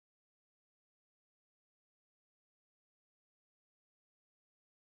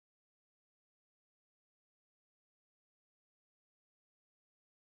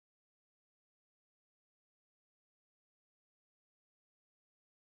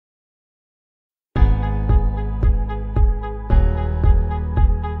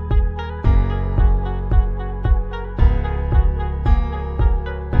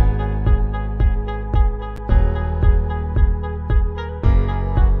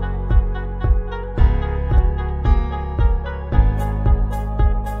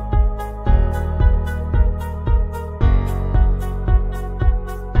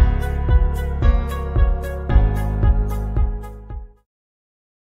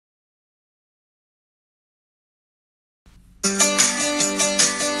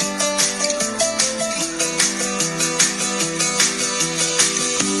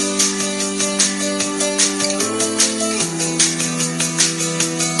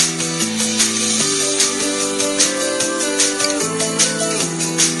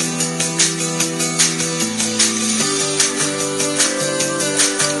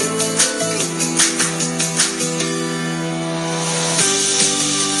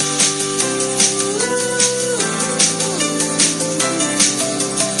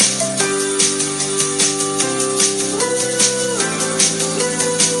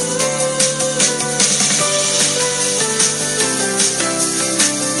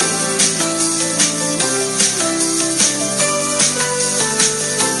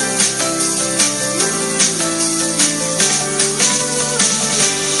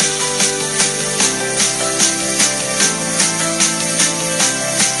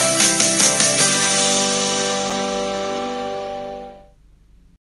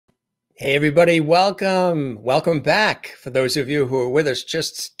Hey everybody, welcome. Welcome back. For those of you who were with us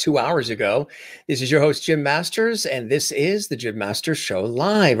just 2 hours ago, this is your host, Jim Masters, and this is the Jim Masters Show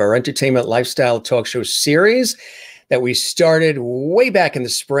Live, our entertainment lifestyle talk show series that we started way back in the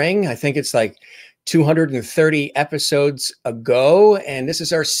spring. I think it's like 230 episodes ago, and this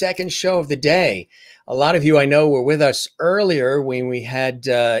is our second show of the day. A lot of you I know were with us earlier when we had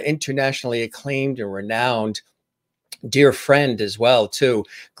internationally acclaimed and renowned dear friend as well, too,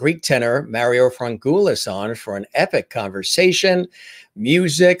 Greek tenor Mario Frangoulis on for an epic conversation,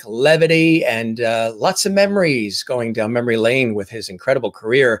 music, levity, and lots of memories going down memory lane with his incredible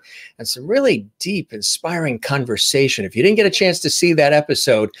career and some really deep, inspiring conversation. If you didn't get a chance to see that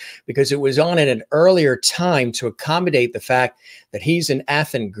episode, because it was on at an earlier time to accommodate the fact that he's in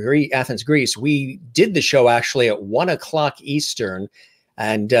Athens, Greece, we did the show actually at 1 o'clock Eastern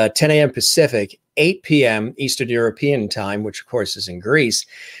and 10 a.m. Pacific, 8 p.m. Eastern European time, which of course is in Greece.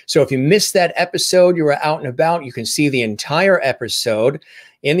 So if you missed that episode, you were out and about, you can see the entire episode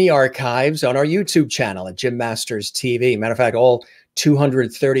in the archives on our YouTube channel at Jim Masters TV. Matter of fact, all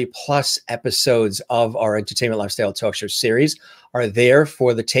 230 plus episodes of our entertainment lifestyle talk show series are there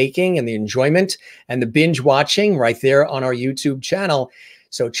for the taking and the enjoyment and the binge watching right there on our YouTube channel.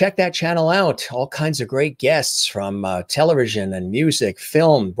 So check that channel out. All kinds of great guests from television and music,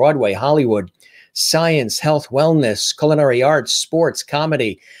 film, Broadway, Hollywood, science, health, wellness, culinary arts, sports,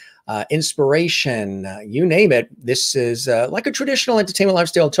 comedy, inspiration, you name it. This is like a traditional entertainment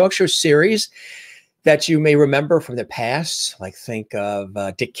lifestyle talk show series that you may remember from the past. Like think of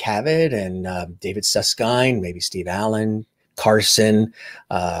Dick Cavett and David Susskind, maybe Steve Allen, Carson,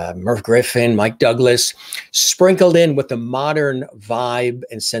 Merv Griffin, Mike Douglas, sprinkled in with the modern vibe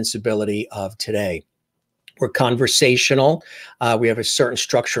and sensibility of today. We're conversational. We have a certain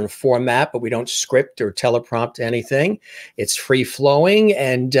structure and format, but we don't script or teleprompt anything. It's free flowing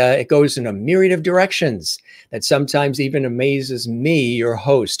and it goes in a myriad of directions that sometimes even amazes me, your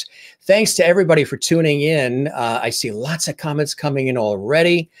host. Thanks to everybody for tuning in. I see lots of comments coming in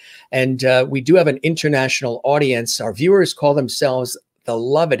already. And we do have an international audience. Our viewers call themselves the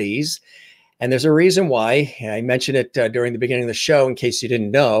Lovities. And there's a reason why. I mentioned it during the beginning of the show, in case you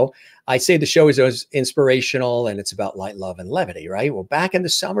didn't know. I say the show is inspirational and it's about light, love, and levity, right? Well, back in the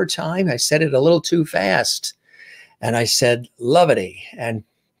summertime, I said it a little too fast. And I said levity. And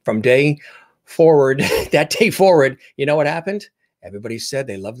from day forward, that day forward, you know what happened? Everybody said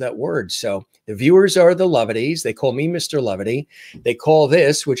they love that word. So the viewers are the Lovities. They call me Mr. Levity. They call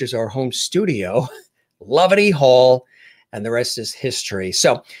this, which is our home studio, Levity Hall, and the rest is history.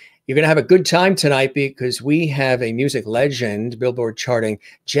 So you're going to have a good time tonight because we have a music legend, Billboard charting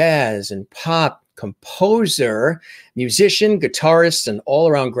jazz and pop composer, musician, guitarist, and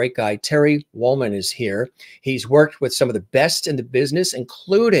all-around great guy. Terry WOLLMAN is here. He's worked with some of the best in the business,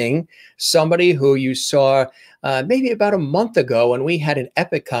 including somebody who you saw maybe about a month ago when we had an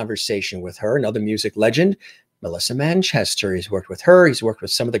epic conversation with her, another music legend, Melissa Manchester. He's worked with her. He's worked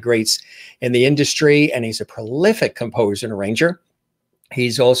with some of the greats in the industry, and he's a prolific composer and arranger.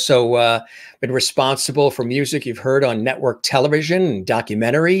 He's also been responsible for music you've heard on network television and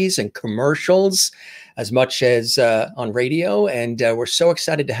documentaries and commercials, as much as on radio. And we're so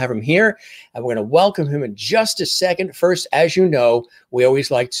excited to have him here. And we're going to welcome him in just a second. First, as you know, we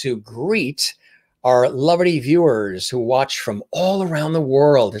always like to greet our lovely viewers who watch from all around the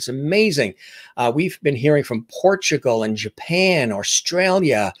world. It's amazing. We've been hearing from Portugal and Japan,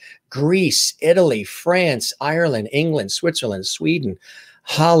 Australia, Greece, Italy, France, Ireland, England, Switzerland, Sweden,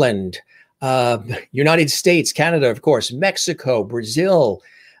 Holland, United States, Canada, of course, Mexico, Brazil,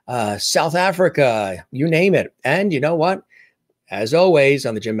 South Africa, you name it. And you know what? As always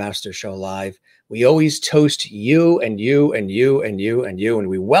on the Jim Masters Show Live, we always toast you and you and you and you and you. And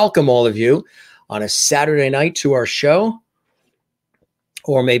we welcome all of you on a Saturday night to our show.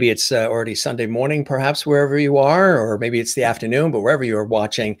 Or maybe it's already Sunday morning, perhaps, wherever you are, or maybe it's the afternoon, but wherever you're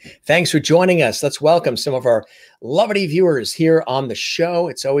watching, thanks for joining us. Let's welcome some of our lovely viewers here on the show.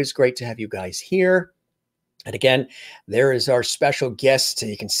 It's always great to have you guys here. And again, there is our special guest.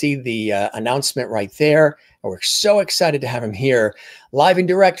 You can see the announcement right there. And we're so excited to have him here, live and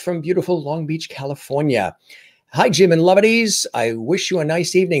direct from beautiful Long Beach, California. Hi, Jim and Lovities. I wish you a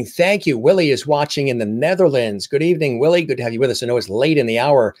nice evening. Thank you. Willie is watching in the Netherlands. Good evening, Willie. Good to have you with us. I know it's late in the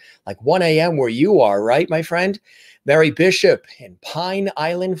hour, like 1 a.m. where you are, right, my friend? Mary Bishop in Pine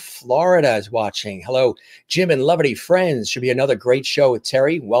Island, Florida is watching. Hello, Jim and Lovity friends. Should be another great show with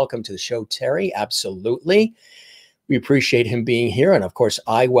Terry. Welcome to the show, Terry. Absolutely. We appreciate him being here. And of course,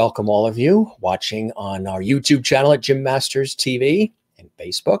 I welcome all of you watching on our YouTube channel at Jim Masters TV and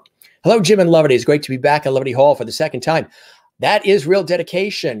Facebook. Hello, Jim and Lovity. It's great to be back at Levity Hall for the second time. That is real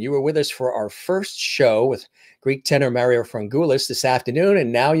dedication. You were with us for our first show with Greek tenor Mario Frangoulis this afternoon,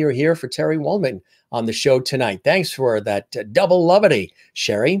 and now you're here for Terry WOLLMAN on the show tonight. Thanks for that double lovity,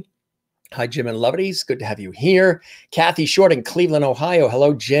 Sherry. Hi, Jim and Lovedies. Good to have you here. Kathy Short in Cleveland, Ohio.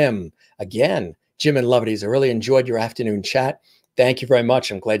 Hello, Jim. Again, Jim and Lovedies. I really enjoyed your afternoon chat. Thank you very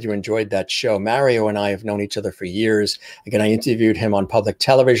much. I'm glad you enjoyed that show. Mario and I have known each other for years. Again, I interviewed him on public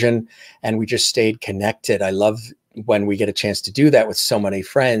television, and we just stayed connected. I love when we get a chance to do that with so many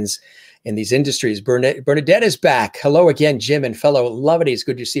friends in these industries. Bernadette is back. Hello again, Jim and fellow Lovedies.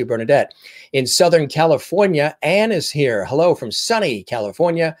 Good to see you, Bernadette. In Southern California, Anne is here. Hello from sunny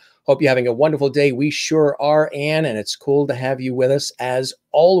California. Hope you're having a wonderful day. We sure are, Anne, and it's cool to have you with us as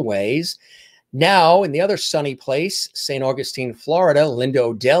always. Now, in the other sunny place, St. Augustine, Florida, Linda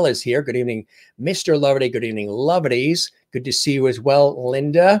Odell is here. Good evening, Mr. Lovedy. Good evening, Lovedies. Good to see you as well,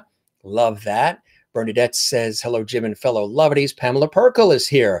 Linda. Love that. Bernadette says, hello, Jim and fellow Lovedies. Pamela Perkle is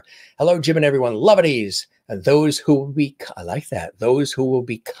here. Hello, Jim and everyone, Lovedies. And those who will be, I like that, those who will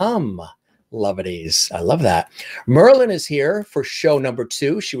become Lovedies. I love that. Merlin is here for show number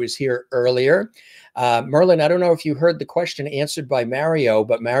 2. She was here earlier. Merlin, I don't know if you heard the question answered by Mario,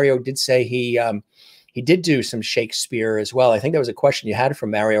 but Mario did say he did do some Shakespeare as well. I think that was a question you had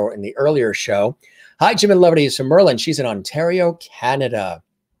from Mario in the earlier show. Hi, Jim and Lovedies from Merlin. She's in Ontario, Canada.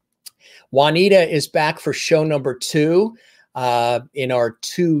 Juanita is back for show number 2 in our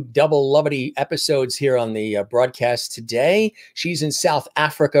 2 double Lovedy episodes here on the broadcast today. She's in South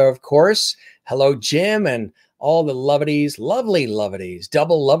Africa, of course. Hello, Jim, and all the Lovedies, lovely Lovedies,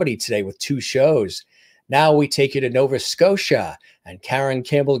 double Lovedy today with 2 shows. Now we take you to Nova Scotia and Karen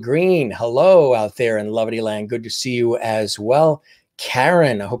Campbell Green. Hello out there in Lovedy land. Good to see you as well.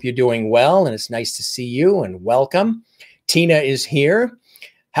 Karen, I hope you're doing well, and it's nice to see you and welcome. Tina is here.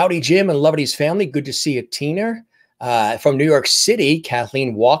 Howdy, Jim and Lovedies family. Good to see you, Tina. From New York City,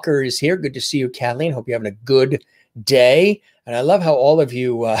 Kathleen Walker is here. Good to see you, Kathleen. Hope you're having a good day. And I love how all of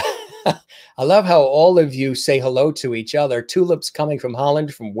you I love how all of you say hello to each other. Tulips coming from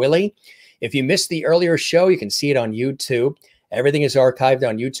Holland from Willie. If you missed the earlier show, you can see it on YouTube. Everything is archived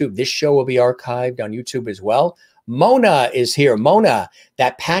on YouTube. This show will be archived on YouTube as well. Mona is here. Mona,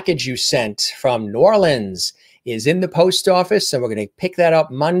 that package you sent from New Orleans is in the post office, and we're going to pick that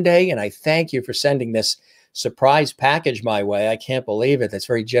up Monday. And I thank you for sending this surprise package my way. I can't believe it. That's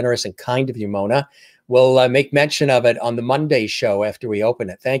very generous and kind of you, Mona. We'll make mention of it on the Monday show after we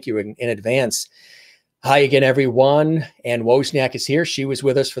open it. Thank you in advance. Hi again, everyone. Ann Wozniak is here. She was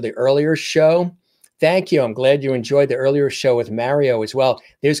with us for the earlier show. Thank you. I'm glad you enjoyed the earlier show with Mario as well.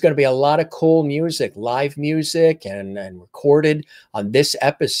 There's going to be a lot of cool music, live music, and recorded on this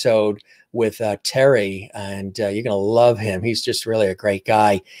episode with Terry, and you're going to love him. He's just really a great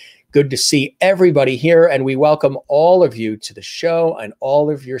guy. Good to see everybody here, and we welcome all of you to the show and all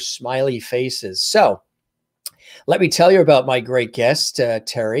of your smiley faces. So let me tell you about my great guest,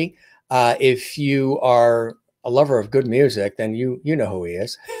 Terry. If you are a lover of good music, then you know who he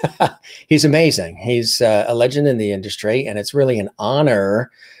is. He's amazing. He's a legend in the industry, and it's really an honor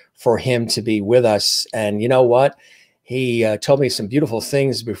for him to be with us. And you know what? He told me some beautiful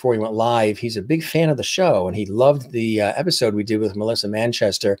things before he went live. He's a big fan of the show, and he loved the episode we did with Melissa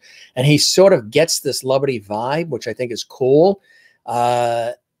Manchester. And he sort of gets this Lovedy vibe, which I think is cool.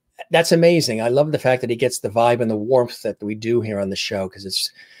 That's amazing. I love the fact that he gets the vibe and the warmth that we do here on the show,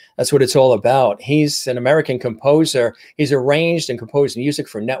 because that's what it's all about. He's an American composer. He's arranged and composed music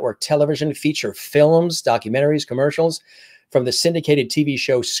for network television, feature films, documentaries, commercials, from the syndicated TV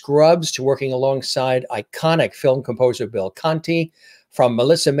show Scrubs to working alongside iconic film composer Bill Conti, from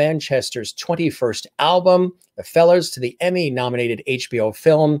Melissa Manchester's 21st album, The Fellas, to the Emmy-nominated HBO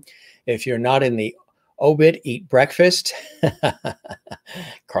film, If You're Not in the Obit, Eat Breakfast,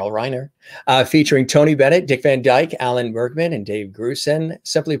 Carl Reiner, featuring Tony Bennett, Dick Van Dyke, Alan Bergman, and Dave Grusin.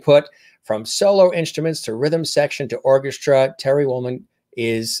 Simply put, from solo instruments to rhythm section to orchestra, Terry WOLLMAN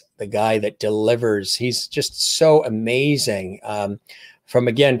is the guy that delivers. He's just so amazing. From,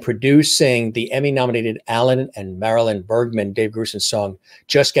 again, producing the Emmy-nominated Alan and Marilyn Bergman, Dave Grusin song,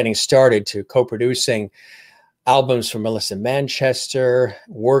 Just Getting Started, to co-producing albums from Melissa Manchester,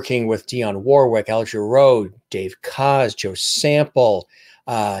 working with Dionne Warwick, Al Jarreau, Dave Koz, Joe Sample,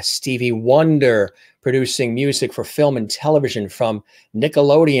 Stevie Wonder, producing music for film and television, from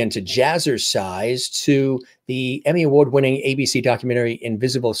Nickelodeon to Jazzercise to the Emmy Award-winning ABC documentary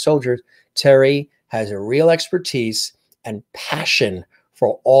Invisible Soldier. Terry has a real expertise and passion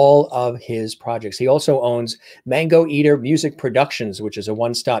for all of his projects. He also owns Mango Eater Music Productions, which is a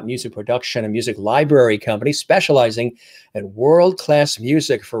one-stop music production and music library company specializing in world-class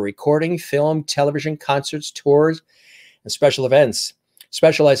music for recording, film, television, concerts, tours, and special events.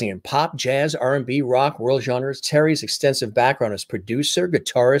 Specializing in pop, jazz, R&B, rock, world genres, Terry's extensive background as producer,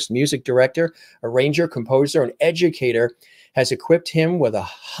 guitarist, music director, arranger, composer, and educator has equipped him with a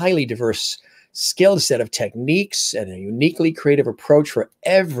highly diverse skill set of techniques and a uniquely creative approach for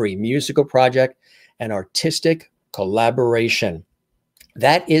every musical project and artistic collaboration.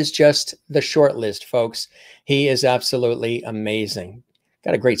 That is just the short list, folks. He is absolutely amazing.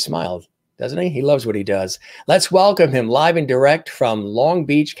 Got a great smile, doesn't he? He loves what he does. Let's welcome him live and direct from Long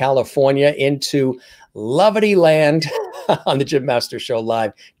Beach, California into Lovity Land on the Jim Masters Show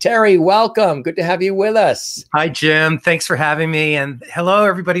Live. Terry, welcome. Good to have you with us. Hi, Jim. Thanks for having me. And hello,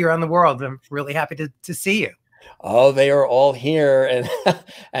 everybody around the world. I'm really happy to see you. Oh, they are all here.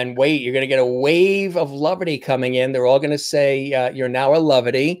 And wait, you're going to get a wave of Lovity coming in. They're all going to say, you're now a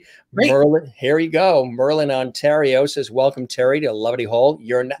Lovity. Great. Merlin, here you go. Merlin, Ontario says, welcome, Terry, to Lovity Hall.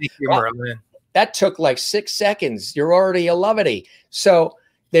 Thank you, Merlin. That took like 6 seconds. You're already a Lovity. So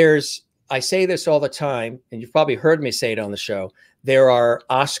I say this all the time, and you've probably heard me say it on the show. There are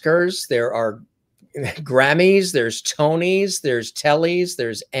Oscars, there are Grammys, there's Tonys, there's Tellys,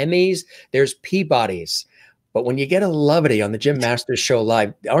 there's Emmys, there's Peabodys. But when you get a Lovity on the Jim Masters Show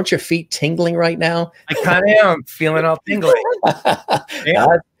Live, aren't your feet tingling right now? I kind of am feeling all tingly. Yeah.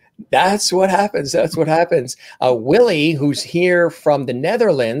 That's what happens. That's what happens. Willie, who's here from the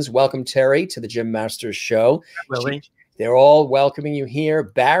Netherlands, welcome, Terry, to the Jim Masters Show. Willie. They're all welcoming you here.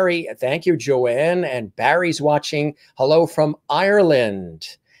 Barry, thank you, Joanne. And Barry's watching. Hello from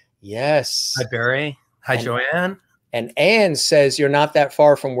Ireland. Yes. Hi, Barry. Hi, Joanne. And Anne says you're not that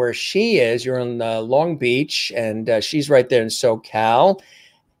far from where she is. You're in Long Beach, and she's right there in SoCal.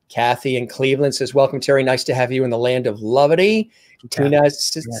 Kathy in Cleveland says, welcome, Terry. Nice to have you in the land of Lovity. Tina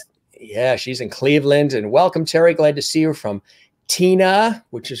says, yeah, she's in Cleveland. And welcome, Terry. Glad to see you from Tina,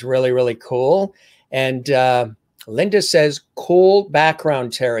 which is really, really cool. And Linda says, cool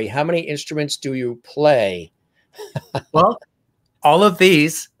background, Terry. How many instruments do you play? Well, all of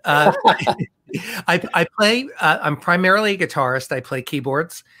these. I play, I'm primarily a guitarist. I play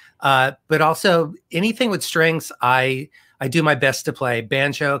keyboards, but also anything with strings, I do my best to play.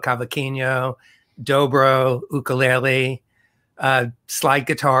 Banjo, cavaquinho, dobro, ukulele, slide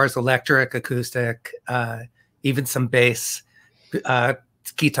guitars, electric, acoustic, even some bass,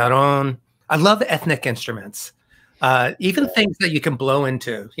 guitarón. I love ethnic instruments, even things that you can blow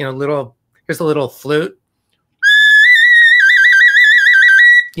into, here's a little flute.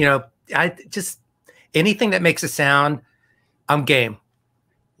 I just, anything that makes a sound, I'm game.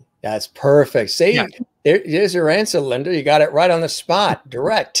 That's perfect. See, yeah. There's your answer, Linda. You got it right on the spot,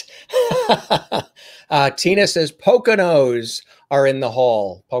 direct. Tina says Poconos are in the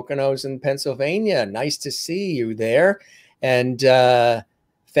hall. Poconos in Pennsylvania. Nice to see you there. And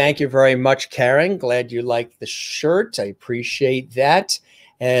thank you very much, Karen. Glad you like the shirt. I appreciate that.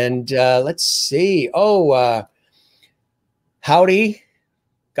 And let's see. Oh, howdy.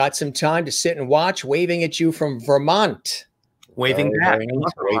 Got some time to sit and watch, waving at you from Vermont. Waving back.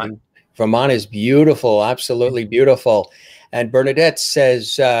 Vermont is beautiful, absolutely beautiful. And Bernadette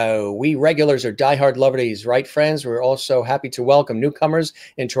says, we regulars are diehard Lovities, right, friends? We're also happy to welcome newcomers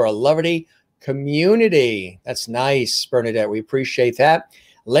into our Lovity community. That's nice, Bernadette. We appreciate that.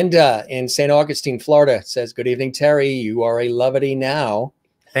 Linda in St. Augustine, Florida says, good evening, Terry. You are a Lovity now.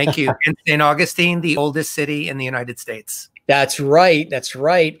 Thank you. And St. Augustine, the oldest city in the United States. That's right. That's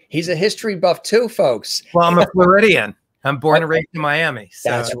right. He's a history buff too, folks. Well, I'm a Floridian. I'm born and raised in Miami.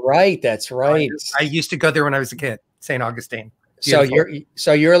 So that's right. That's right. I used to go there when I was a kid, St. Augustine. Beautiful.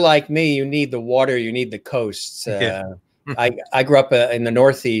 So you're like me. You need the water. You need the coasts. I grew up in the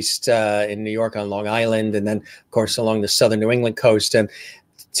Northeast in New York on Long Island, and then of course along the southern New England coast. And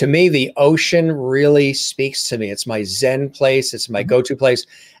to me, the ocean really speaks to me. It's my Zen place. It's my go-to place.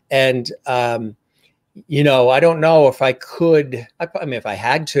 And I don't know if I could, I mean, if I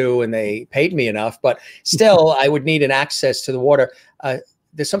had to and they paid me enough, but still I would need an access to the water.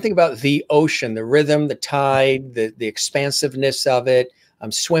 There's something about the ocean, the rhythm, the tide, the expansiveness of it.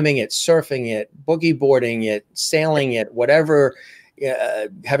 I'm swimming it, surfing it, boogie boarding it, sailing it, whatever,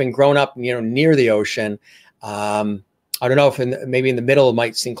 having grown up, near the ocean. I don't know if maybe in the middle it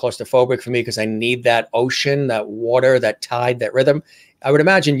might seem claustrophobic for me because I need that ocean, that water, that tide, that rhythm. I would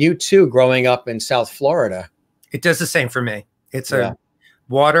imagine you too, growing up in South Florida. It does the same for me.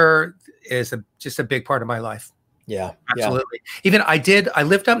 Water is just a big part of my life. Yeah, absolutely. Even I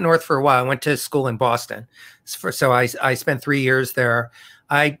lived up north for a while. I went to school in Boston. So I spent 3 years there.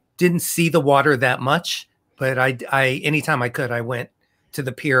 I didn't see the water that much, but anytime I could, I went to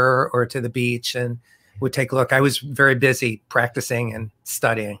the pier or to the beach and would take a look. I was very busy practicing and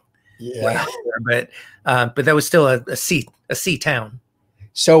studying. Yeah. But that was still a C town.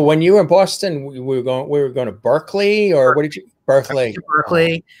 So when you were in Boston, we were going to Berkeley, or what did you? Berkeley.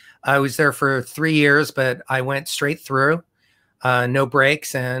 Berkeley. I was there for 3 years, but I went straight through, no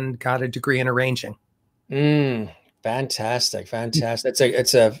breaks, and got a degree in arranging. Fantastic, fantastic.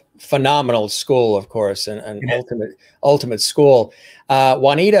 It's a phenomenal school, of course, and an ultimate school.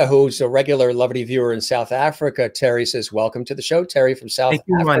 Juanita, who's a regular Lovely viewer in South Africa, Terry says, "Welcome to the show, Terry from South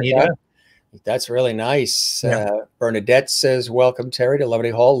Africa." Juanita. That's really nice. Yeah. Bernadette says, "Welcome, Terry, to Lovely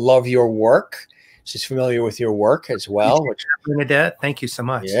Hall. Love your work." She's familiar with your work as well. Bernadette, thank you so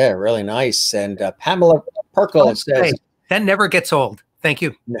much. Yeah, really nice. And Pamela Perkle says, "That never gets old." Thank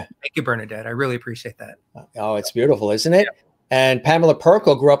you. Thank you, Bernadette. I really appreciate that. Oh, it's beautiful, isn't it? Yeah. And Pamela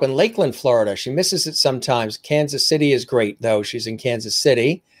Perkle grew up in Lakeland, Florida. She misses it sometimes. Kansas City is great, though. She's in Kansas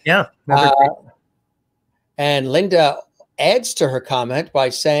City. Yeah. And Linda adds to her comment by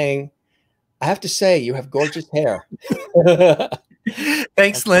saying, "I have to say, you have gorgeous hair."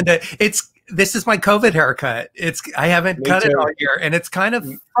 Thanks, Linda. This is my COVID haircut. I haven't cut it all year, and it's kind of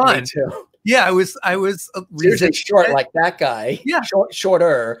fun. Me too. Yeah, I was usually short like that guy. Yeah,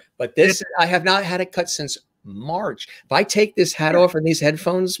 shorter. But this, I have not had it cut since March. If I take this hat off and these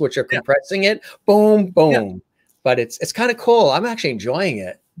headphones, which are compressing it, boom, boom. Yeah. But it's kind of cool. I'm actually enjoying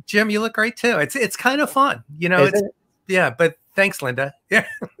it. Jim, you look great too. It's kind of fun. You know, yeah. But thanks, Linda. Yeah,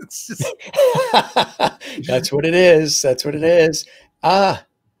 it's just that's what it is. That's what it is.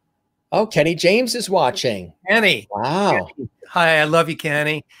 Oh, Kenny James is watching. Kenny. Wow. Kenny. Hi, I love you,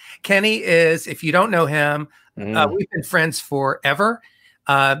 Kenny. Kenny is, if you don't know him, we've been friends forever.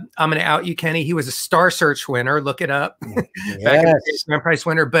 I'm going to out you, Kenny. He was a Star Search winner. Look it up. Yes. Back in the day, Grand Prize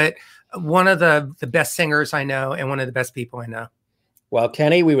winner, but one of the best singers I know and one of the best people I know. Well,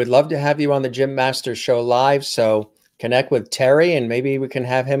 Kenny, we would love to have you on the Jim Masters Show live. So connect with Terry and maybe we can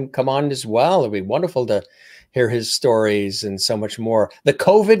have him come on as well. It'd be wonderful to hear his stories and so much more. The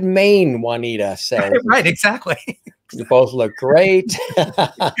COVID Maine, Juanita says. Right, exactly. You both look great.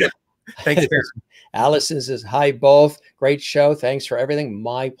 Thanks, Allison says, "Hi, both. Great show. Thanks for everything.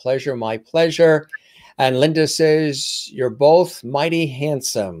 My pleasure, my pleasure." And Linda says, "You're both mighty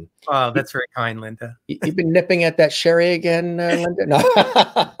handsome." Oh, that's very kind, Linda. You've been nipping at that sherry again, Linda? No.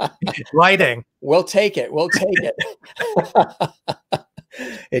 Lighting. We'll take it. We'll take it.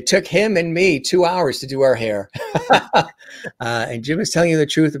 It took him and me 2 hours to do our hair. And Jim is telling you the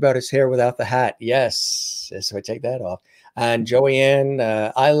truth about his hair without the hat. Yes. So I take that off. And Joanne,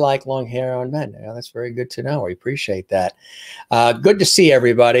 I like long hair on men. Yeah, that's very good to know. I appreciate that. Good to see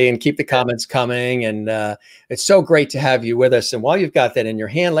everybody and keep the comments coming. And it's so great to have you with us. And while you've got that in your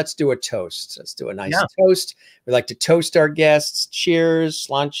hand, let's do a toast. Let's do a nice toast. We like to toast our guests. Cheers,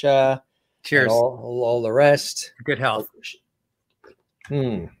 slancha. Cheers. All the rest. Good health.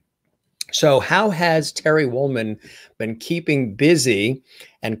 So how has Terry WOLLMAN been keeping busy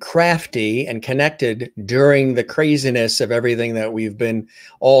and crafty and connected during the craziness of everything that we've been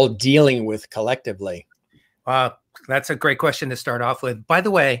all dealing with collectively? That's a great question to start off with. By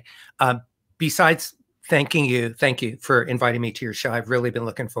the way, besides thank you for inviting me to your show. I've really been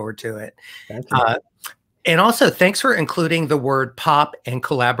looking forward to it. Thank you. And also, thanks for including the word pop and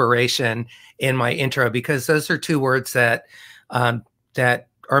collaboration in my intro, because those are two words that that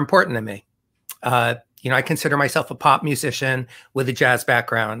are important to me. You know, I consider myself a pop musician with a jazz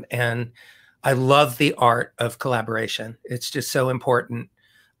background, and I love the art of collaboration. It's just so important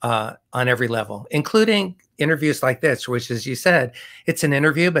on every level, including interviews like this, which, as you said, it's an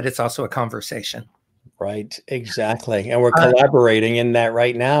interview, but it's also a conversation. Right, exactly. And we're collaborating in that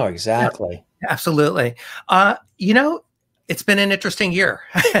right now. Exactly. Yeah, absolutely. You know, it's been an interesting year,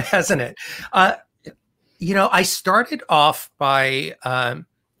 hasn't it? You know, I started off by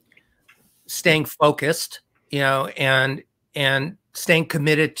staying focused, you know, and staying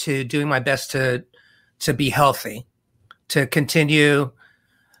committed to doing my best to be healthy, to continue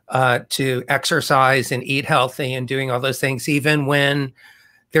to exercise and eat healthy and doing all those things, even when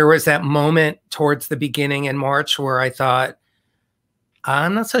there was that moment towards the beginning in March where I thought,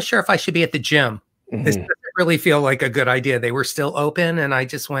 I'm not so sure if I should be at the gym. This doesn't really feel like a good idea. They were still open, and I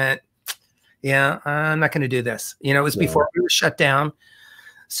just went, yeah, I'm not going to do this. You know, it was before we were shut down.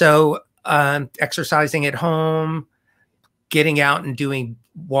 So exercising at home, getting out and doing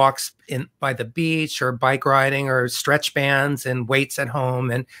walks by the beach or bike riding or stretch bands and weights at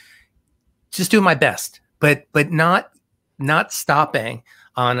home, and just doing my best, but not stopping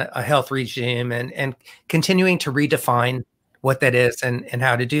on a health regime and continuing to redefine what that is and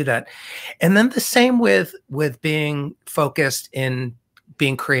how to do that. And then the same with being focused in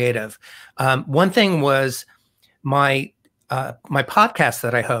being creative. One thing was my my podcast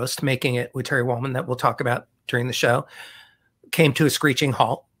that I host, Making It with Terry WOLLMAN, that we'll talk about during the show, came to a screeching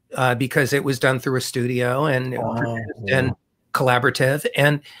halt because it was done through a studio and and collaborative,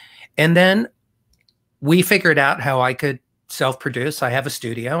 and then we figured out how I could self-produce. I have a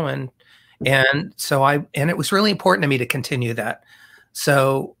studio, and it was really important to me to continue that.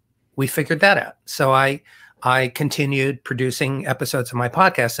 So we figured that out. So I continued producing episodes of my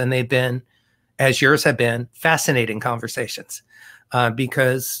podcast, and they've been, as yours have been, fascinating conversations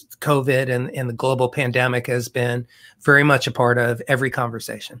because COVID and the global pandemic has been very much a part of every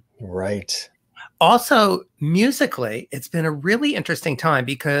conversation. Right. Also, musically, it's been a really interesting time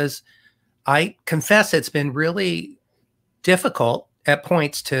because I confess it's been really difficult at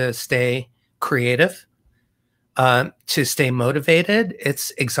points to stay creative, to stay motivated.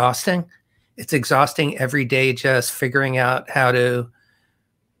 It's exhausting. It's exhausting every day just figuring out how to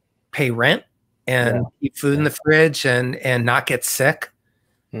pay rent and keep food in the fridge and not get sick.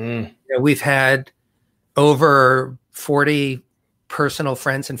 You know, we've had over 40 personal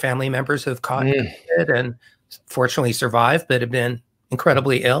friends and family members who have caught it and fortunately survived, but have been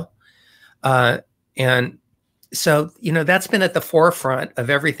incredibly ill. And so, you know, that's been at the forefront of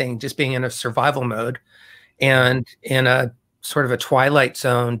everything, just being in a survival mode and in a sort of a twilight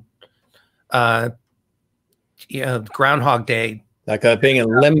zone, you know, Groundhog Day. Like being in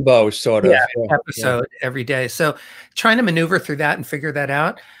limbo sort of episode every day. So trying to maneuver through that and figure that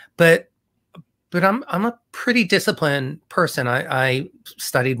out. But I'm a pretty disciplined person. I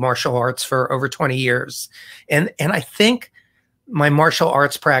studied martial arts for over 20 years. And I think my martial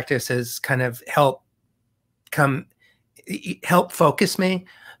arts practice has kind of help focus me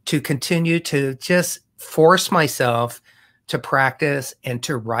to continue to just force myself to practice and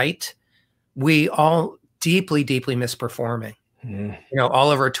to write. We all deeply, deeply miss performing. You know,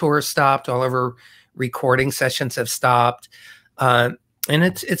 all of our tours stopped, all of our recording sessions have stopped. And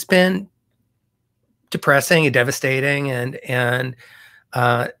it's been depressing and devastating, and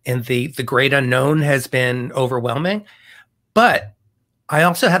the great unknown has been overwhelming. But I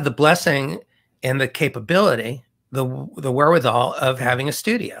also have the blessing and the capability, the wherewithal of having a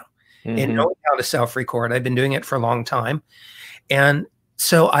studio and knowing how to self-record. I've been doing it for a long time. And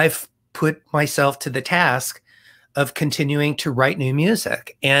so I've put myself to the task of continuing to write new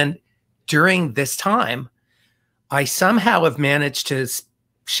music. And during this time, I somehow have managed to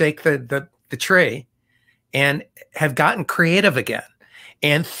shake the tree and have gotten creative again.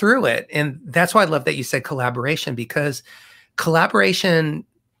 And through it, and that's why I love that you said collaboration, because collaborations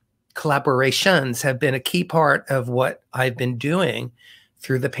have been a key part of what I've been doing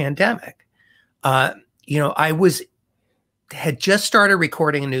through the pandemic. You know, had just started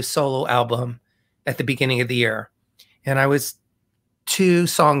recording a new solo album at the beginning of the year. And I was 2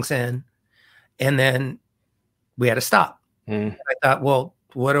 songs in, and then we had to stop. I thought, well,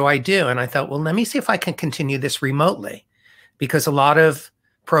 what do I do? And I thought, well, let me see if I can continue this remotely, because a lot of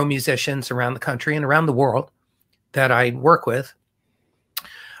pro musicians around the country and around the world that I work with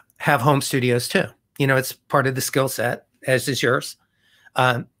have home studios too. You know, it's part of the skill set, as is yours,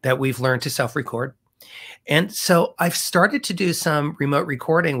 that we've learned to self-record. And so I've started to do some remote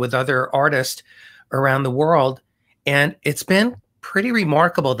recording with other artists around the world. And it's been pretty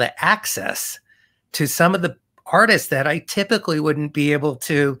remarkable, the access to some of the artists that I typically wouldn't be able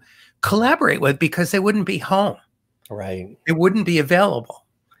to collaborate with because they wouldn't be home. Right. It wouldn't be available.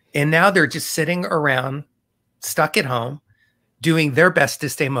 And now they're just sitting around, stuck at home, doing their best to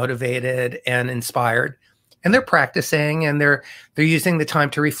stay motivated and inspired. And they're practicing, and they're using the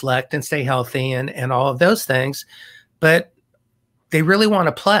time to reflect and stay healthy and all of those things. But they really want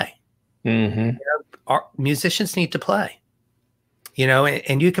to play. You know, our musicians need to play, you know,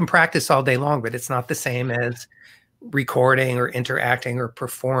 and you can practice all day long, but it's not the same as recording or interacting or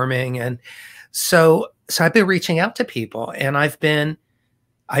performing. And so I've been reaching out to people, and I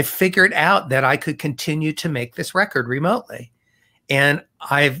figured out that I could continue to make this record remotely. And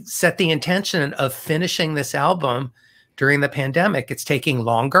I've set the intention of finishing this album during the pandemic. It's taking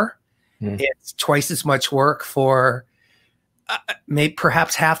longer. It's twice as much work for maybe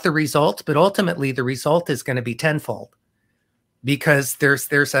perhaps half the result, but ultimately the result is going to be tenfold, because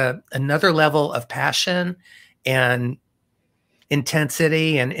there's another level of passion and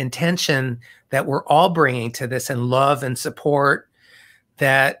intensity and intention that we're all bringing to this, and love and support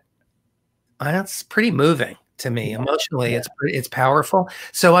that it's pretty moving to me emotionally. It's powerful.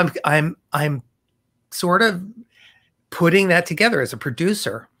 So I'm sort of putting that together as a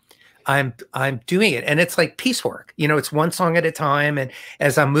producer. I'm doing it, and it's like piecework. You know, it's one song at a time, and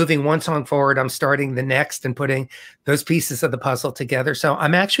as I'm moving one song forward, I'm starting the next and putting those pieces of the puzzle together. So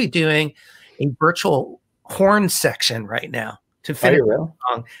I'm actually doing a virtual horn section right now to Are finish you the real?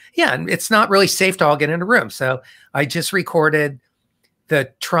 song. Yeah, and it's not really safe to all get in a room. So I just recorded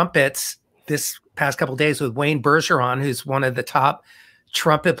the trumpets this past couple of days with Wayne Bergeron, who's one of the top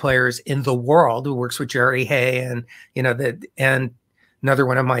trumpet players in the world, who works with Jerry Hay, and and another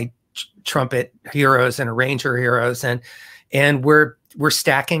one of my trumpet heroes and arranger heroes, and we're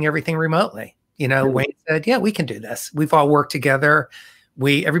stacking everything remotely. Wayne said, "Yeah, we can do this. We've all worked together.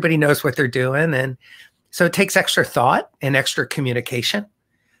 Everybody knows what they're doing, and so it takes extra thought and extra communication."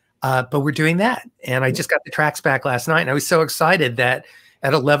 But we're doing that. And I just got the tracks back last night. And I was so excited that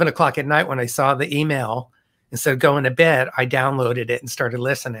at 11 o'clock at night, when I saw the email, instead of going to bed, I downloaded it and started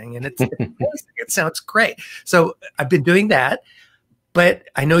listening. And it's amazing. It sounds great. So I've been doing that. But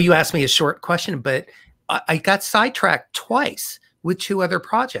I know you asked me a short question, but I got sidetracked twice with two other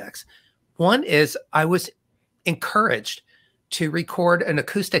projects. One is I was encouraged to record an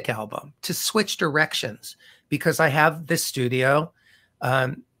acoustic album, to switch directions, because I have this studio.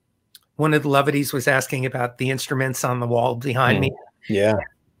 One of the Lovities was asking about the instruments on the wall behind me. Yeah.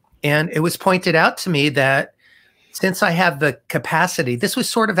 And it was pointed out to me that since I have the capacity, this was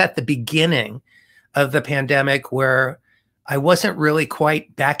sort of at the beginning of the pandemic where I wasn't really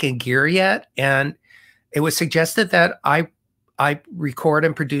quite back in gear yet. And it was suggested that I record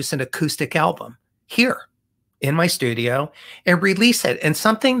and produce an acoustic album here in my studio and release it. And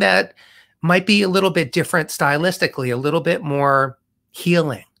something that might be a little bit different stylistically, a little bit more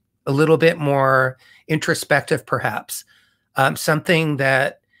healing, a little bit more introspective, perhaps. Something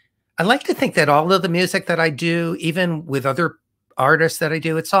that I like to think that all of the music that I do, even with other artists that I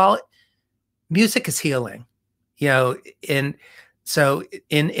do, it's all music is healing, in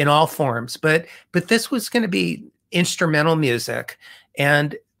all forms. But this was going to be instrumental music,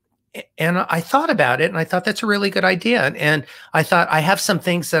 and I thought about it, and I thought that's a really good idea. And I thought I have some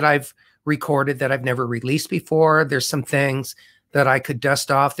things that I've recorded that I've never released before. There's some things that I could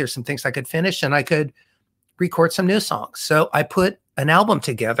dust off. There's some things I could finish, and I could record some new songs. So I put an album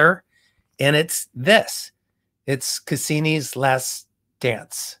together, and it's this. It's Cassini's Last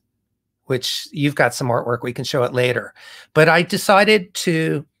Dance, which you've got some artwork. We can show it later. But I decided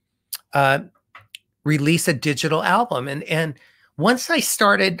to release a digital album. And once I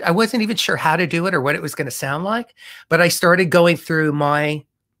started, I wasn't even sure how to do it or what it was going to sound like, but I started going through my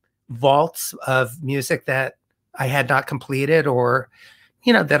vaults of music that I had not completed, or,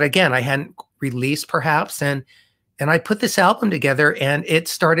 that again, I hadn't released perhaps. And I put this album together, and it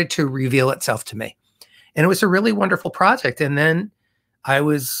started to reveal itself to me. And it was a really wonderful project. And then I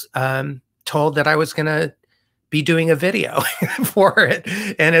was told that I was going to be doing a video for it.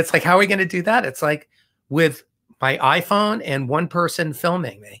 And it's like, how are we going to do that? It's like with my iPhone and one person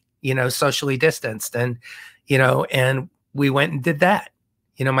filming me, socially distanced. And, and we went and did that.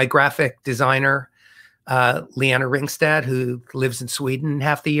 My graphic designer, Leanna Ringstad, who lives in Sweden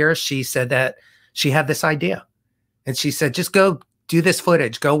half the year, she said that she had this idea. And she said, just go do this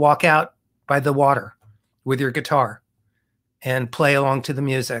footage. Go walk out by the water with your guitar and play along to the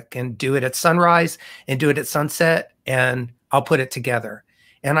music, and do it at sunrise and do it at sunset, and I'll put it together.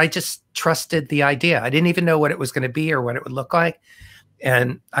 And I just trusted the idea. I didn't even know what it was going to be or what it would look like.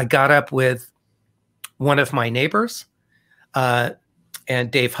 And I got up with one of my neighbors, and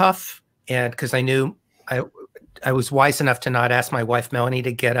Dave Huff, and because I knew I was wise enough to not ask my wife Melanie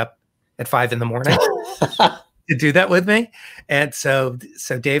to get up at 5 in the morning to do that with me. And so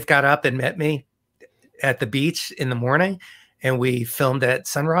Dave got up and met me at the beach in the morning, and we filmed at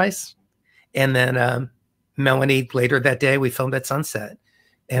sunrise. And then Melanie later that day, we filmed at sunset.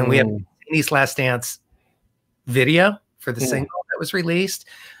 And we have Cassini's Last Dance video for the single that was released.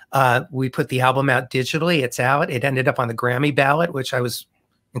 We put the album out digitally. It's out. It ended up on the Grammy ballot, which I was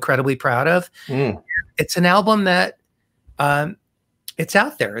incredibly proud of. It's an album that it's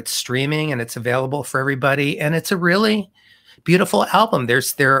out there. It's streaming, and it's available for everybody. And it's a really beautiful album.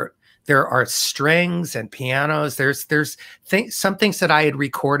 There are strings and pianos. There's some things that I had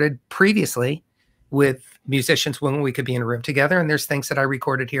recorded previously with musicians when we could be in a room together. And there's things that I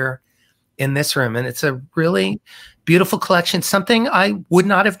recorded here in this room. And it's a really beautiful collection, something I would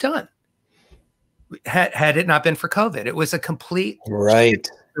not have done had it not been for COVID. It was a complete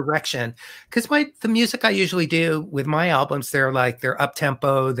direction. Because the music I usually do with my albums, they're up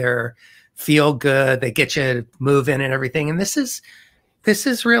tempo, they're feel good, they get you moving and everything. And this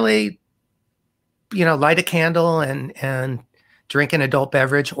is really, light a candle and drink an adult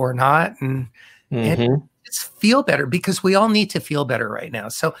beverage or not, and just feel better, because we all need to feel better right now.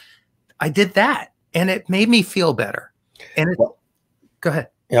 So I did that, and it made me feel better. And go ahead.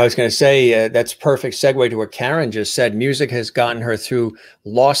 Yeah, I was going to say that's a perfect segue to what Karen just said. Music has gotten her through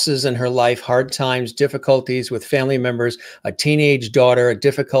losses in her life, hard times, difficulties with family members, a teenage daughter, a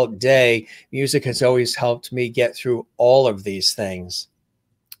difficult day. Music has always helped me get through all of these things.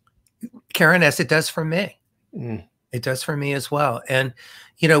 Karen, as it does for me. Mm, It does for me as well. And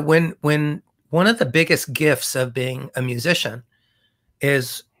when one of the biggest gifts of being a musician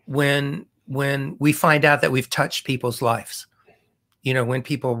is when we find out that we've touched people's lives. When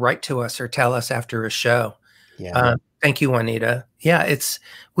people write to us or tell us after a show, yeah, thank you, Juanita. Yeah,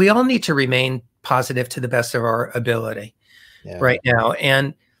 we all need to remain positive to the best of our ability yeah, right now.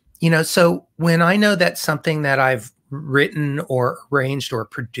 And, so when I know that something that I've written or arranged or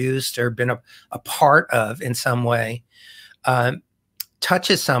produced or been a part of in some way um,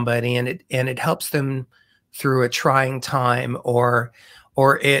 touches somebody and it helps them through a trying time or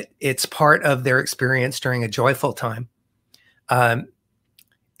it's part of their experience during a joyful time, um,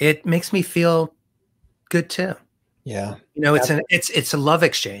 it makes me feel good too. yeah, It's a love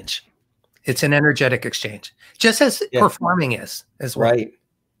exchange. It's an energetic exchange, just as yeah. performing is as well. Right,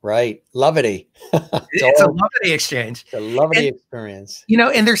 right. Lovity. It's It's a all lovely exchange. the lovity And experience.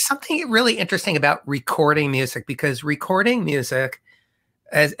 and there's something really interesting about recording music, because recording music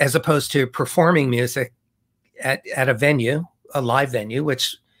as opposed to performing music at a venue, a live venue,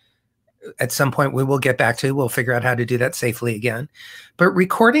 which at some point we will get back to. We'll figure out how to do that safely again. But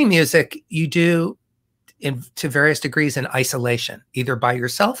recording music, you do to various degrees in isolation, either by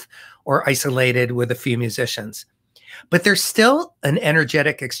yourself or isolated with a few musicians. But there's still an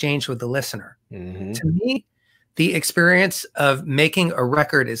energetic exchange with the listener. Hmm. To me, the experience of making a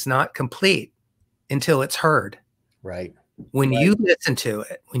record is not complete until it's heard. Right, When right. you listen to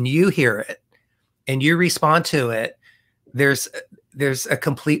it, when you hear it, and you respond to it, there's there's a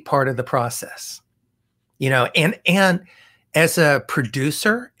complete part of the process. And as a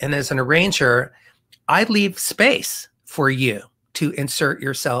producer and as an arranger, I leave space for you to insert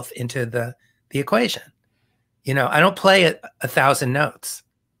yourself into the equation. I don't play at 1,000 notes.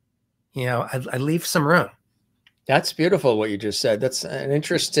 I leave some room. That's beautiful what you just said. That's an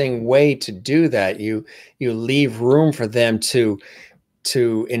interesting way to do that. You leave room for them to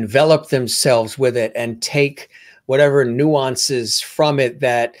envelop themselves with it and take whatever nuances from it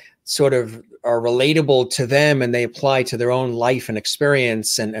that sort of are relatable to them and they apply to their own life and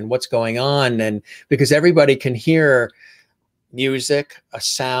experience and what's going on. And because everybody can hear music, a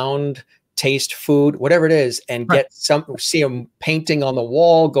sound, taste food, whatever it is, and Right. see a painting on the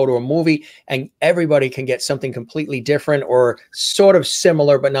wall, go to a movie, and everybody can get something completely different or sort of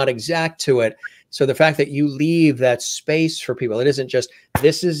similar, but not exact to it. So the fact that you leave that space for people, it isn't just,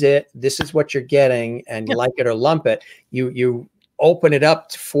 this is it, this is what you're getting, and Yeah. like it or lump it. You open it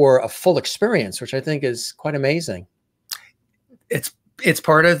up for a full experience, which I think is quite amazing. It's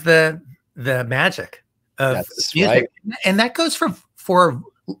part of the magic of That's music, right. and that goes for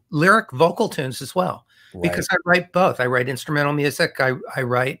lyric vocal tunes as well. Right. Because I write both. I write instrumental music. I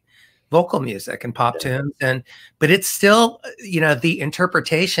write vocal music and pop tunes, but it's still the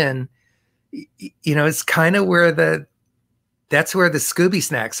interpretation. It's kind of that's where the Scooby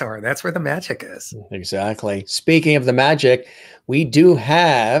snacks are. That's where the magic is. Exactly. Speaking of the magic, we do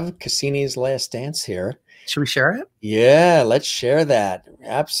have Cassini's Last Dance here. Should we share it? Yeah, let's share that.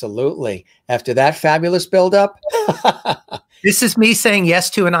 Absolutely. After that fabulous buildup. This is me saying yes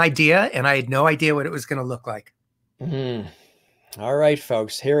to an idea, and I had no idea what it was going to look like. Mm. All right,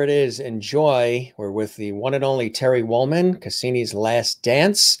 folks, here it is. Enjoy. We're with the one and only Terry WOLLMAN, Cassini's Last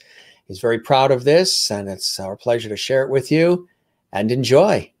Dance. He's very proud of this, and it's our pleasure to share it with you. And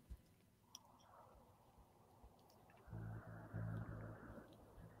enjoy.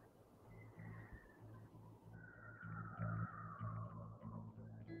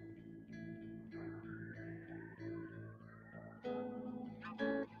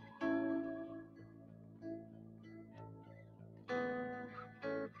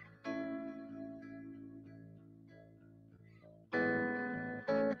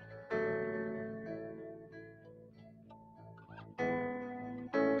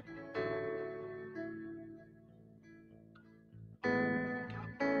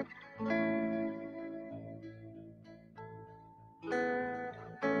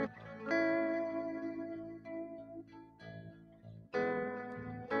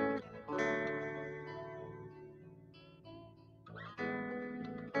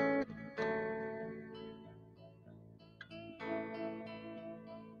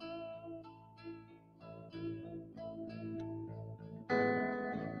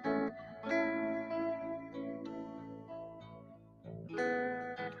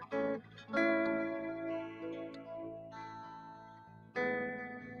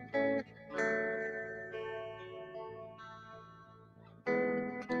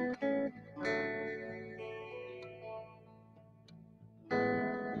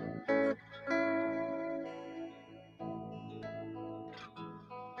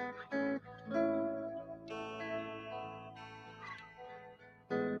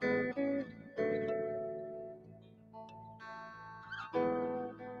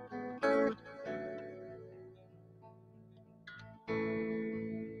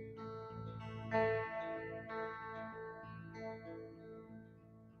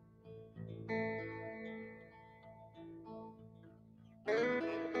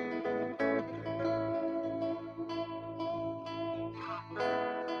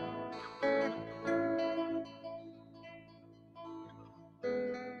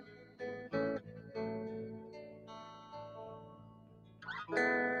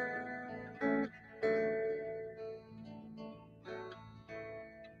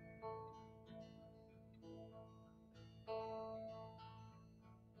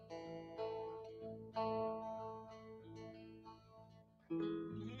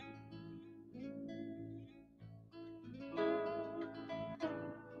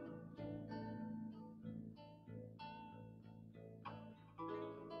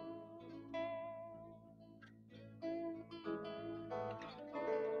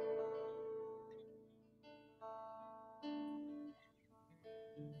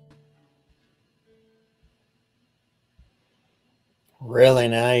 Really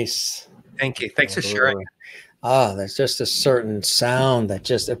nice. Thank you. Thanks for sharing. Ah, there's just a certain sound that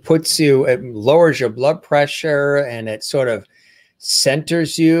just it puts you, it lowers your blood pressure, and it sort of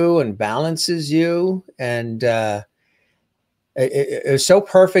centers you and balances you. And it was so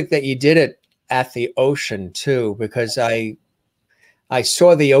perfect that you did it at the ocean too, because I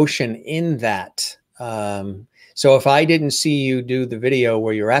saw the ocean in that. So if I didn't see you do the video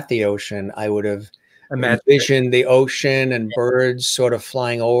where you're at the ocean, I would have envisioned the ocean and birds sort of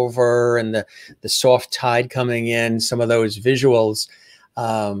flying over, and the soft tide coming in, some of those visuals.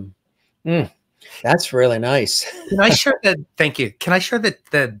 That's really nice. Can I share that? Thank you. Can I share the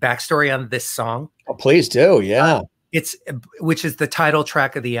backstory on this song? Oh, please do. Yeah. Which is the title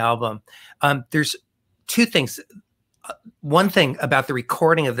track of the album. There's two things. One thing about the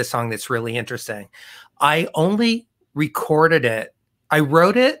recording of the song that's really interesting. I only recorded it. I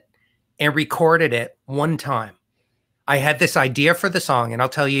wrote it and recorded it one time. I had this idea for the song, and I'll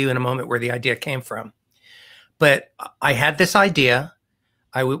tell you in a moment where the idea came from. But I had this idea.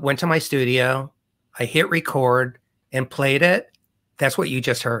 I went to my studio. I hit record and played it. That's what you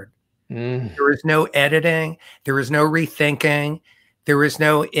just heard. There was no editing. There was no rethinking. There was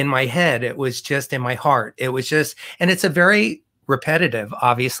no in my head. It was just in my heart. It was just, and it's a very repetitive,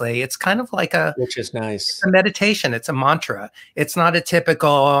 obviously. It's kind of like which is nice. It's a meditation. It's a mantra. It's not a typical,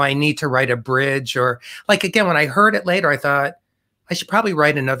 oh, I need to write a bridge, or like, again, when I heard it later, I thought I should probably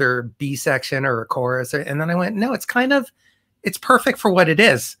write another B section or a chorus. And then I went, no, it's perfect for what it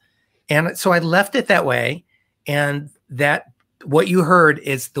is. And so I left it that way. And what you heard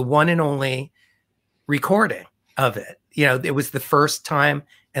is the one and only recording of it. You know, it was the first time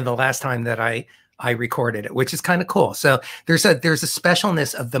and the last time that I recorded it, which is kind of cool. So there's a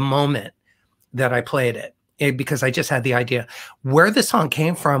specialness of the moment that I played it, because I just had the idea. Where the song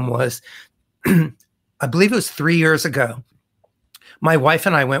came from was, I believe it was 3 years ago. My wife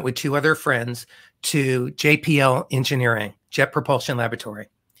and I went with two other friends to JPL Engineering, Jet Propulsion Laboratory,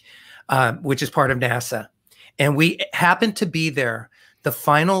 which is part of NASA. And we happened to be there the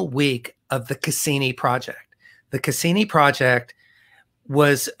final week of the Cassini project. The Cassini project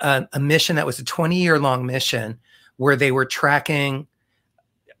was a mission that was a 20-year-long mission where they were tracking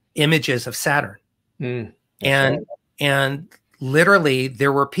images of Saturn. And literally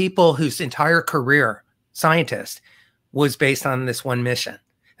there were people whose entire career, scientists, was based on this one mission.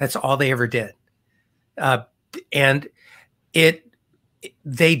 That's all they ever did. And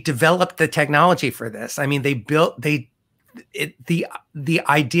they developed the technology for this. I mean, the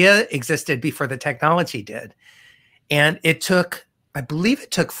idea existed before the technology did. And it took, I believe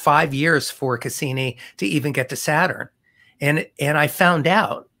it took 5 years for Cassini to even get to Saturn. And I found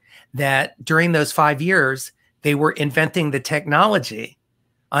out that during those 5 years, they were inventing the technology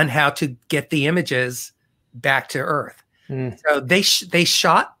on how to get the images back to Earth. So they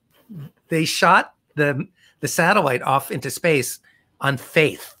shot the satellite off into space on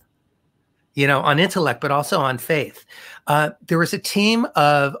faith, you know, on intellect, but also on faith. There was a team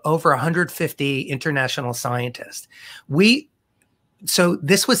of over 150 international scientists. So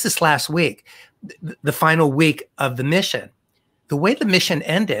this was this last week, the final week of the mission. The way the mission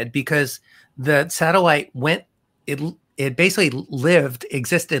ended, because the satellite it basically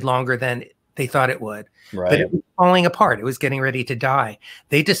existed longer than they thought it would. Right. But it was falling apart. It was getting ready to die.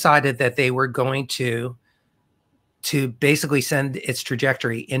 They decided that they were going to basically send its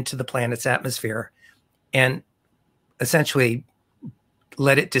trajectory into the planet's atmosphere and essentially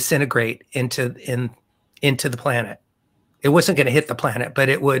let it disintegrate into the planet. It wasn't going to hit the planet, but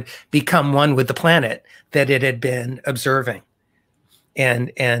it would become one with the planet that it had been observing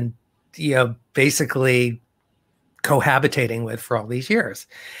and you know, basically cohabitating with for all these years.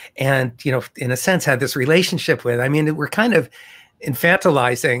 And, you know, in a sense, had this relationship with, I mean, we're kind of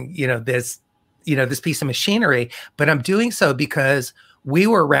infantilizing, this piece of machinery, but I'm doing so because we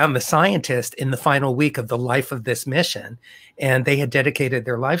were around the scientists in the final week of the life of this mission, and they had dedicated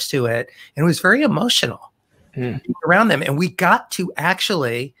their lives to it. And it was very emotional around them. And we got to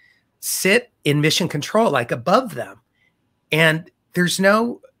actually sit in mission control, like above them. And there was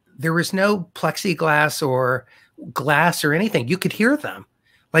no plexiglass or glass or anything. You could hear them.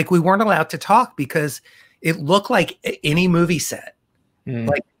 Like, we weren't allowed to talk because it looked like any movie set,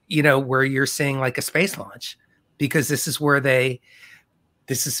 like, you know, where you're seeing like a space launch, because this is how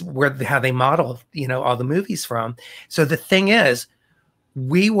they model, you know, all the movies from. So the thing is,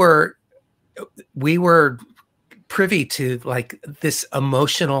 we were privy to like this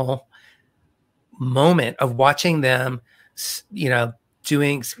emotional moment of watching them, you know,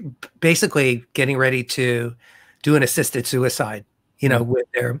 basically getting ready to do an assisted suicide, you know, with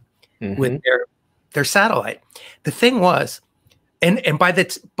their satellite. The thing was, and by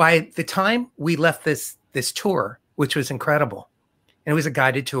the time we left this tour, which was incredible, and it was a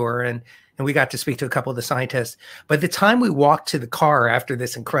guided tour, and we got to speak to a couple of the scientists. By the time we walked to the car after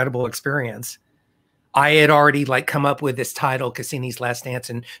this incredible experience, I had already like come up with this title, Cassini's Last Dance,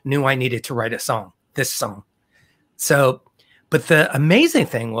 and knew I needed to write this song. So, but the amazing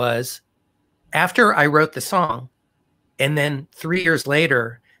thing was, after I wrote the song, and then 3 years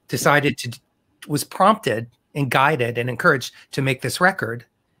later was prompted and guided and encouraged to make this record,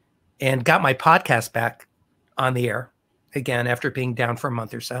 and got my podcast back on the air again after being down for a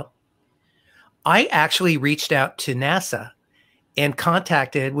month or so, I actually reached out to NASA and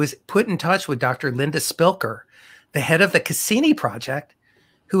was put in touch with Dr. Linda Spilker, the head of the Cassini Project,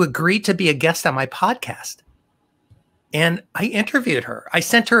 who agreed to be a guest on my podcast. And I interviewed her. I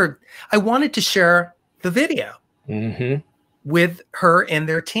wanted to share the video with her and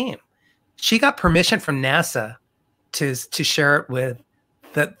their team. She got permission from NASA to share it with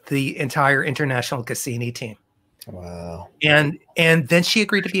the entire international Cassini team. Wow. And then she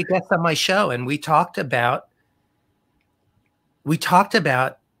agreed to be a guest on my show. And we talked about,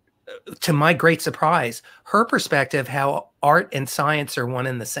 to my great surprise, her perspective, how art and science are one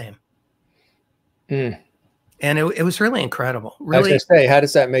and the same. And it was really incredible. Really, I was gonna say, how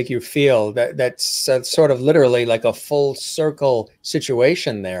does that make you feel? That's sort of literally like a full circle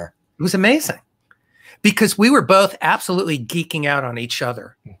situation there. It was amazing, because we were both absolutely geeking out on each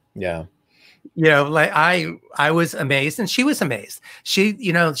other. Yeah. You know, like I was amazed and she was amazed.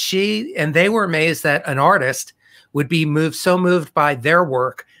 And they were amazed that an artist would be moved by their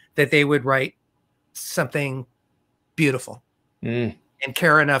work that they would write something beautiful and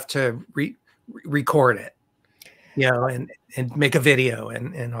care enough to record it, you know, and make a video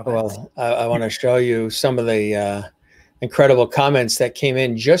and all that. Well, I want to show you some of the incredible comments that came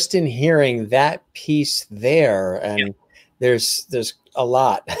in just in hearing that piece there. And there's a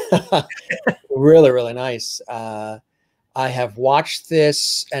lot. Really, really nice. I have watched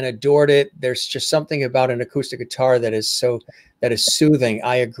this and adored it. There's just something about an acoustic guitar that is soothing.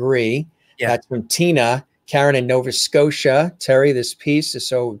 I agree. Yeah. That's from Tina. Karen in Nova Scotia. Terry, this piece is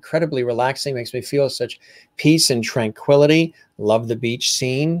so incredibly relaxing. Makes me feel such peace and tranquility. Love the beach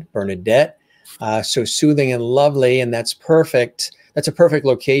scene. Bernadette. So soothing and lovely. And that's perfect. That's a perfect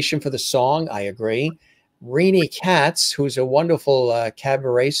location for the song. I agree. Renee Katz, who's a wonderful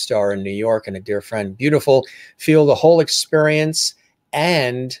cabaret star in New York and a dear friend. Beautiful. Feel the whole experience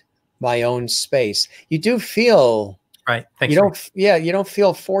and my own space. You do feel right. Thanks. You don't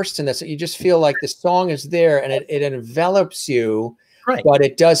feel forced in this. You just feel like the song is there and it envelops you, right? But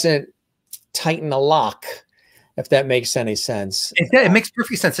it doesn't tighten a lock, if that makes any sense. It makes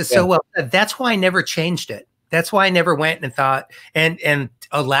perfect sense. It's so well. That's why I never changed it. That's why I never went and thought and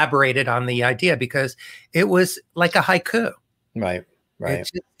elaborated on the idea, because it was like a haiku. Right.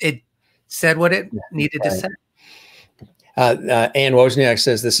 It said what it needed to say. Ann Wozniak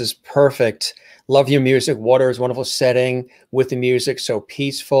says, this is perfect. Love your music. Water is a wonderful setting with the music. So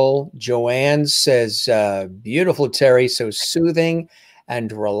peaceful. Joanne says, beautiful, Terry. So soothing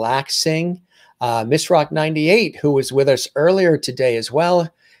and relaxing. Miss Rock 98, who was with us earlier today as well.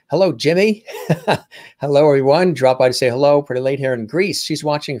 Hello, Jimmy. Hello, everyone. Drop by to say hello. Pretty late here in Greece. She's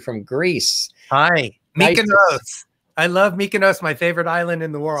watching from Greece. Hi. Mykonos. I love Mykonos, my favorite island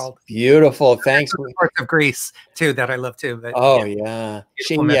in the world. Beautiful. Thanks. Parts of Greece, too, that I love, too. But, yeah.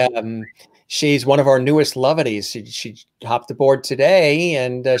 She's one of our newest lovities. She hopped aboard today,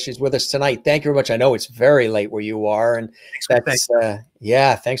 and she's with us tonight. Thank you very much. I know it's very late where you are. And thanks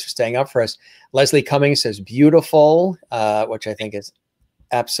for staying up for us. Leslie Cummings says, beautiful, which I think is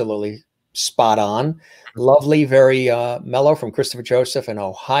absolutely spot on. Lovely, very mellow, from Christopher Joseph in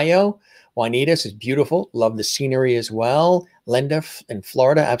Ohio. Juanita says beautiful. Love the scenery as well. Linda in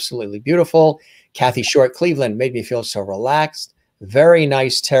Florida, absolutely beautiful. Kathy Short, Cleveland, made me feel so relaxed. Very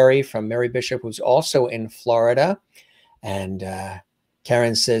nice. Terry from Mary Bishop, who's also in Florida. And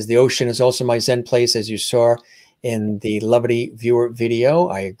Karen says the ocean is also my Zen place, as you saw in the lovely viewer video.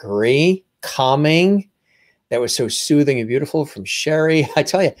 I agree. Calming. that was so soothing and beautiful from Sherry. I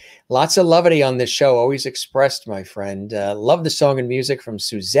tell you, lots of levity on this show, always expressed, my friend. Love the song and music from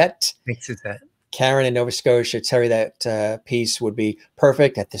Suzette. Thanks, Suzette. Karen in Nova Scotia. Terry, that piece would be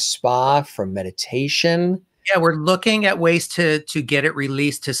perfect at the spa for meditation. Yeah, we're looking at ways to get it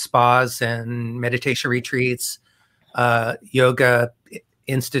released to spas and meditation retreats, yoga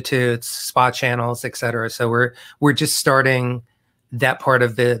institutes, spa channels, etc. So we're just starting that part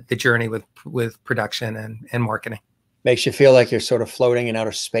of the journey with production and marketing. Makes you feel like you're sort of floating in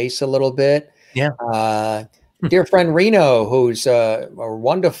outer space a little bit. Yeah. Dear friend Reno, who's a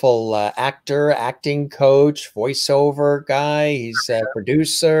wonderful actor, acting coach, voiceover guy. He's a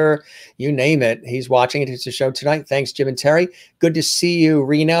producer, you name it. He's watching it. It's a show tonight. Thanks, Jim and Terry. Good to see you,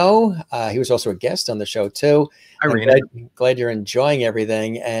 Reno. He was also a guest on the show too. Hi, Reno. Glad you're enjoying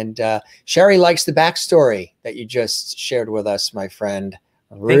everything. And Sherry likes the backstory that you just shared with us, my friend.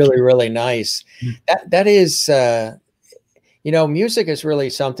 Really nice. That is, you know, music is really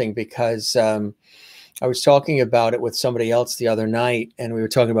something, because I was talking about it with somebody else the other night, and we were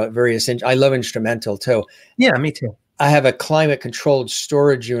talking about various. I love instrumental too. Yeah, me too. I have a climate-controlled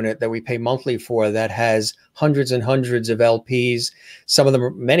storage unit that we pay monthly for that has hundreds and hundreds of LPs. Some of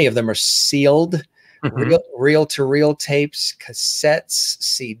them, many of them, are sealed, reel-to-reel tapes, cassettes,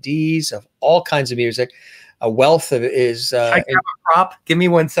 CDs of all kinds of music. A wealth of is. I have a prop. Give me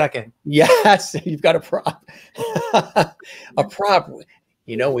 1 second. Yes, you've got a prop. A prop.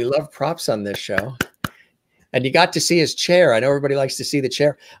 You know, we love props on this show. And you got to see his chair. I know everybody likes to see the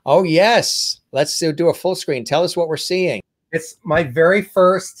chair. Oh, yes. Let's do a full screen. Tell us what we're seeing. It's my very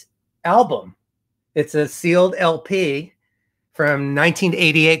first album. It's a sealed LP from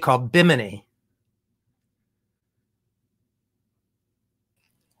 1988 called Bimini.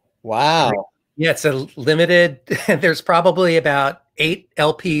 Wow. Yeah, it's a limited. There's probably about 8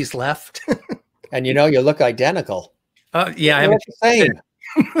 LPs left. And you know, you look identical. Yeah, I'm the same.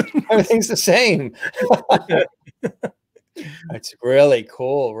 Everything's the same. That's really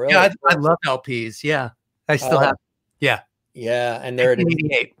cool. Really, yeah, I cool. love LPs. Yeah, I still have. Yeah, yeah, and there it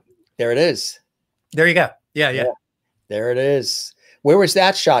is. There it is. There you go. Yeah. There it is. Where was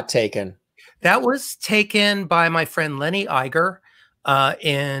that shot taken? That was taken by my friend Lenny Iger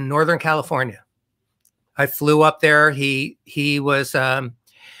in Northern California. I flew up there. He was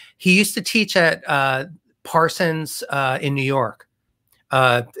he used to teach at Parsons in New York.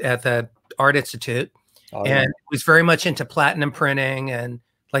 At the Art Institute, and was very much into platinum printing, and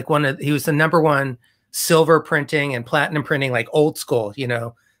like he was the #1 silver printing and platinum printing, like old school, you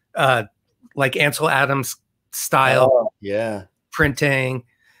know, like Ansel Adams style printing.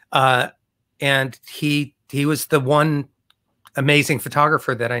 And he was the one amazing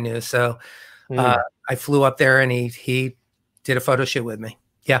photographer that I knew. So I flew up there, and he did a photo shoot with me.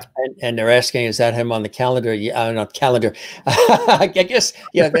 Yeah. And they're asking, is that him on the calendar? Yeah, not calendar. I guess,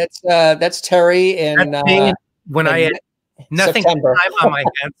 yeah, that's Terry. And when I had nothing time on my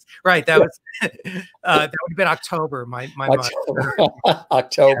hands. Right. That was that would have been October. My October.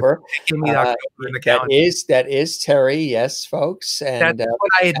 October. Yeah, give me October in the calendar. That is Terry. Yes, folks. And that's when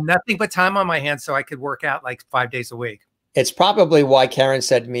I had nothing but time on my hands, so I could work out like 5 days a week. It's probably why Karen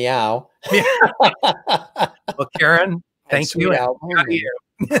said meow. Well, Karen, thank you.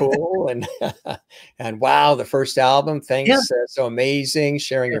 Cool. And wow, the first album. Thanks. So amazing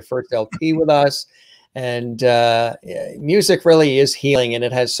sharing your first LP with us. And music really is healing, and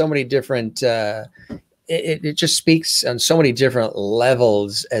it has so many different it just speaks on so many different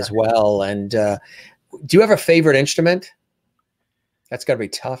levels as well. And do you have a favorite instrument? That's got to be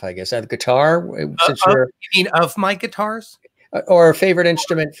tough, I guess. The guitar? You mean of my guitars? Or a favorite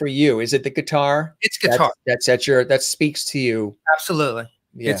instrument for you? Is it the guitar? It's guitar. That speaks to you. Absolutely.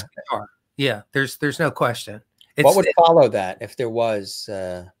 Yeah. It's guitar. Yeah. There's no question. What would follow that if there was?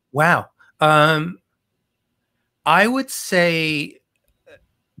 Wow. I would say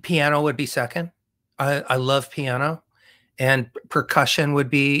piano would be second. I love piano, and percussion would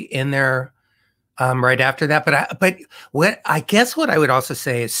be in there right after that. But I guess what I would also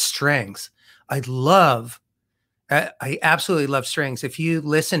say is strings. I absolutely love strings. If you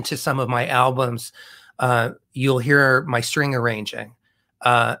listen to some of my albums, you'll hear my string arranging.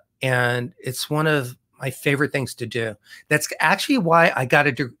 And it's one of my favorite things to do. That's actually why I got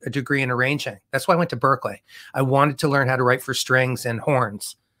a degree in arranging. That's why I went to Berkeley. I wanted to learn how to write for strings and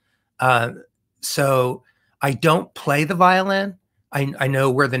horns. So I don't play the violin. I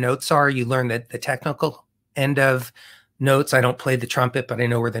know where the notes are. You learn the technical end of notes. I don't play the trumpet, but I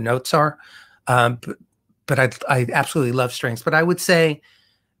know where the notes are. But I absolutely love strings. But I would say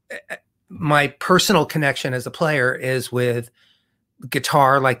my personal connection as a player is with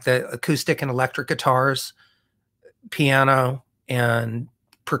guitar, like the acoustic and electric guitars, piano, and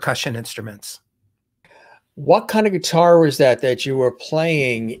percussion instruments. What kind of guitar was that you were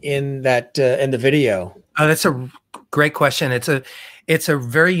playing in that in the video? Oh, that's a great question. It's a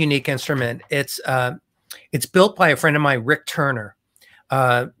very unique instrument. It's built by a friend of mine, Rick Turner,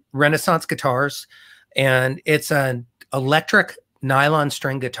 Renaissance guitars, and it's an electric nylon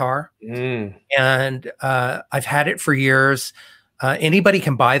string guitar. And I've had it for years. Anybody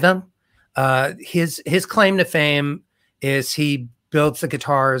can buy them. His claim to fame is he builds the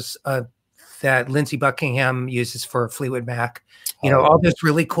guitars that Lindsey Buckingham uses for Fleetwood Mac. You know, all those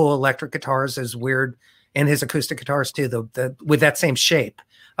really cool electric guitars is weird, and his acoustic guitars too, the with that same shape.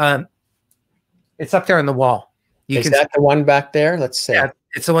 It's up there on the wall. Is that the one back there? Let's see. Yeah,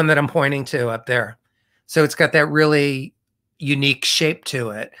 it's the one that I'm pointing to up there. So it's got that really unique shape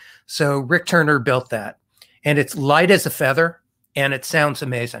to it. So Rick Turner built that, and it's light as a feather, and it sounds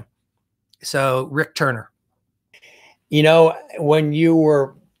amazing. So Rick Turner. You know, when you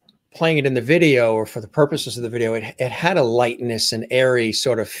were playing it in the video, or for the purposes of the video, it had a lightness and airy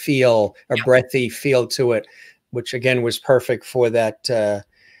sort of feel, a breathy feel to it, which again was perfect for that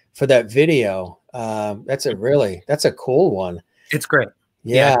video. That's a cool one. It's great.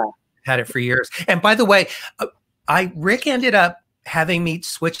 Yeah. Had it for years. And by the way, Rick ended up having me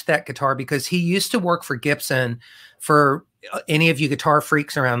switch that guitar because he used to work for Gibson. For any of you guitar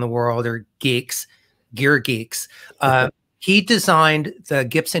freaks around the world, or geeks, gear geeks, he designed the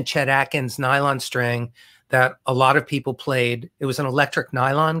Gibson Chet Atkins nylon string that a lot of people played. It was an electric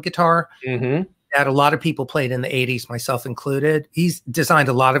nylon guitar that a lot of people played in the 80s, myself included. He's designed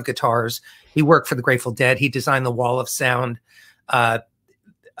a lot of guitars. He worked for the Grateful Dead. He designed the Wall of Sound,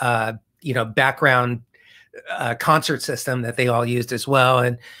 you know, background concert system that they all used as well.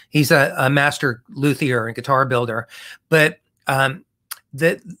 And he's a master luthier and guitar builder. But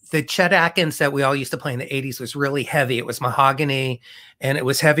the Chet Atkins that we all used to play in the 80s was really heavy. It was mahogany, and it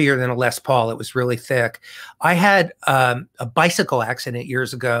was heavier than a Les Paul. It was really thick. I had a bicycle accident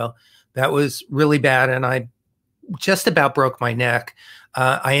years ago that was really bad, and I just about broke my neck.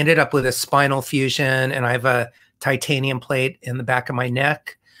 I ended up with a spinal fusion, and I have a titanium plate in the back of my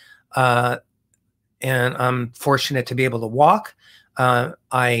neck. And I'm fortunate to be able to walk.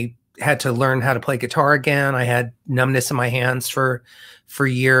 I had to learn how to play guitar again. I had numbness in my hands for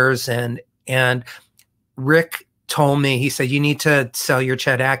years. And Rick told me, he said, you need to sell your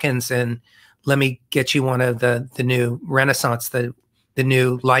Chet Atkins and let me get you one of the new Renaissance, the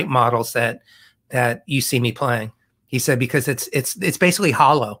new light models that you see me playing. He said, because it's basically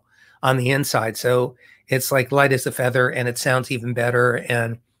hollow on the inside. So it's like light as a feather, and it sounds even better,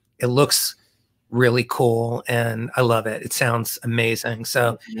 and it looks really cool, and I love it. It sounds amazing.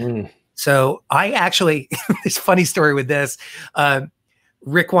 So, so I actually, this funny story with this,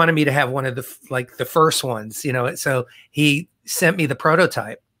 Rick wanted me to have one of the first ones, you know, so he sent me the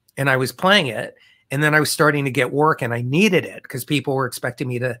prototype, and I was playing it, and then I was starting to get work, and I needed it because people were expecting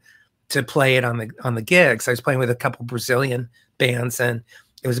me to play it on the gigs. I was playing with a couple Brazilian bands, and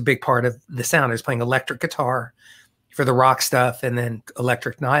it was a big part of the sound. I was playing electric guitar for the rock stuff, and then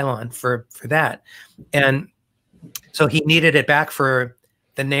electric nylon for that. And so he needed it back for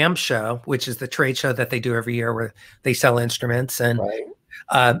the NAMM show, which is the trade show that they do every year where they sell instruments. And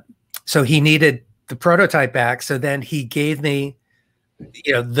so he needed the prototype back. So then he gave me,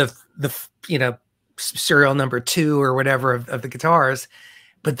 you know, the you know, serial number 2 or whatever of the guitars.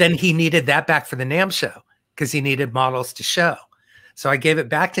 But then he needed that back for the NAMM show because he needed models to show. So I gave it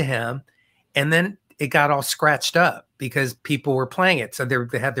back to him, and then it got all scratched up because people were playing it. So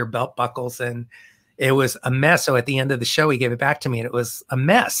they had their belt buckles, and it was a mess. So at the end of the show, he gave it back to me, and it was a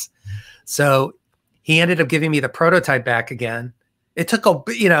mess. So he ended up giving me the prototype back again. It took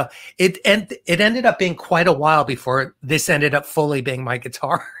it ended up being quite a while before this ended up fully being my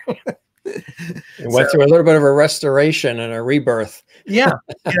guitar. It went through a little bit of a restoration and a rebirth. Yeah.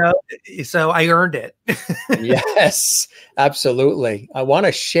 So I earned it. Yes, absolutely. I want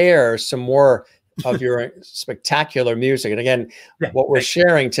to share some more of your spectacular music. And again, what we're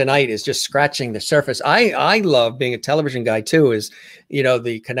sharing tonight is just scratching the surface. I love being a television guy too, is, you know,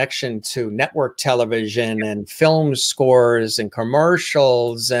 the connection to network television and film scores and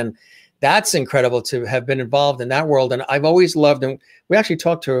commercials. And that's incredible to have been involved in that world. And I've always loved, and we actually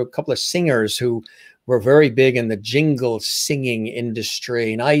talked to a couple of singers who were very big in the jingle singing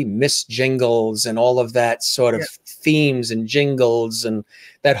industry. And I miss jingles and all of that sort of themes and jingles and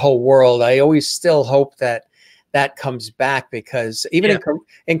that whole world. I always still hope that that comes back, because even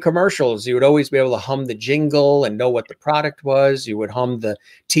in commercials, you would always be able to hum the jingle and know what the product was. You would hum the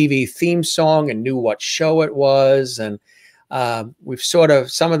TV theme song and knew what show it was. And we've sort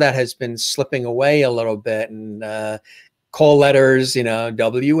of, some of that has been slipping away a little bit, and call letters, you know,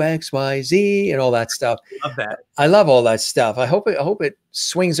 WXYZ and all that stuff. Love that. I love all that stuff. I hope it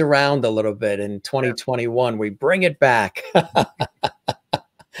swings around a little bit in 2021. We bring it back.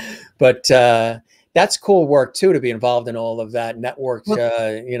 But that's cool work too, to be involved in all of that networked,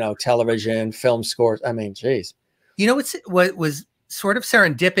 you know, television, film scores. I mean, geez. You know, what was sort of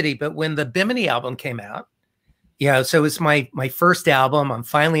serendipity, but when the Bimini album came out, yeah, so it was my first album. I'm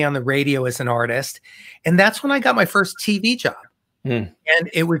finally on the radio as an artist, and that's when I got my first TV job. And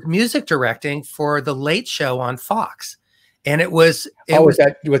it was music directing for the Late Show on Fox. And it was was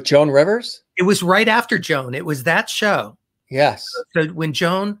that with Joan Rivers? It was right after Joan. It was that show. Yes. So when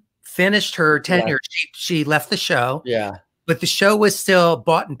Joan finished her tenure, she left the show. Yeah. But the show was still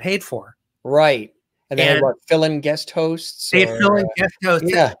bought and paid for. Right. And they had what, fill-in guest hosts? They had fill-in guest hosts.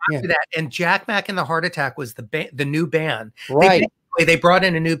 Yeah, after that. And Jack Mack and the Heart Attack was the new band. Right. They brought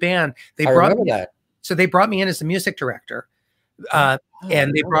in a new band. I remember that. So they brought me in as the music director. And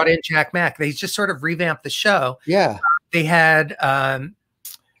they brought in Jack Mack. They just sort of revamped the show. Yeah. They had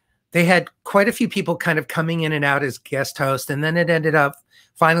quite a few people kind of coming in and out as guest hosts. And then it ended up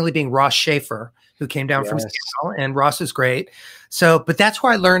finally being Ross Schaefer, who came down from Seattle, and Ross was great. So, but that's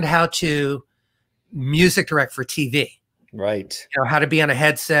where I learned how to music direct for TV. Right. You know, how to be on a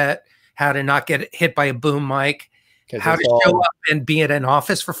headset, how to not get hit by a boom mic, how to show up and be at an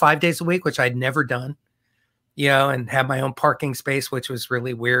office for 5 days a week, which I'd never done, you know, and have my own parking space, which was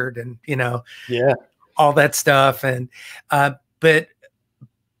really weird. And, you know, all that stuff. And, but,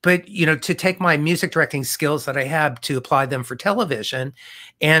 you know, to take my music directing skills that I have to apply them for television,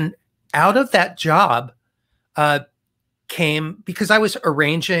 and out of that job came, because I was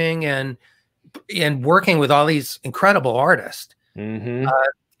arranging and working with all these incredible artists. And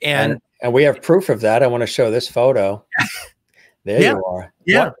we have proof of that. I want to show this photo. There you are.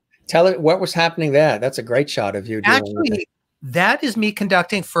 Yeah. Tell it what was happening there. That's a great shot of you. Actually, that is me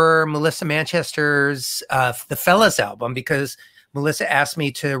conducting for Melissa Manchester's The Fellas album, because Melissa asked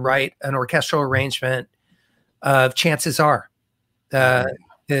me to write an orchestral arrangement of Chances Are, the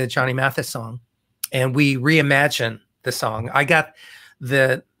Johnny Mathis song. And we reimagined the song. I got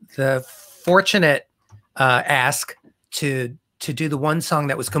the fortunate ask to do the one song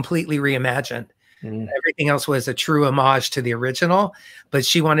that was completely reimagined. Everything else was a true homage to the original, but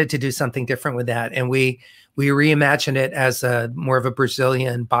she wanted to do something different with that. And we reimagined it as more of a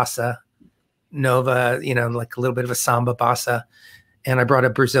Brazilian bossa nova, you know, like a little bit of a samba bossa. And I brought a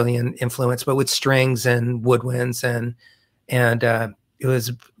Brazilian influence, but with strings and woodwinds. And it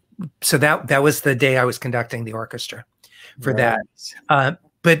was, so that was the day I was conducting the orchestra for that.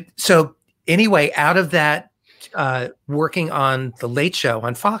 But so anyway, out of that, working on the Late Show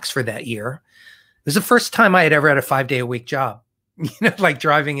on Fox for that year, it was the first time I had ever had a 5-day-a-week job, you know, like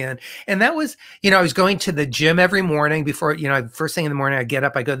driving in. And that was, you know, I was going to the gym every morning before, you know, first thing in the morning, I get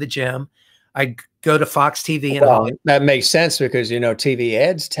up, I go to the gym, I go to Fox TV. And that makes sense, because, you know, TV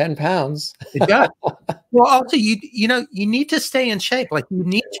ads, 10 pounds. It does. Well, also, you know, you need to stay in shape. Like, you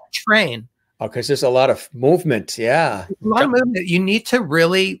need to train. Oh, because there's a lot of movement. Yeah. A lot of movement. You need to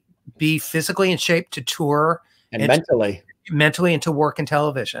really be physically in shape to tour. And mentally and to work in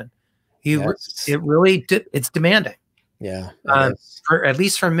television. It really, it's demanding. Yeah. For, at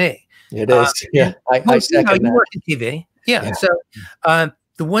least for me. It is. Yeah. I second that. You work in TV. Yeah. So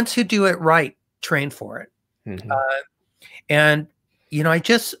the ones who do it right train for it. And, you know, I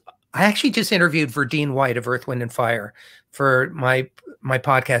actually just interviewed Verdine White of Earth, Wind and Fire for my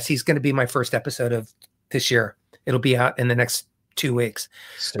podcast. He's going to be my first episode of this year. It'll be out in the next 2 weeks.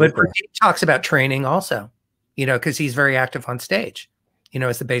 Super. But Verdine talks about training also, you know, because he's very active on stage, you know,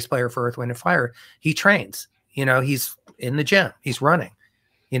 as the bass player for Earth, Wind and Fire. He trains, you know, he's in the gym, he's running,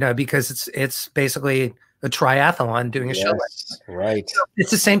 you know, because it's basically a triathlon doing a show. Right. So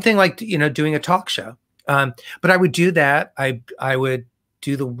it's the same thing, like, you know, doing a talk show. But I would do that. I would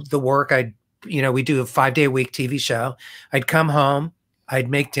do the work. You know, we do a 5-day-a-week TV show. I'd come home, I'd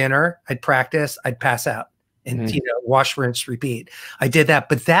make dinner, I'd practice, I'd pass out, and, you know, wash, rinse, repeat. I did that,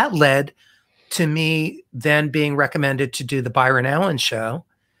 but that led to me then being recommended to do the Byron Allen show,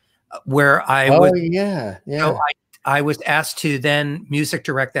 where I I was asked to then music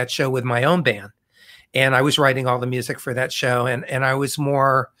direct that show with my own band. And I was writing all the music for that show. And I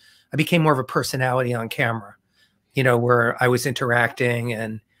became more of a personality on camera, you know, where I was interacting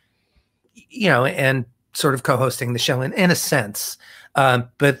and, you know, and sort of co-hosting the show in a sense,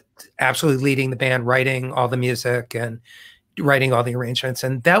 but absolutely leading the band, writing all the music and writing all the arrangements.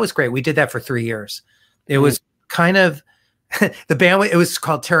 And that was great. We did that for 3 years. It was kind of the band, it was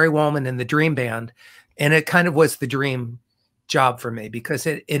called Terry WOLLMAN and the Dream Band. And it kind of was the dream job for me because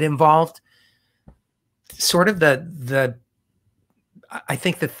it involved sort of I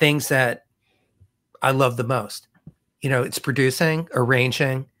think the things that I love the most. You know, it's producing,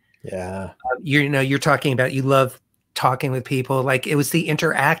 arranging. Yeah. You're talking about, you love talking with people. Like, it was the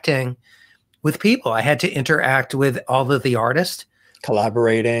interacting with people. I had to interact with all of the artists.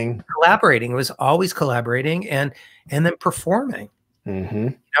 Collaborating. It was always collaborating, and then performing.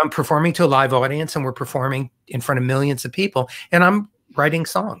 I'm performing to a live audience, and we're performing in front of millions of people, and I'm writing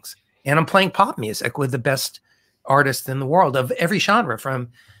songs, and I'm playing pop music with the best artists in the world of every genre, from,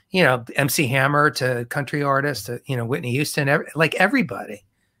 you know, MC Hammer to country artists to, you know, Whitney Houston, like everybody,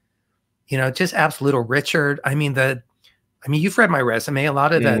 you know, just absolute Richard. I mean, you've read my resume. A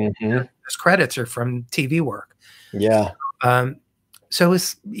lot of those credits are from TV work. Yeah. So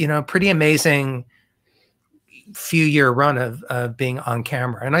it's, you know, pretty amazing few-year run of being on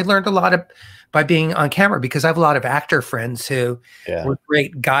camera. And I learned a lot by being on camera, because I have a lot of actor friends who were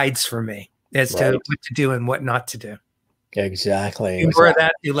great guides for me as to what to do and what not to do. Exactly. Do more of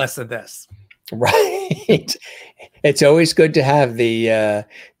that, do less of this. Right. It's always good to have the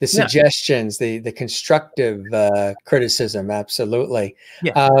suggestions, the constructive criticism. Absolutely.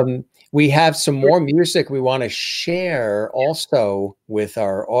 Yeah. We have some more music we want to share also with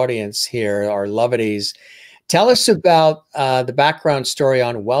our audience here, our lovedies. Tell us about the background story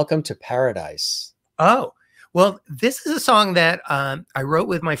on Welcome to Paradise. Oh, well, this is a song that I wrote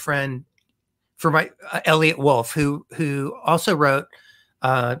with my friend, Elliot Wolf, who also wrote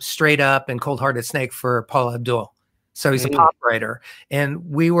Straight Up and Cold Hearted Snake for Paula Abdul. So he's a pop writer. And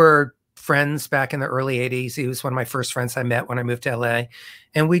we were friends back in the early 80s. He was one of my first friends I met when I moved to LA.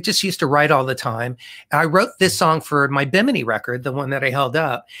 And we just used to write all the time. And I wrote this song for my Bimini record, the one that I held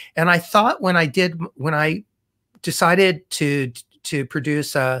up. And I thought when I decided to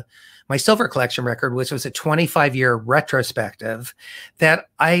produce my Silver Collection record, which was a 25-year retrospective, that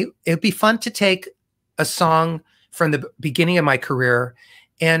it'd be fun to take a song from the beginning of my career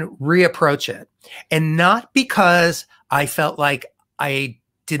and reapproach it. And not because I felt like I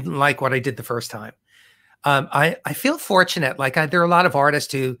didn't like what I did the first time. I feel fortunate. Like, there are a lot of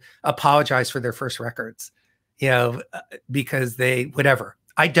artists who apologize for their first records, you know, because whatever.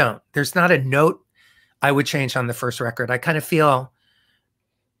 I don't. There's not a note I would change on the first record. I kind of feel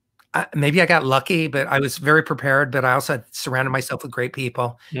maybe I got lucky, but I was very prepared, but I also surrounded myself with great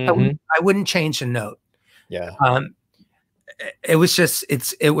people. I wouldn't change a note. Yeah. It was just,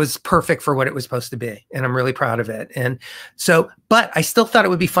 it was perfect for what it was supposed to be. And I'm really proud of it. And so, but I still thought it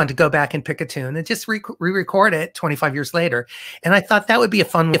would be fun to go back and pick a tune and just re-record it 25 years later. And I thought that would be a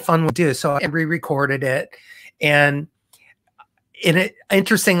fun one to do. So I re-recorded it. And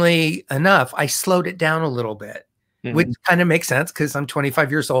interestingly enough, I slowed it down a little bit, which kind of makes sense because I'm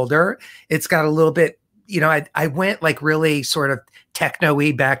 25 years older. It's got a little bit, you know, I went like really sort of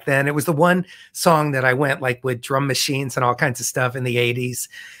techno-y back then. It was the one song that I went like with drum machines and all kinds of stuff in the 80s,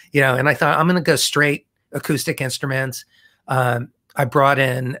 you know, and I thought I'm going to go straight acoustic instruments. I brought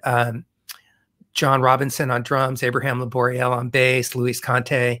in John Robinson on drums, Abraham Laboriel on bass, Luis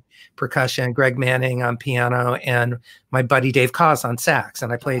Conte percussion, Greg Manning on piano, and my buddy Dave Koz on sax.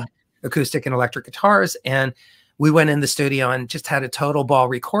 And I played acoustic and electric guitars. And we went in the studio and just had a total ball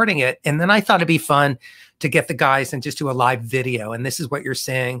recording it. And then I thought it'd be fun to get the guys and just do a live video. And this is what you're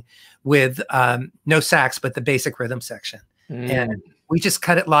seeing with no sax, but the basic rhythm section. And we just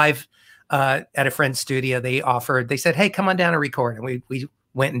cut it live at a friend's studio. They said, hey, come on down and record. And we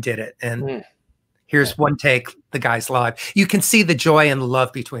went and did it. And here's one take, the guys live. You can see the joy and the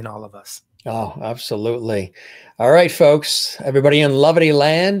love between all of us. Oh, absolutely. All right, folks, everybody in Lovity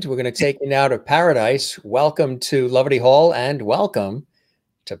Land, we're going to take you now to Paradise. Welcome to Lovity Hall and welcome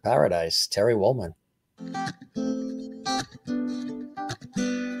to Paradise. Terry Wollman.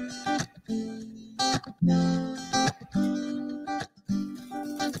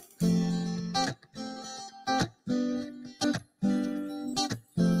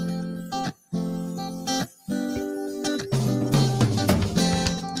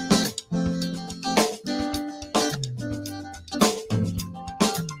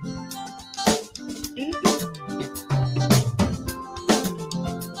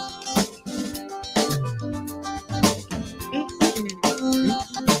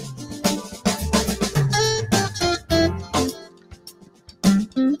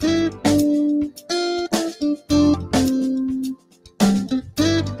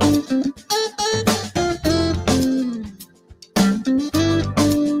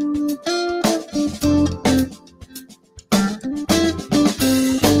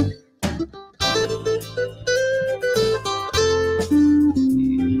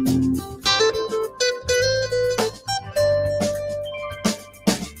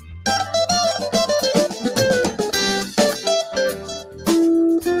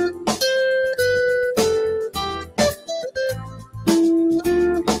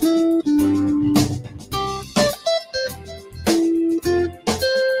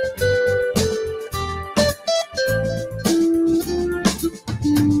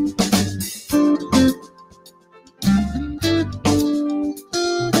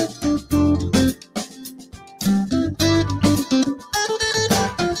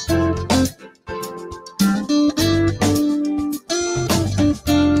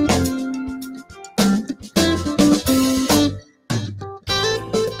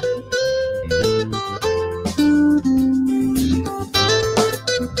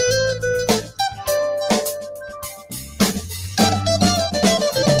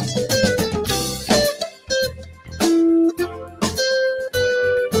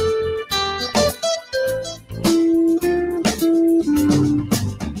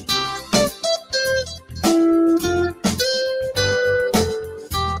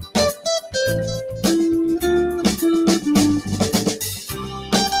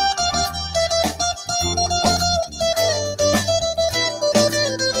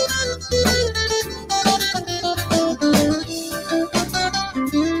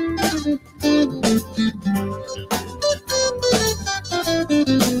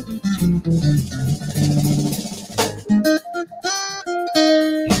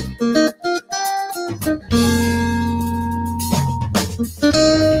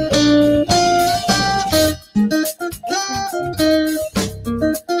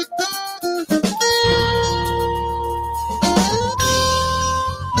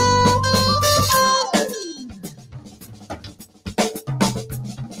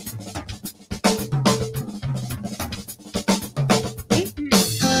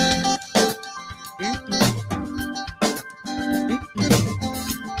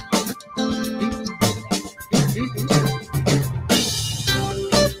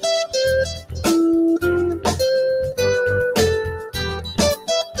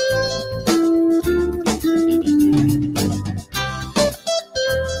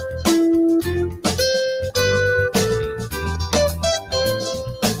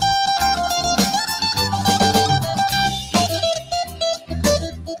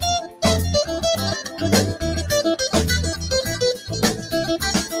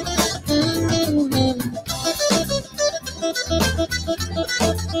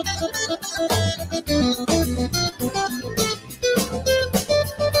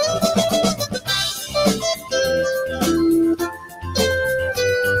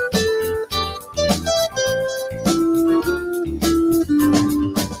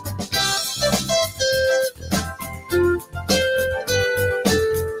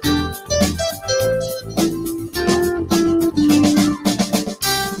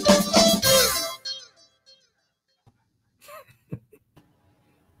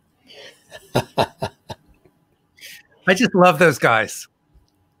 I just love those guys.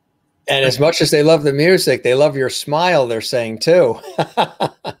 And as much as they love the music, they love your smile, they're saying too.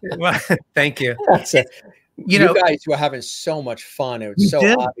 Well, thank you. You guys were having so much fun. It was so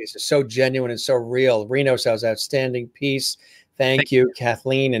obvious. It's so genuine and so real. Reno sounds outstanding. Peace. Thank you.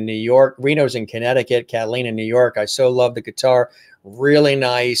 Kathleen in New York. Reno's in Connecticut. Kathleen in New York. I so love the guitar. Really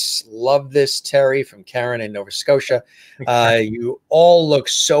nice. Love this, Terry from Karen in Nova Scotia. You all look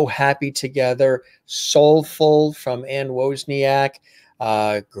so happy together. Soulful from Ann Wozniak.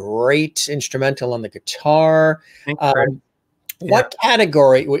 Great instrumental on the guitar. What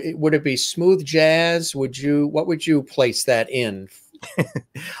category would it be? Smooth jazz? What would you place that in?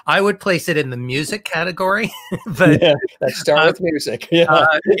 I would place it in the music category, but yeah, let's start with music. Yeah.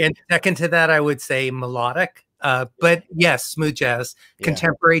 And second to that, I would say melodic. But yes, smooth jazz,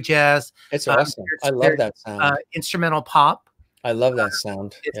 contemporary jazz. It's awesome. I love that sound. Instrumental pop. I love that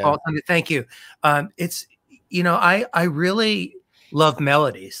sound. It's all, thank you. It's, I really love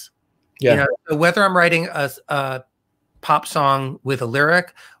melodies. Yeah. Whether I'm writing a pop song with a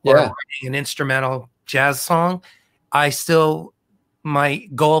lyric or I'm writing an instrumental jazz song, my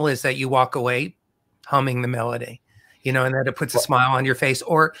goal is that you walk away humming the melody, and that it puts a smile on your face,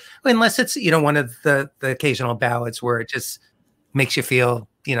 or unless it's, one of the occasional ballads where it just makes you feel,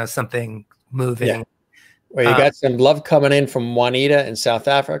 something moving. Yeah. Well, you got some love coming in from Juanita in South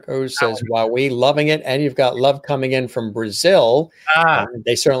Africa, who says, "Wow, we loving it." And you've got love coming in from Brazil.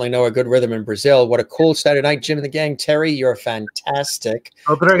 They certainly know a good rhythm in Brazil. What a cool Saturday night, Jim and the gang. Terry, you're fantastic.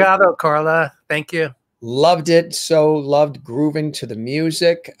 Obrigado, Carla. Thank you. Loved it. So loved grooving to the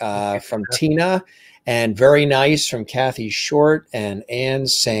music from Tina, and very nice from Kathy Short, and Anne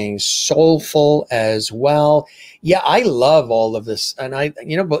saying soulful as well. Yeah, I love all of this, and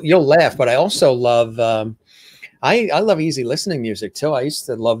but you'll laugh, but I also love. I love easy listening music too. I used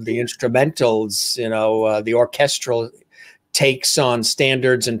to love the instrumentals, the orchestral takes on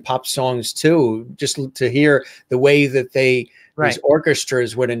standards and pop songs too, just to hear the way that these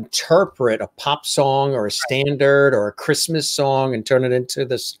orchestras would interpret a pop song or a standard or a Christmas song and turn it into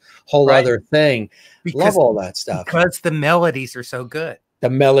this whole other thing. Love all that stuff. Because the melodies are so good. The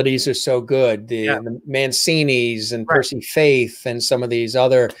melodies are so good. The Mancinis and Percy Faith and some of these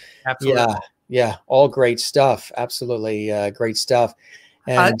other. Absolutely. Yeah, all great stuff. Absolutely great stuff.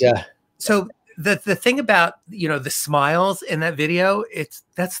 And so the thing about, the smiles in that video,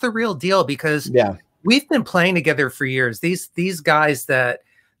 that's the real deal, because we've been playing together for years. These guys that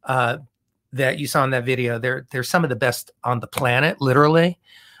you saw in that video, they're some of the best on the planet, literally.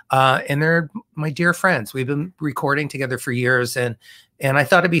 And they're my dear friends. We've been recording together for years, and I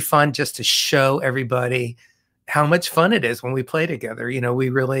thought it'd be fun just to show everybody how much fun it is when we play together. We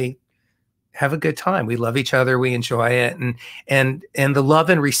really have a good time. We love each other. We enjoy it. And the love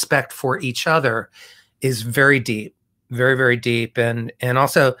and respect for each other is very deep, very, very deep. And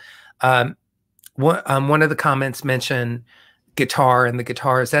also, one of the comments mentioned guitar and the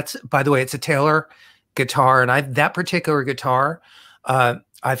guitars. That's, by the way, it's a Taylor guitar. And that particular guitar, I've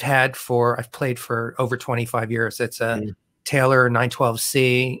played for over 25 years. It's a Taylor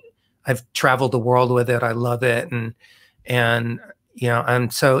 912C. I've traveled the world with it. I love it. And I'm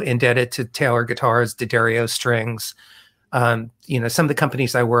so indebted to Taylor guitars, D'Addario strings. Some of the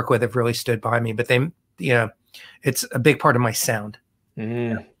companies I work with have really stood by me, but it's a big part of my sound.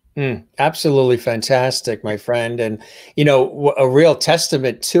 Absolutely fantastic, my friend. And, a real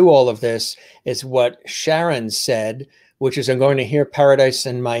testament to all of this is what Sharon said, which is, I'm going to hear Paradise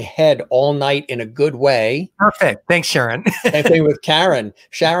in my head all night in a good way. Perfect. Thanks, Sharon. Same thing with Karen.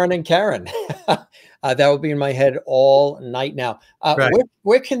 Sharon and Karen. That will be in my head all night now.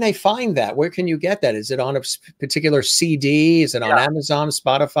 Where can they find that? Where can you get that? Is it on a particular CD? Is it on Amazon,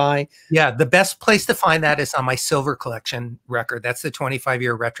 Spotify? Yeah, the best place to find that is on my Silver Collection record. That's the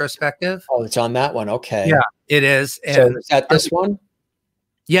 25-year retrospective. Oh, it's on that one. Okay. Yeah, it is. And so is that this one?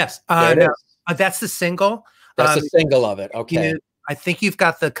 Yes. No, that's the single. That's the single of it. Okay. I think you've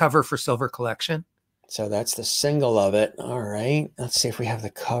got the cover for Silver Collection. So that's the single of it. All right. Let's see if we have the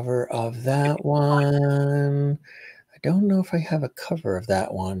cover of that one. I don't know if I have a cover of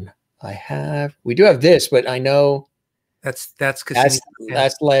that one. We do have this, but I know That's That's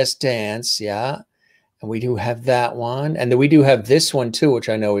Last Dance, yeah. And we do have that one, and then we do have this one too, which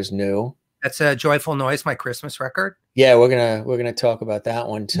I know is new. That's a Joyful Noise, my Christmas record. Yeah, we're gonna talk about that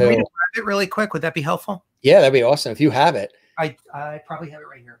one too. Grab it really quick. Would that be helpful? Yeah, that'd be awesome if you have it. I probably have it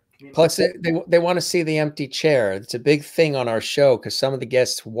right here. Plus, they want to see the empty chair. It's a big thing on our show because some of the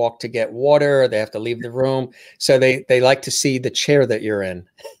guests walk to get water. They have to leave the room, so they like to see the chair that you're in.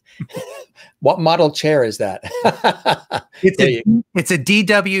 What model chair is that? It's a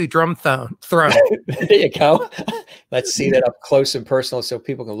DW drum throne. There you go. Let's see that up close and personal so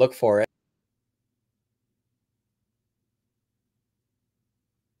people can look for it.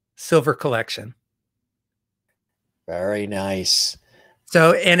 Silver collection. Very nice.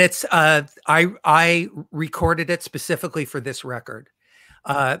 So, and it's I recorded it specifically for this record.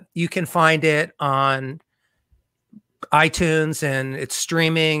 You can find it on iTunes and it's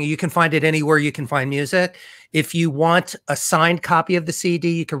streaming. You can find it anywhere you can find music. If you want a signed copy of the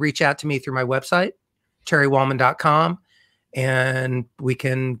CD, you can reach out to me through my website, terrywolman.com, and we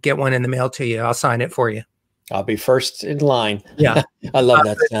can get one in the mail to you. I'll sign it for you. I'll be first in line. Yeah. I love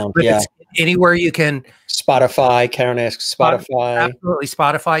that sound. Yeah. Anywhere you can. Spotify. Karen asks Spotify. Absolutely.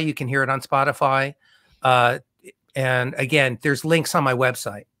 Spotify. You can hear it on Spotify. And again, there's links on my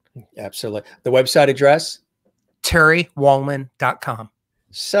website. Absolutely. The website address? terrywolman.com.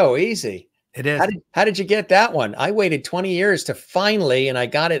 So easy. It is. How did you get that one? I waited 20 years to finally, and I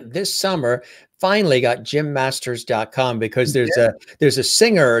got it this summer, finally got jimmasters.com because there's a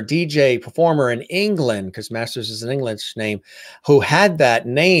singer, a DJ, performer in England, because Masters is an English name, who had that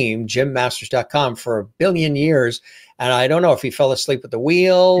name, jimmasters.com, for a billion years. And I don't know if he fell asleep at the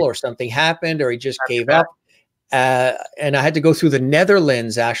wheel or something happened or he just gave up. And I had to go through the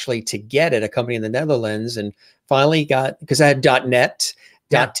Netherlands actually to get it, a company in the Netherlands, and finally got, because I had .net,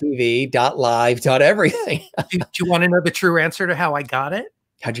 .tv, .live, .everything. Do you want to know the true answer to how I got it?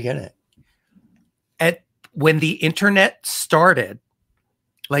 How'd you get it? When the internet started,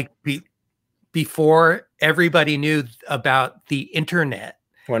 like before everybody knew about the internet.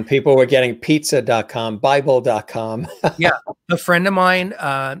 When people were getting pizza.com, bible.com. Yeah. A friend of mine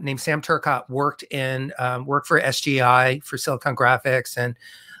named Sam Turcott worked for SGI, for Silicon Graphics and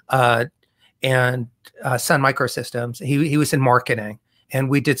Sun Microsystems. He was in marketing. And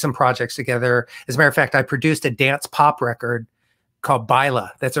we did some projects together. As a matter of fact, I produced a dance pop record called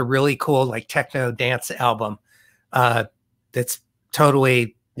Baila. That's a really cool, like, techno dance album. That's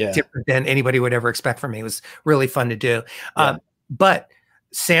totally different than anybody would ever expect from me. It was really fun to do. But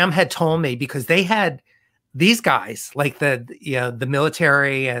Sam had told me, because they had these guys, like the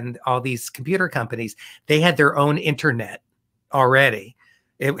military and all these computer companies, they had their own internet already.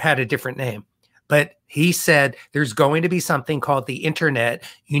 It had a different name. But he said, there's going to be something called the internet.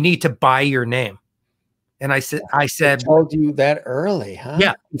 You need to buy your name. And I said, I told you that early, huh?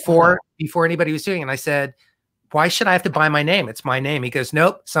 Yeah, before anybody was doing it. And I said, why should I have to buy my name? It's my name. He goes,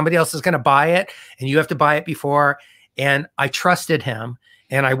 nope, somebody else is going to buy it and you have to buy it before. And I trusted him.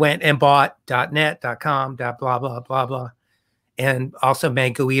 And I went and bought .net, .com, blah, blah, blah, blah. And also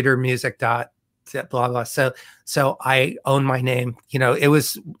Mango Eater Music blah, blah. So I own my name. You know, it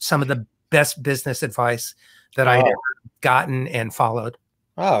was some of the best business advice that I'd ever gotten and followed.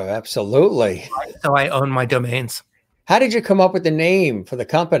 Oh, absolutely. So I own my domains. How did you come up with the name for the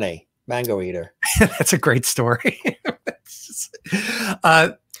company, Mango Eater? That's a great story.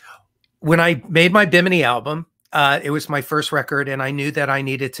 When I made my Bimini album, it was my first record, and I knew that I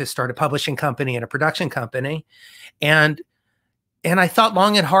needed to start a publishing company and a production company. And I thought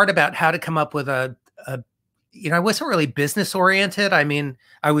long and hard about how to come up with you know, I wasn't really business oriented. I mean,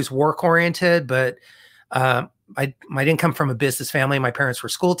 I was work oriented, but I didn't come from a business family. My parents were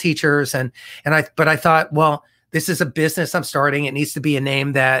school teachers, but I thought, well, this is a business I'm starting. It needs to be a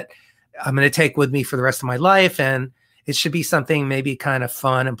name that I'm going to take with me for the rest of my life, and it should be something maybe kind of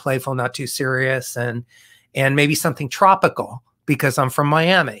fun and playful, not too serious, and maybe something tropical because I'm from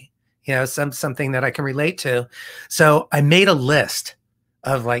Miami. You know, something that I can relate to. So I made a list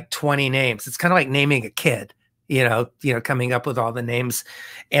of like 20 names. It's kind of like naming a kid. You know, coming up with all the names.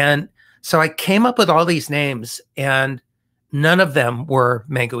 And so I came up with all these names, and none of them were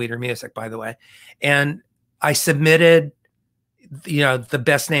Mango Eater Music, by the way. And I submitted, you know, the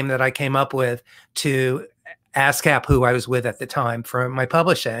best name that I came up with to ASCAP, who I was with at the time, for my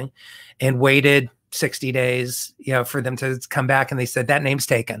publishing, and waited 60 days, you know, for them to come back. And they said, that name's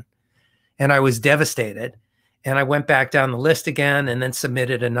taken. And I was devastated. And I went back down the list again and then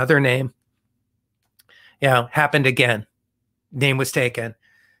submitted another name. You know, happened again. Name was taken.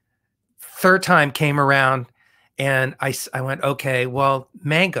 Third time came around, And I went, okay, well,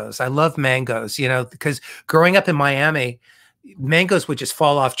 mangoes. I love mangoes, you know, because growing up in Miami, mangoes would just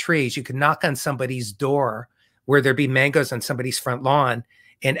fall off trees. You could knock on somebody's door where there'd be mangoes on somebody's front lawn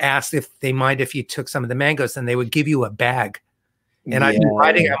and ask if they mind if you took some of the mangoes, and they would give you a bag. And I'd be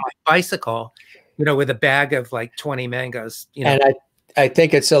riding on my bicycle, you know, with a bag of like 20 mangoes, you know. And I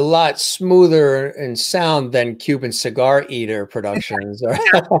think it's a lot smoother in sound than Cuban Cigar Eater productions.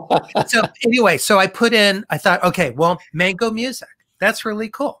 So anyway, so I thought, okay, well, mango music, that's really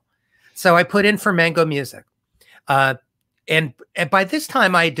cool. So I put in for mango music. And by this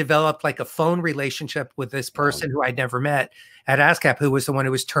time I developed like a phone relationship with this person who I'd never met at ASCAP, who was the one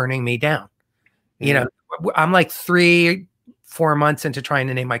who was turning me down. You know, I'm like 3-4 months into trying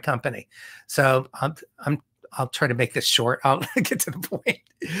to name my company. So I'll try to make this short. I'll get to the point,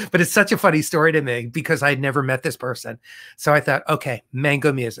 but it's such a funny story to me because I'd never met this person. So I thought, okay,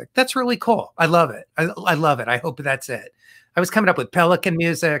 mango music. That's really cool. I love it. I love it. I hope that's it. I was coming up with pelican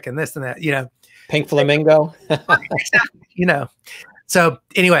music and this and that, you know. Pink Flamingo. Exactly, you know. So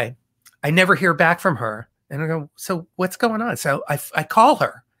anyway, I never hear back from her. And I go, so what's going on? So I call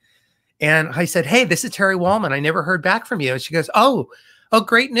her and I said, hey, this is Terry WOLLMAN. I never heard back from you. And she goes, oh,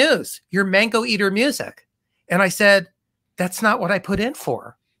 great news. You're Mango Eater Music. And I said, that's not what I put in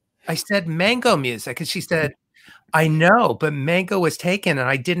for. I said mango music. And she said, I know, but mango was taken and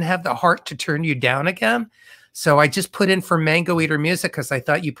I didn't have the heart to turn you down again. So I just put in for Mango Eater Music because I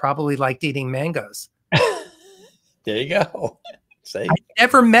thought you probably liked eating mangoes. There you go. See? I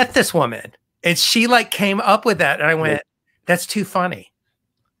never met this woman. And she like came up with that. And I went, that's too funny.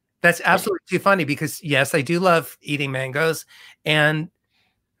 That's absolutely too funny because yes, I do love eating mangoes. And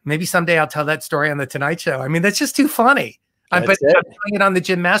maybe someday I'll tell that story on the Tonight Show. I mean, that's just too funny. I'm doing it on the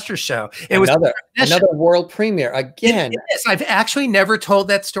Jim Masters Show. It was another world premiere again. Yes, I've actually never told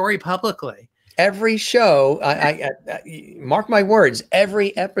that story publicly. Every show, I mark my words,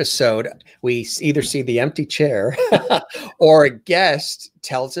 every episode, we either see the empty chair or a guest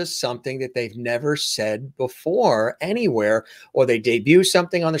tells us something that they've never said before anywhere, or they debut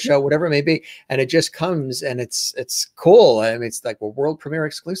something on the show, whatever it may be. And it just comes and it's cool. I mean, it's like a world premiere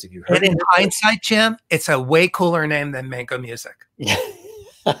exclusive. You heard it. In hindsight, Jim, it's a way cooler name than Mango Music.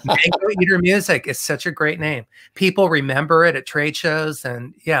 Mango Eater Music is such a great name. People remember it at trade shows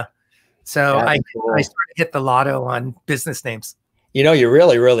and yeah. So I started to hit the lotto on business names. You know, you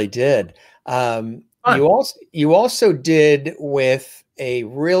really, really did. You also did with a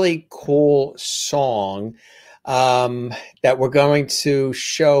really cool song that we're going to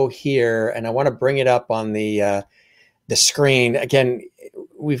show here, and I want to bring it up on the screen. Again,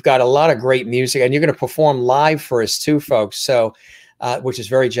 we've got a lot of great music, and you're going to perform live for us too, folks. So, which is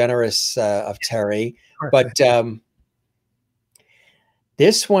very generous of Terry. But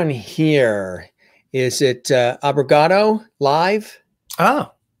this one here, is it Obrigado Live?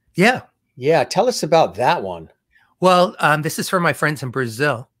 Oh, yeah. Yeah. Tell us about that one. Well, this is for my friends in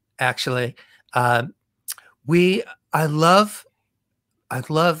Brazil, actually. I love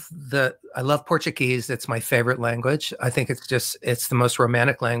Portuguese. It's my favorite language. I think it's the most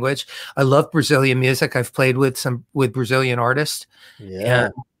romantic language. I love Brazilian music. I've played with Brazilian artists. Yeah.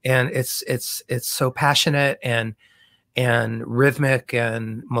 And it's so passionate and rhythmic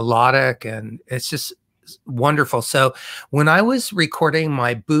and melodic, and it's just wonderful. So when I was recording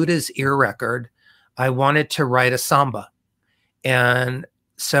my Buddha's Ear record, I wanted to write a samba. And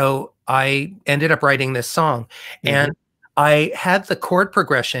so I ended up writing this song. And I had the chord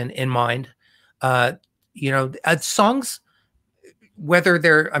progression in mind. You know, songs, whether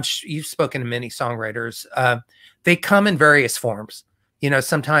you've spoken to many songwriters, they come in various forms. You know,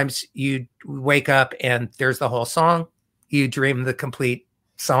 sometimes you wake up and there's the whole song. You dream the complete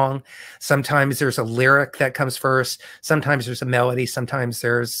song. Sometimes there's a lyric that comes first. Sometimes there's a melody. Sometimes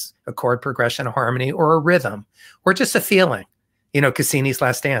there's a chord progression, a harmony, or a rhythm, or just a feeling. You know, Cassini's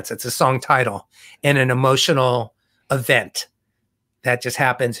Last Dance, it's a song title and an emotional event that just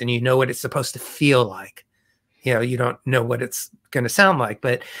happens, and you know what it's supposed to feel like. You know, you don't know what it's going to sound like.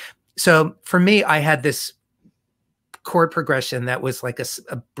 But so for me, I had this chord progression that was like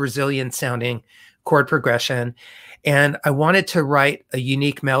a Brazilian sounding chord progression. And I wanted to write a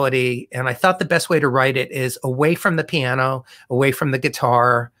unique melody. And I thought the best way to write it is away from the piano, away from the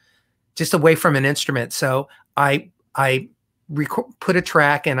guitar, just away from an instrument. So I put a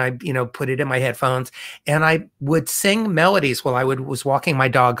track and I, you know, put it in my headphones, and I would sing melodies while I was walking my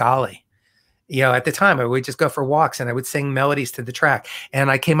dog Golly. You know, at the time I would just go for walks and I would sing melodies to the track.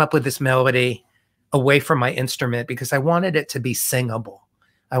 And I came up with this melody away from my instrument because I wanted it to be singable.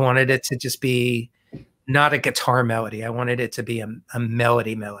 I wanted it to just be not a guitar melody. I wanted it to be a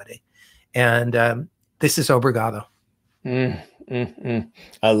melody. And this is obrigado.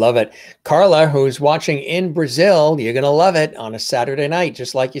 I love it. Carla, who's watching in Brazil, you're going to love it on a Saturday night,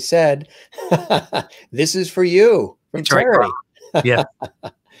 just like you said. This is for you from Terry. Right, yeah,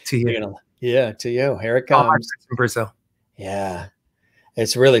 to you. Yeah, to you. Here it comes. In Brazil. Yeah,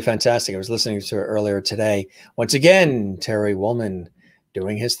 it's really fantastic. I was listening to it earlier today. Once again, Terry WOLLMAN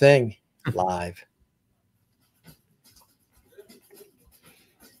doing his thing live.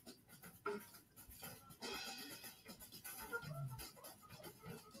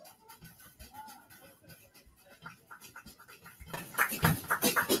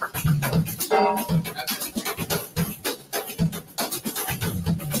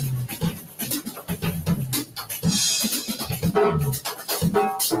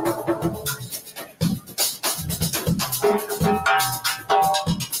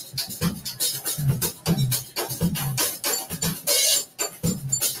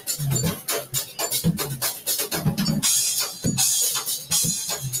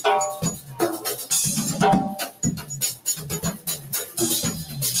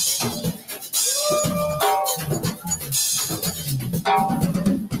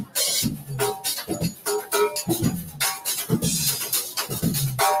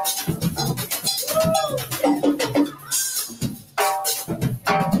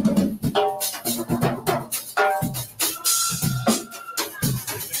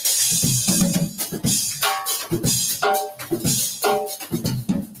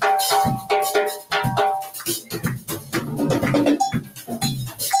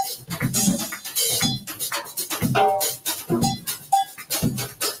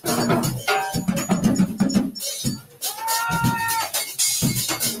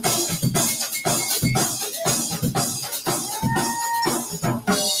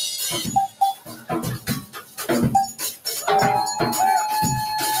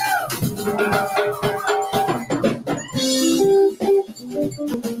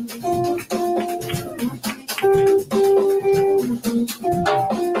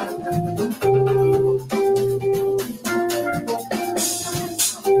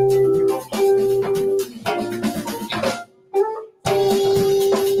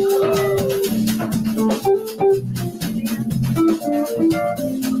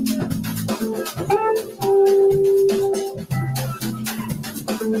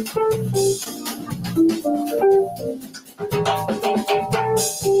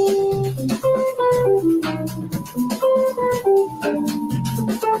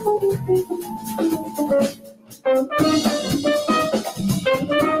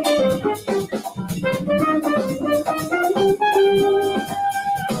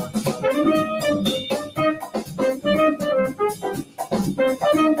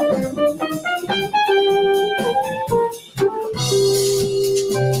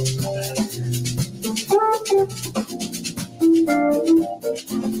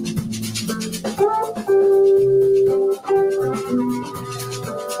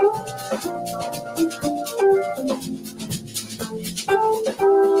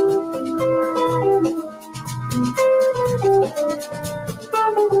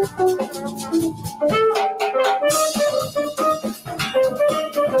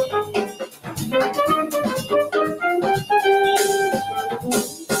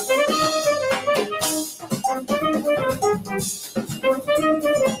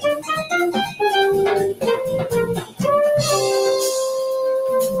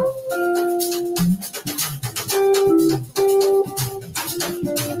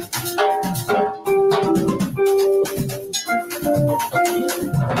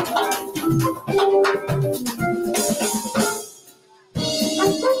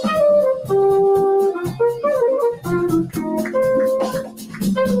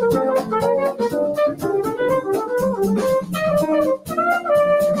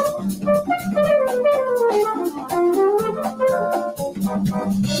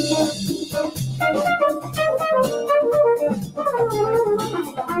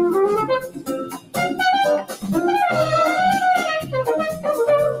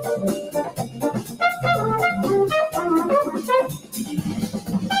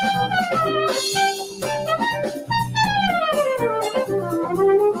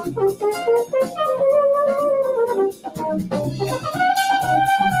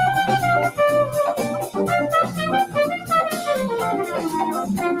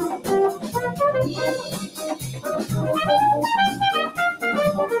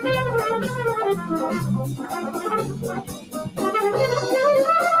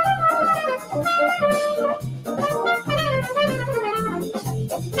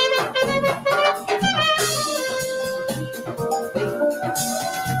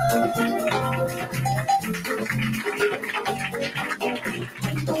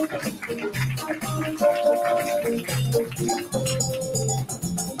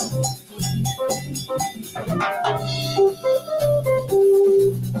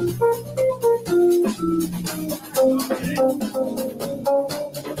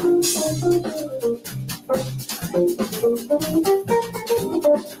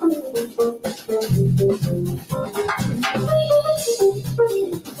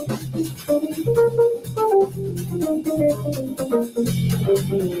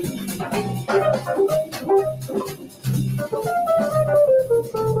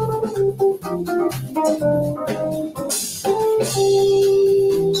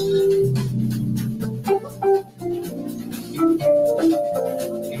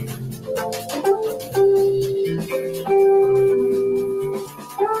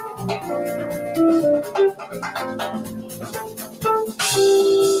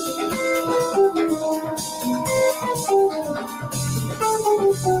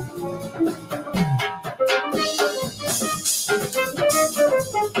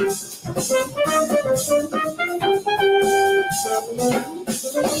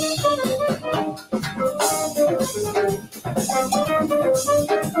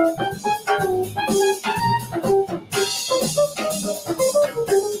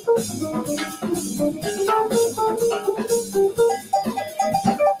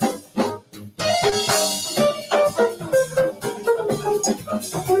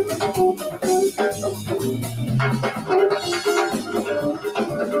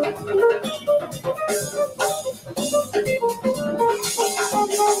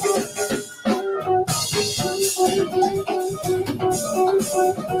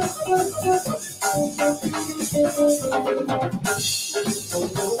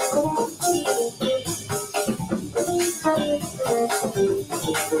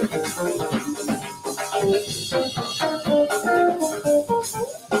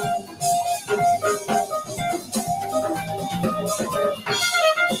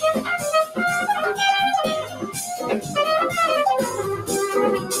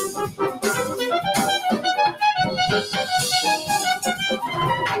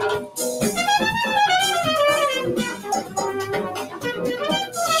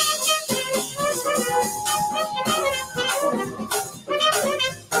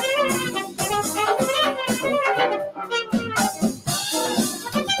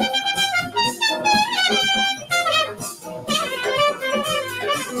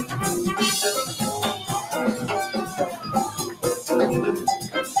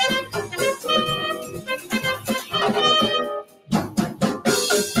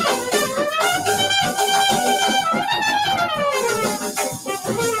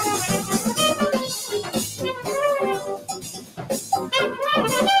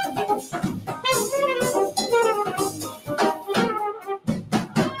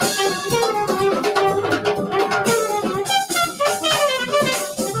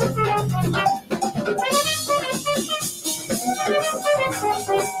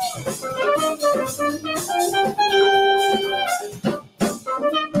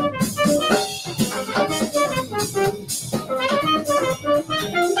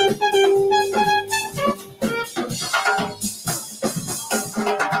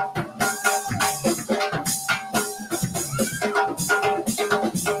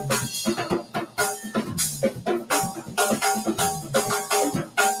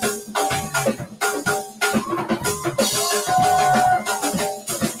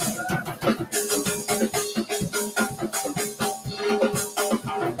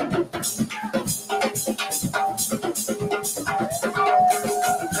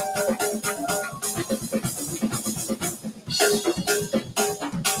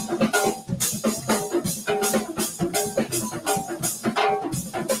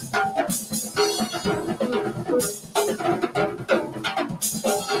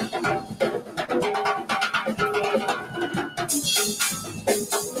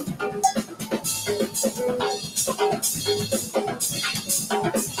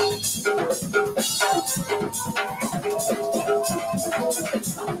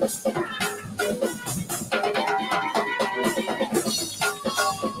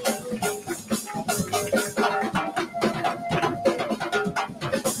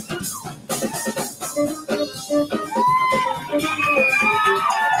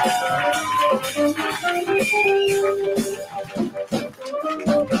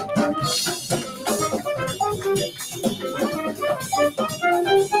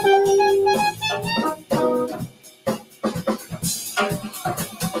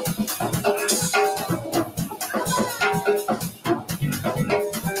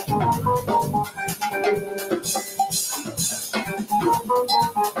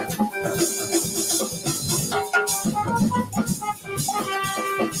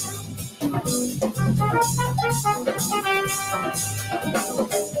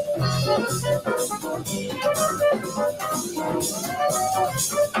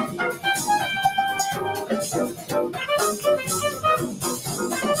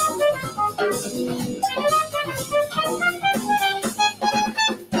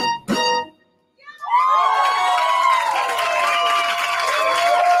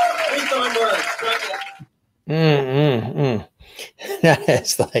 That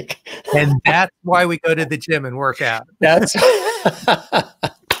is like, and that's why we go to the gym and work out. that's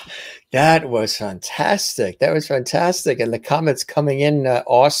that was fantastic. That was fantastic. And the comments coming in,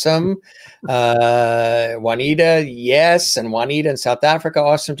 awesome. Juanita, yes. And Juanita in South Africa,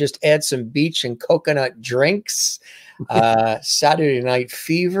 awesome. Just add some beach and coconut drinks. Saturday Night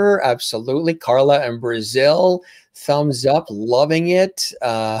Fever, absolutely. Carla in Brazil, thumbs up, loving it.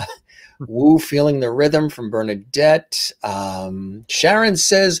 Woo, feeling the rhythm from Bernadette. Sharon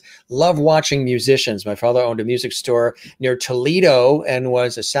says, love watching musicians. My father owned a music store near Toledo and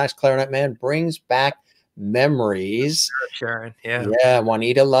was a sax clarinet man. Brings back memories. Sharon, yeah. Yeah,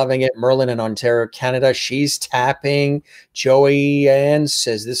 Juanita loving it. Merlin in Ontario, Canada. She's tapping. Joey Ann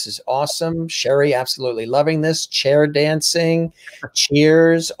says, this is awesome. Sherry, absolutely loving this. Chair dancing.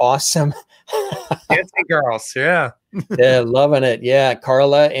 Cheers. Awesome. Dancing girls, yeah. Yeah, loving it. Yeah,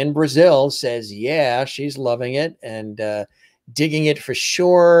 Carla in Brazil says, yeah, she's loving it and digging it for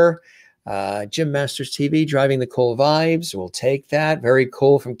sure. Jim Masters TV, driving the cool vibes. We'll take that. Very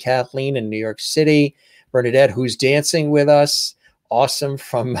cool from Kathleen in New York City. Bernadette, who's dancing with us. Awesome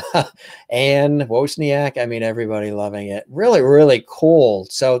from Anne Wozniak. I mean, everybody loving it. Really, really cool.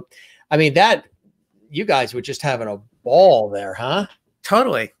 So, I mean, that you guys were just having a ball there, huh?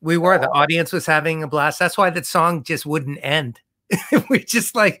 Totally. We were. The audience was having a blast. That's why that song just wouldn't end. We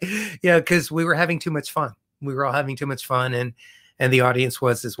just like, yeah, because we were having too much fun. We were all having too much fun, and the audience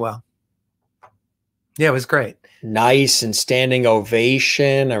was as well. Yeah, it was great. Nice and standing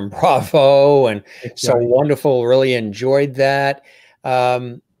ovation and bravo and so wonderful. Really enjoyed that.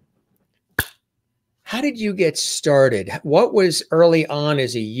 How did you get started? What was early on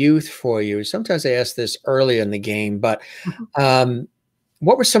as a youth for you? Sometimes I ask this early in the game, but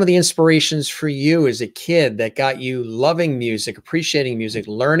what were some of the inspirations for you as a kid that got you loving music, appreciating music,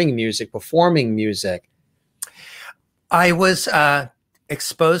 learning music, performing music? I was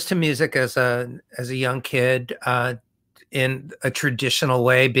exposed to music as a young kid in a traditional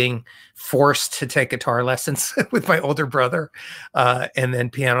way, being forced to take guitar lessons with my older brother, and then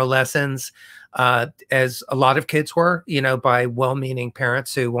piano lessons, as a lot of kids were, you know, by well-meaning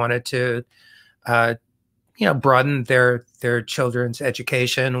parents who wanted to, you know, broaden their children's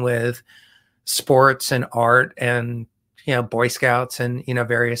education with sports and art and, you know, Boy Scouts and, you know,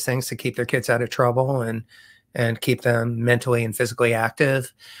 various things to keep their kids out of trouble and keep them mentally and physically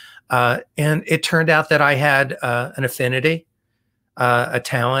active. And it turned out that I had an affinity, a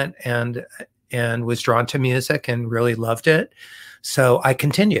talent, and was drawn to music and really loved it. So I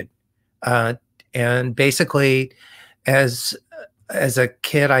continued. And basically, as a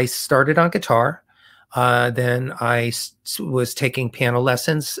kid, I started on guitar. Then I was taking piano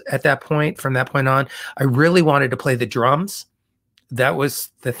lessons at that point. From that point on, I really wanted to play the drums. That was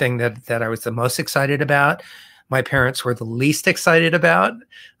the thing that I was the most excited about. My parents were the least excited about.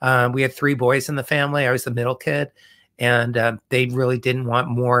 We had 3 boys in the family. I was the middle kid, and they really didn't want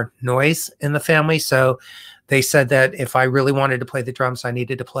more noise in the family. So they said that if I really wanted to play the drums, I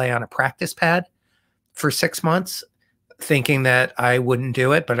needed to play on a practice pad for 6 months, thinking that I wouldn't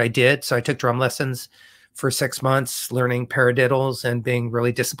do it, but I did. So I took drum lessons for 6 months, learning paradiddles and being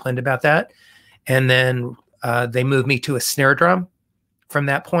really disciplined about that. And then they moved me to a snare drum from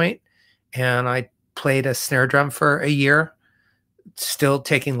that point, and I played a snare drum for a year, still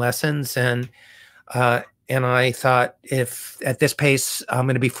taking lessons. And I thought, if at this pace, I'm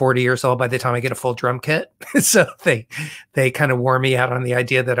going to be 40 years old by the time I get a full drum kit. So they kind of wore me out on the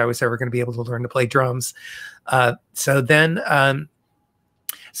idea that I was ever going to be able to learn to play drums. So then I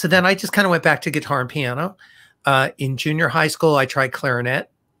just kind of went back to guitar and piano. In junior high school, I tried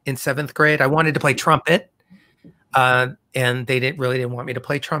clarinet. In 7th grade, I wanted to play trumpet. And they really didn't want me to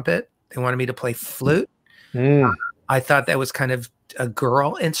play trumpet. They wanted me to play flute. I thought that was kind of a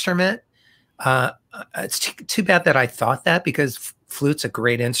girl instrument. It's too bad that I thought that, because flute's a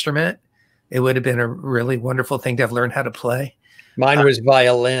great instrument. It would have been a really wonderful thing to have learned how to play. Mine was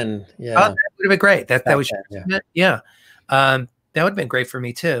violin. Yeah, that would have been great. That was yeah. That would have been great for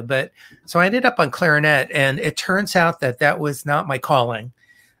me too. But so I ended up on clarinet, and it turns out that was not my calling.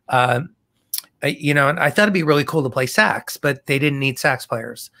 You know, and I thought it'd be really cool to play sax, but they didn't need sax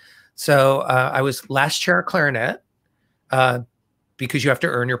players. So I was last chair clarinet, because you have to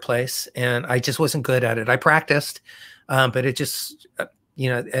earn your place. And I just wasn't good at it. I practiced, but it just,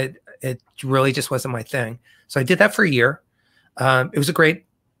 it really just wasn't my thing. So I did that for a year. It was a great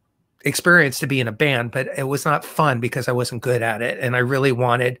experience to be in a band, but it was not fun because I wasn't good at it. And I really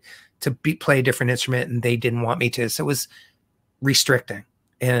wanted to play a different instrument, and they didn't want me to. So it was restricting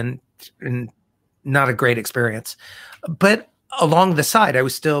and not a great experience. But along the side, I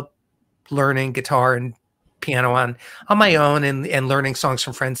was still learning guitar and piano on my own, and learning songs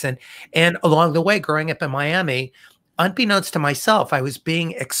from friends. And along the way, growing up in Miami, unbeknownst to myself, I was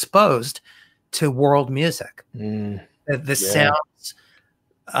being exposed to world music. The sounds,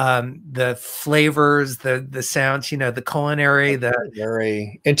 the flavors, the sounds, the culinary, the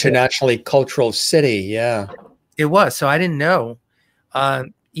very internationally cultural city. Yeah, it was. So I didn't know, I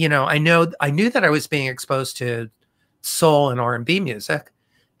knew that I was being exposed to soul and R&B music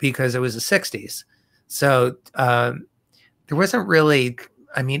because it was the 60s. So there wasn't really,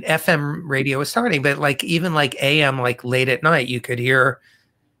 FM radio was starting, but even AM, late at night, you could hear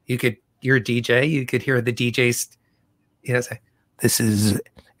a DJ, you could hear the DJs, say, this is,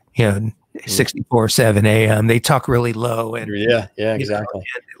 64.7 AM. They talk really low, and yeah, exactly.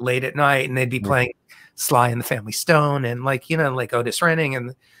 Late at night, and they'd be playing Sly and the Family Stone, and Otis Redding,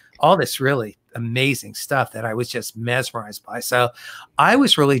 and all this really amazing stuff that I was just mesmerized by. So I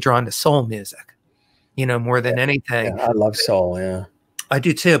was really drawn to soul music, more than anything. Yeah, I love soul. Yeah, I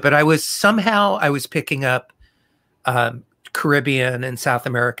do too. But I was picking up Caribbean and South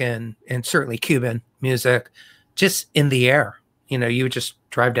American and certainly Cuban music just in the air. You would just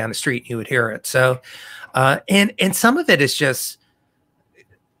drive down the street and you would hear it. So, and some of it is just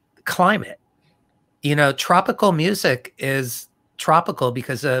climate. Tropical music is tropical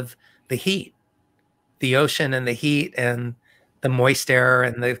because of the heat, the ocean and the heat and the moist air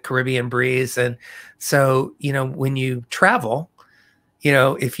and the Caribbean breeze. And so, when you travel,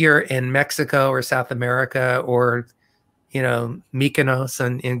 if you're in Mexico or South America or, Mykonos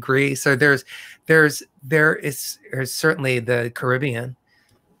and in Greece, or there is certainly the Caribbean,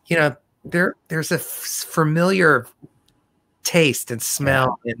 there's a familiar taste and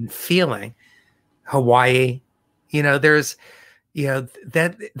smell and feeling. Hawaii, that's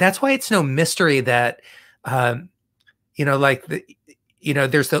why it's no mystery that, there's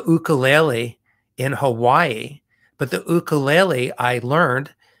the ukulele in Hawaii, but the ukulele I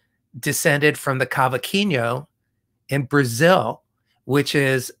learned descended from the cavaquinho in Brazil, which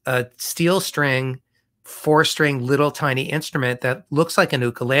is a steel string, 4-string little tiny instrument that looks like an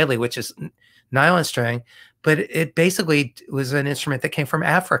ukulele, which is nylon string, but it basically was an instrument that came from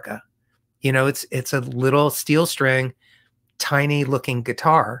Africa. It's a little steel string, tiny looking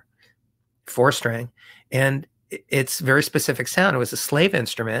guitar, 4-string, and it's very specific sound. It was a slave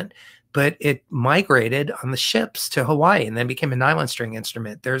instrument, but it migrated on the ships to Hawaii and then became a nylon string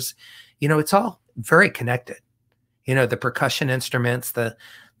instrument. There's, it's all very connected. The percussion instruments, the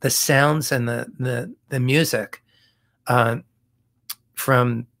sounds, and the music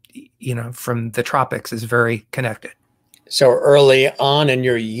from the tropics is very connected. So early on in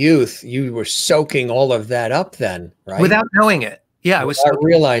your youth, you were soaking all of that up then, right? Without knowing it. Yeah, I was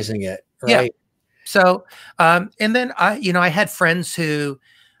realizing it, right? Yeah. So, and then I had friends who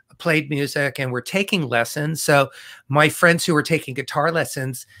played music and were taking lessons. So my friends who were taking guitar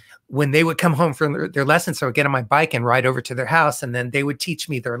lessons, when they would come home from their lessons, I would get on my bike and ride over to their house, and then they would teach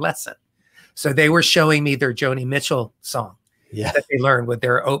me their lesson. So they were showing me their Joni Mitchell song that they learned with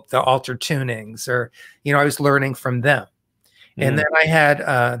their the altered tunings, or, I was learning from them. And then I had,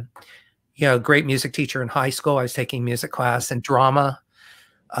 a great music teacher in high school. I was taking music class and drama.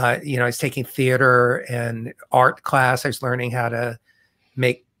 I was taking theater and art class. I was learning how to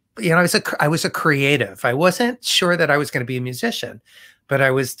make, I was a creative. I wasn't sure that I was going to be a musician, but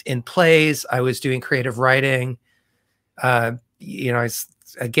I was in plays. I was doing creative writing. I was,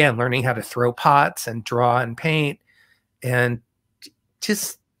 again, learning how to throw pots and draw and paint, and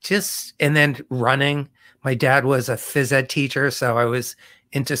and then running. My dad was a phys ed teacher, so I was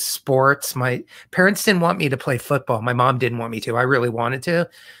into sports. My parents didn't want me to play football. My mom didn't want me to. I really wanted to,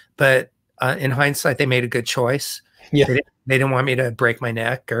 but in hindsight, they made a good choice. Yeah, they didn't want me to break my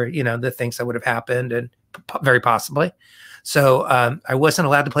neck, or the things that would have happened, and very possibly. So I wasn't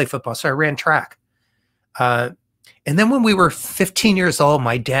allowed to play football, so I ran track. And then when we were 15 years old,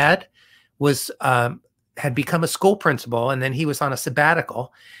 my dad had become a school principal, and then he was on a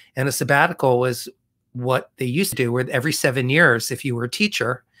sabbatical, and a sabbatical was what they used to do, where every 7 years, if you were a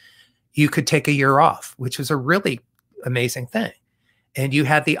teacher, you could take a year off, which was a really amazing thing. And you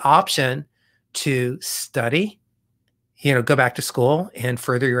had the option to study, go back to school and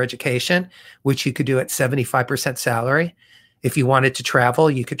further your education, which you could do at 75% salary. If you wanted to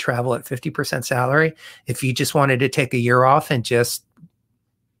travel, you could travel at 50% salary. If you just wanted to take a year off and just,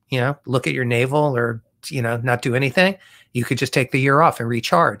 look at your navel or, not do anything, you could just take the year off and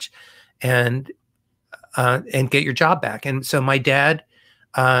recharge and get your job back. And so my dad,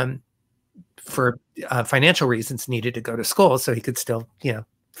 for financial reasons, needed to go to school so he could still,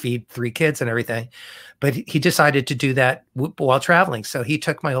 feed 3 kids and everything. But he decided to do that while traveling. So he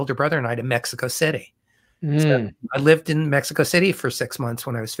took my older brother and I to Mexico City. So I lived in Mexico City for 6 months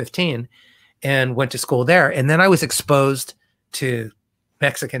when I was 15 and went to school there. And then I was exposed to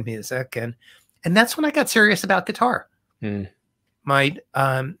Mexican music. And that's when I got serious about guitar. I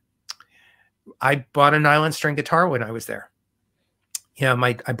bought a nylon string guitar when I was there.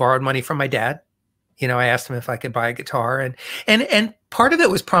 I borrowed money from my dad. I asked him if I could buy a guitar, and part of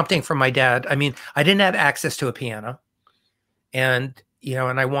it was prompting from my dad. I mean, I didn't have access to a piano, and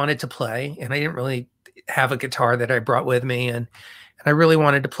I wanted to play, and I didn't really have a guitar that I brought with me, and I really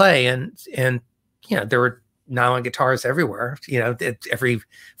wanted to play, and there were nylon guitars everywhere, every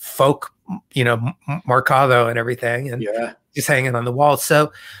folk, Marcado and everything, and just hanging on the wall.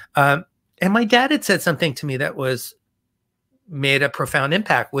 So, and my dad had said something to me that made a profound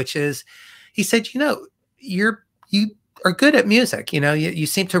impact, which is, he said, you are good at music. You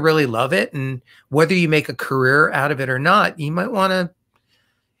seem to really love it. And whether you make a career out of it or not, you might want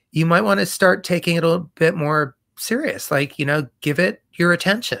to start taking it a little bit more serious, like, give it your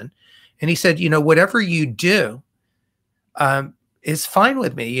attention. And he said, whatever you do is fine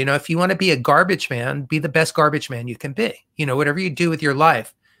with me. If you want to be a garbage man, be the best garbage man you can be. Whatever you do with your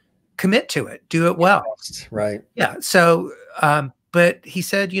life, commit to it, do it well. Right. Yeah. So, but he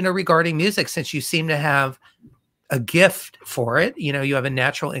said, regarding music, since you seem to have a gift for it, you have a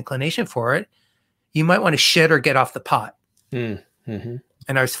natural inclination for it, you might want to shit or get off the pot. And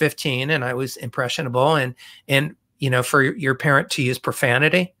I was 15 and I was impressionable. And for your parent to use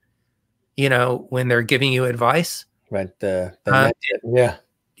profanity, when they're giving you advice. Right. The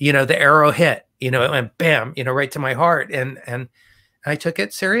arrow hit, it went bam, right to my heart. And I took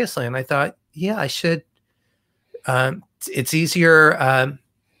it seriously. And I thought, yeah, I should. It's easier.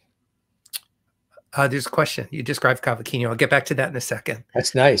 There's a question. You described Cavaquinho. I'll get back to that in a second.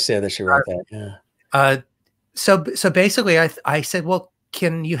 That's nice. Yeah, that you wrote that. Yeah. So basically I said, well,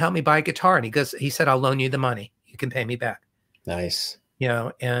 can you help me buy a guitar? And he said, I'll loan you the money. You can pay me back. Nice.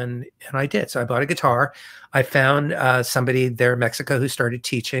 And I did. So I bought a guitar. I found somebody there in Mexico who started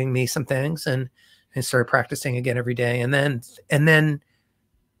teaching me some things and started practicing again every day. And then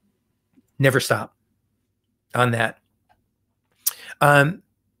never stopped on that.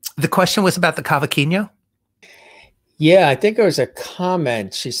 The question was about the Cavaquinho. Yeah, I think it was a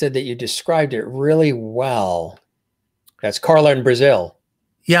comment. She said that you described it really well. That's Carla in Brazil.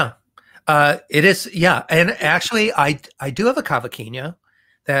 Yeah, it is. Yeah. And actually, I do have a Cavaquinho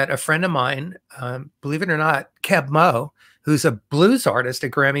that a friend of mine, believe it or not, Keb Mo, who's a blues artist, a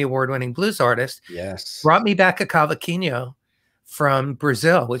Grammy award-winning blues artist, brought me back a Cavaquinho from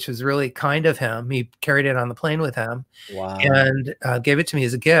Brazil, which was really kind of him. He carried it on the plane with him. Wow. And gave it to me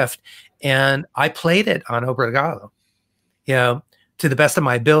as a gift. And I played it on Obrigado, to the best of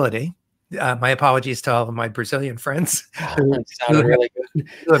my ability. My apologies to all of my Brazilian friends who really good.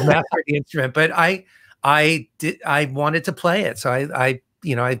 who have mastered the instrument, but I wanted to play it. So I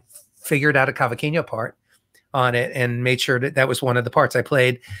figured out a Cavaquinho part on it and made sure that was one of the parts I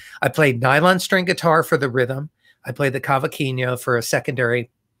played. I played nylon string guitar for the rhythm. I played the Cavaquinho for a secondary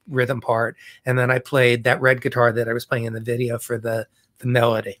rhythm part. And then I played that red guitar that I was playing in the video for the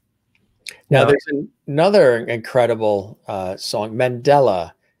melody. Now there's another incredible song,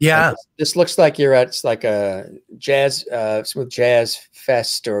 Mandela. Yeah. This looks like you're at like a jazz, smooth jazz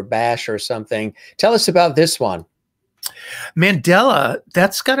fest or bash or something. Tell us about this one. Mandela,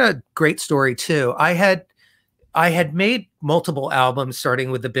 that's got a great story too. I had made multiple albums,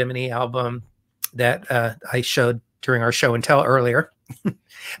 starting with the Bimini album that I showed during our show and tell earlier.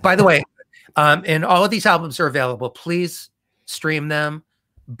 By the way, and all of these albums are available. Please stream them,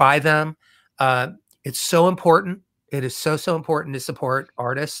 buy them. It's so important. It is so important to support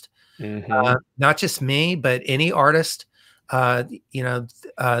artists, not just me, but any artist.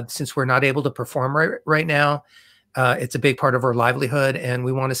 Since we're not able to perform right now, it's a big part of our livelihood, and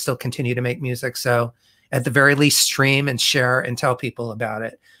we want to still continue to make music. So at the very least, stream and share and tell people about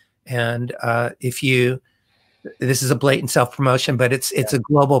it. And this is a blatant self-promotion, but it's a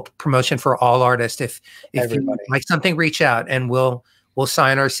global promotion for all artists. If you like something, reach out and we'll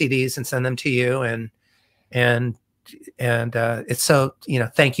sign our CDs and send them to you. And it's so,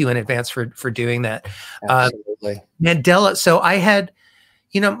 thank you in advance for doing that. Absolutely. Mandela. So I had,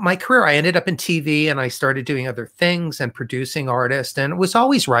 my career, I ended up in TV and I started doing other things and producing artists, and it was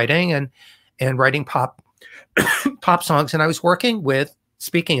always writing and writing pop pop songs. And I was working with,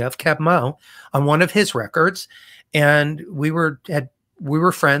 speaking of, Keb Mo on one of his records, and we were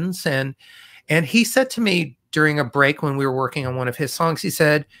friends. And he said to me during a break when we were working on one of his songs, he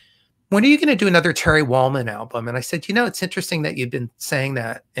said, "When are you going to do another Terry Wollman album?" And I said, "It's interesting that you've been saying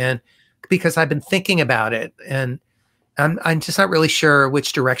that, and because I've been thinking about it, and I'm just not really sure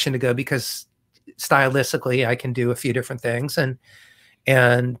which direction to go, because stylistically I can do a few different things,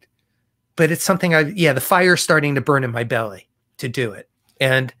 but it's something the fire's starting to burn in my belly to do it."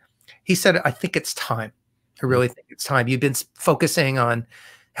 And he said, "I think it's time. I really think it's time. You've been focusing on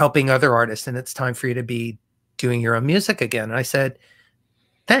helping other artists, and it's time for you to be doing your own music again." And I said,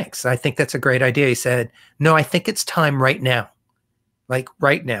 "Thanks. I think that's a great idea." He said, "No, I think it's time right now. Like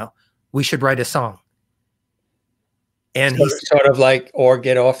right now, we should write a song." And he's sort of like, or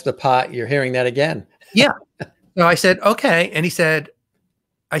get off the pot. You're hearing that again. Yeah. So I said, "Okay." And he said,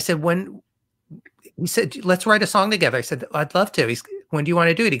 "Let's write a song together." I said, "I'd love to." "When do you want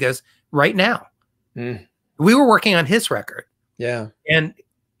to do it?" He goes, "Right now." We were working on his record. Yeah. And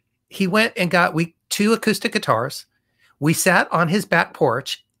he went and got 2 acoustic guitars. We sat on his back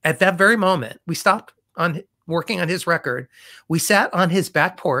porch at that very moment. We stopped on working on his record. We sat on his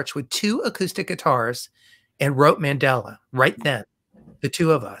back porch with 2 acoustic guitars and wrote Mandela right then, the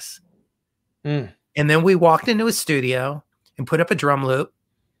 2 of us. And then we walked into his studio and put up a drum loop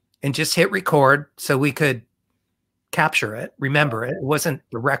and just hit record so we could capture it, remember it. It wasn't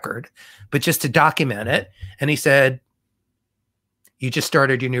the record, but just to document it. And he said, "You just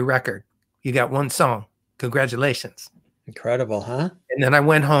started your new record. You got 1 song. Congratulations." Incredible, huh? And then I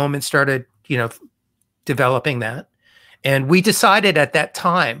went home and started, developing that. And we decided at that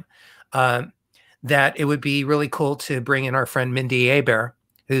time that it would be really cool to bring in our friend Mindy Abair,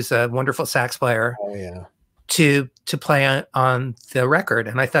 who's a wonderful sax player, to play on the record.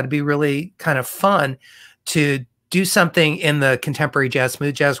 And I thought it'd be really kind of fun to do something in the contemporary jazz,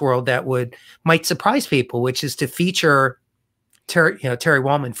 smooth jazz world that might surprise people, which is to feature Terry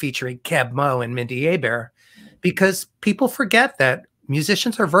Wollman featuring Keb Mo and Mindy Abair, because people forget that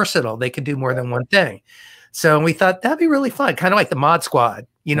musicians are versatile. They can do more than one thing. So we thought that'd be really fun, kind of like the Mod Squad,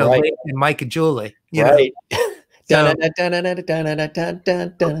 right. And Mike and Julie, right. So,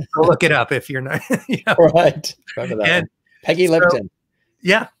 look it up if you're not, Right. Remember that one. Peggy Lipton.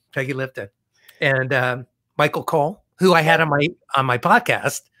 Yeah, Peggy Lipton. And Michael Cole, who I had on my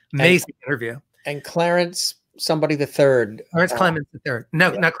podcast. Amazing interview. And Clarence somebody the third. Clarence Clemens the third.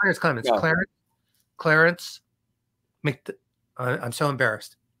 No, not Clarence Clemens. No. Clarence. I'm so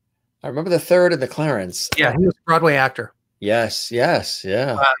embarrassed. I remember the third of the Clarence. Yeah, he was a Broadway actor. Yes, yeah.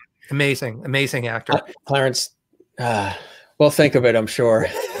 Amazing actor. Clarence. We'll think of it, I'm sure.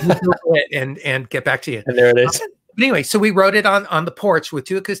 and get back to you. And there it is. But anyway, so we wrote it on the porch with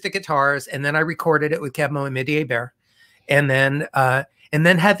 2 acoustic guitars, and then I recorded it with Keb Mo and Mindy Abair, and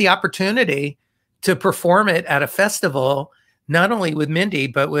then had the opportunity to perform it at a festival, not only with Mindy,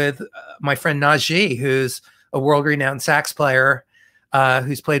 but with my friend Najee, who's a world-renowned sax player,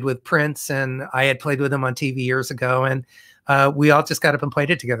 who's played with Prince, and I had played with him on TV years ago, and we all just got up and played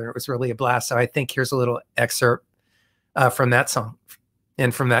it together. It was really a blast. So I think here's a little excerpt from that song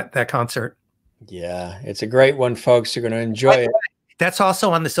and from that concert. Yeah, it's a great one, folks. You're going to enjoy it. That's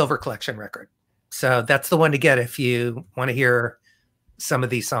also on the Silver Collection record. So that's the one to get if you want to hear some of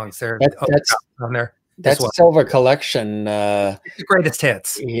these songs. That's on there. That's Silver Collection. It's the greatest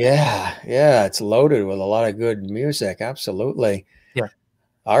hits. Yeah. It's loaded with a lot of good music. Absolutely. Yeah.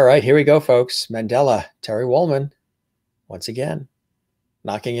 All right, here we go, folks. Mandela, Terry Wollman, once again,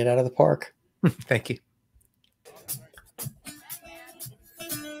 knocking it out of the park. Thank you.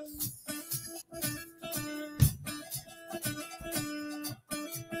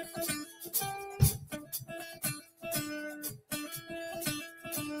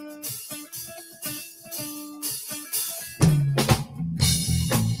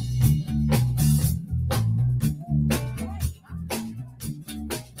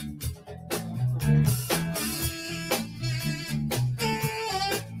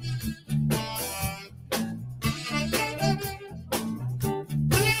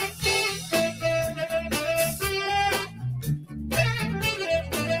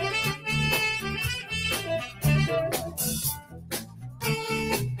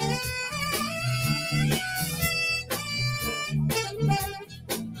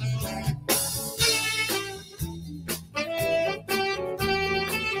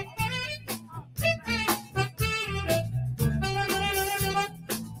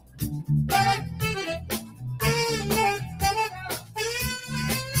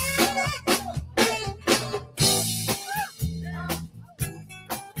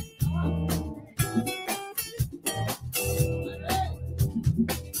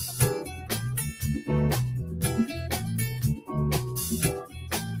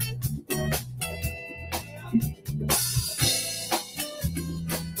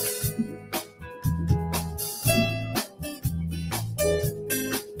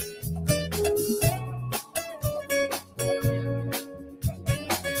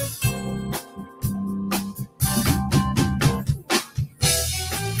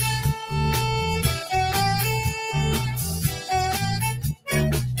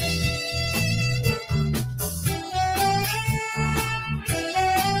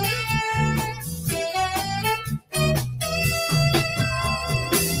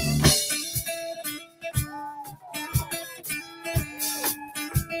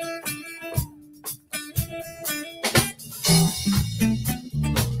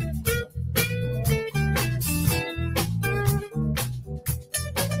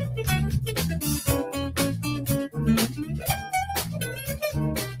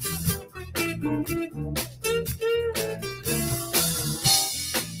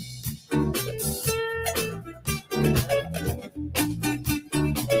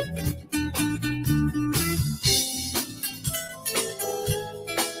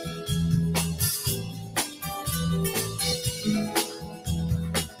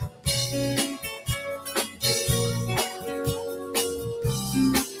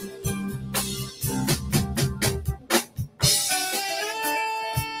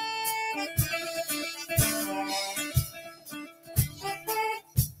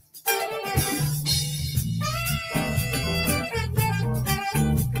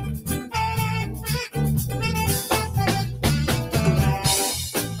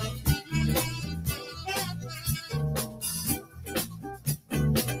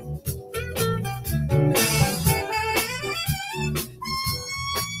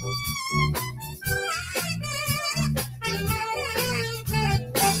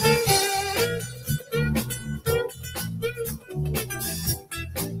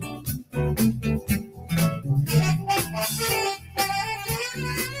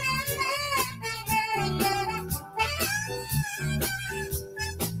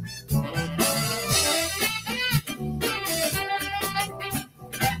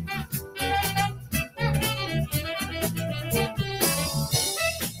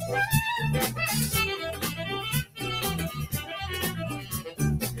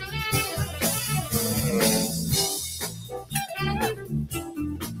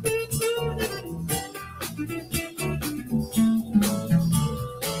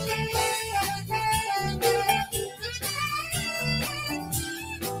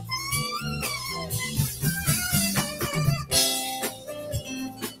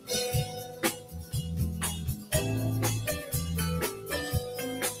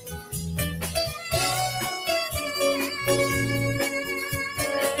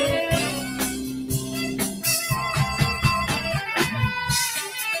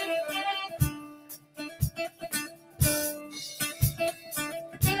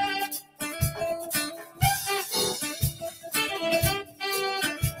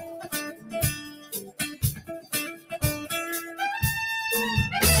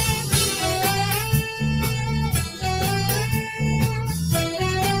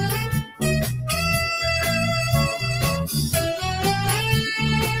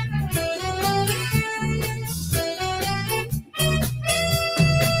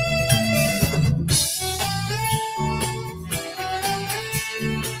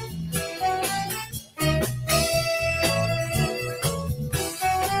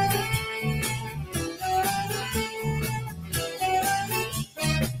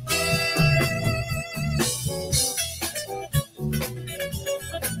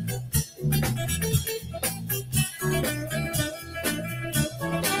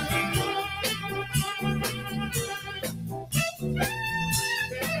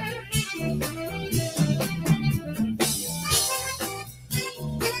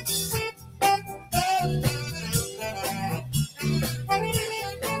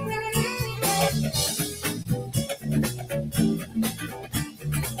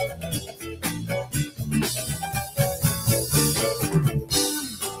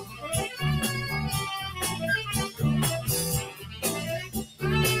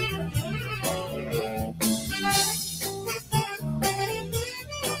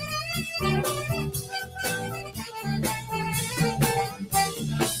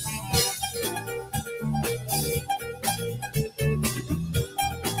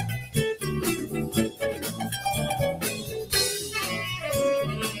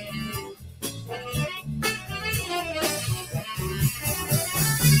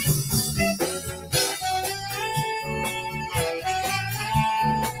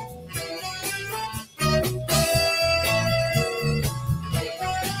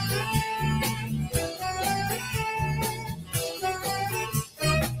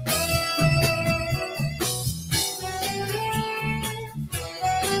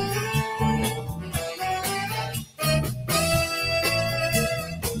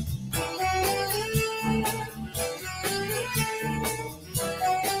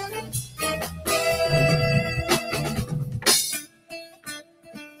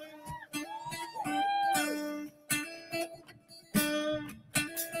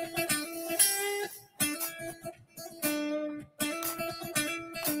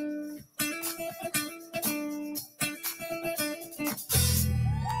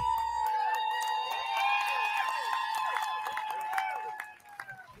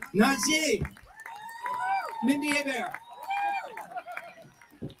 Najee, Mindy Hebert.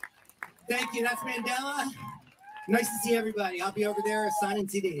 Thank you. That's Mandela. Nice to see everybody. I'll be over there signing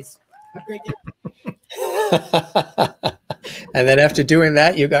CDs. Have a great day. And then after doing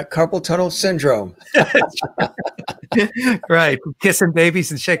that, you got carpal tunnel syndrome. Right. Kissing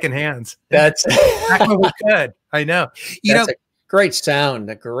babies and shaking hands. That's what we could. I know. That's a great sound.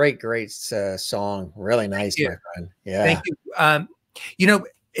 A great song. Really nice, my friend. Yeah. Thank you. You know,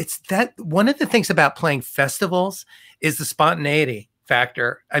 it's that one of the things about playing festivals is the spontaneity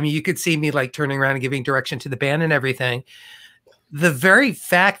factor. I mean, you could see me like turning around and giving direction to the band and everything. The very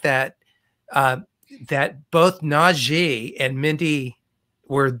fact that that both Najee and Mindy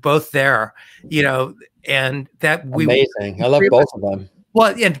were both there, you know, and that we amazing. I love both of them.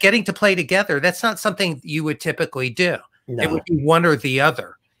 Well, and getting to play together, that's not something you would typically do. No. It would be one or the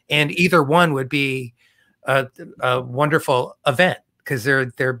other, and either one would be a wonderful event because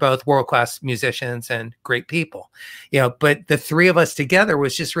they're both world-class musicians and great people, you know. But the three of us together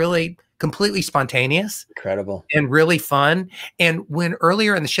was just really completely spontaneous, incredible, and really fun. And when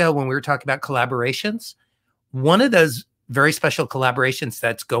earlier in the show, when we were talking about collaborations, one of those very special collaborations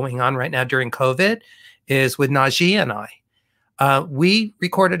that's going on right now during COVID is with Najee and I. We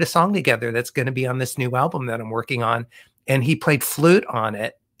recorded a song together that's going to be on this new album that I'm working on, and he played flute on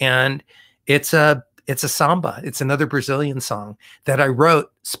it. And it's a samba. It's another Brazilian song that I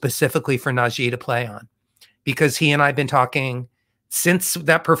wrote specifically for Najee to play on, because he and I have been talking since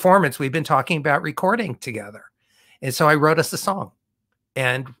that performance. We've been talking about recording together. And so I wrote us a song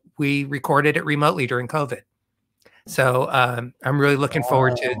and we recorded it remotely during COVID. So I'm really looking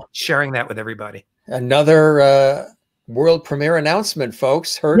forward to sharing that with everybody. Another world premiere announcement,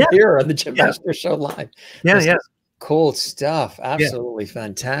 folks. Heard here on the Jim Masters Show Live. Yeah. Cool stuff. Absolutely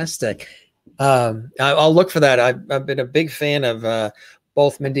fantastic. I'll look for that. I've been a big fan of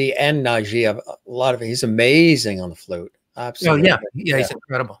both Mindy and Najee. He's amazing on the flute. Absolutely. Oh, yeah, he's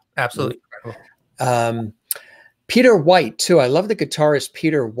incredible. Absolutely incredible. Peter White too. I love the guitarist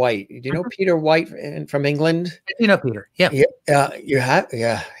Peter White. Do you know Peter White from England? You know Peter. Yeah. You have.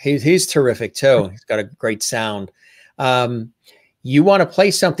 Yeah, he's terrific too. He's got a great sound. You want to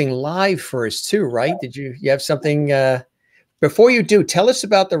play something live for us too, right? Did you have something? Before you do, tell us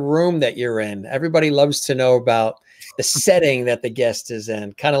about the room that you're in. Everybody loves to know about the setting that the guest is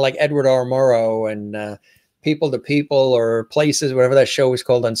in, kind of like Edward R. Murrow and People to People or Places, whatever that show was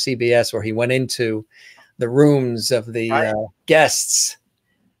called on CBS, where he went into the rooms of the guests.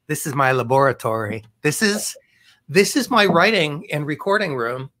 This is my laboratory. This is my writing and recording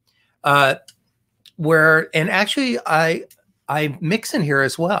room, where, and actually I mix in here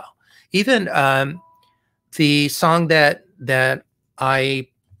as well. Even the song that I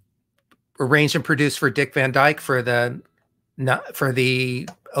arranged and produced for Dick Van Dyke for the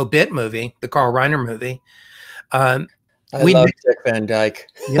Obit movie, the Carl Reiner movie. I love Dick Van Dyke.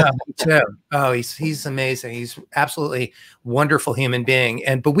 Yeah, me too. Oh, he's amazing. He's absolutely wonderful human being.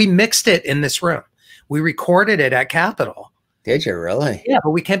 But we mixed it in this room. We recorded it at Capitol. Did you really? Yeah,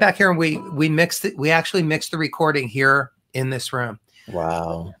 but we came back here and we mixed it. We actually mixed the recording here in this room.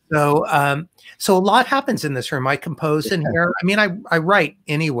 Wow. So a lot happens in this room. I compose in here. I mean, I write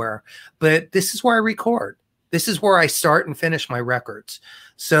anywhere, but this is where I record. This is where I start and finish my records.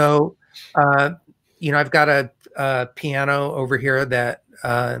 So, you know, I've got a piano over here that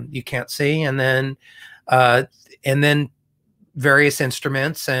you can't see, and then various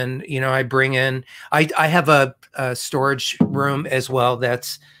instruments. And, you know, I bring in, I have a storage room as well.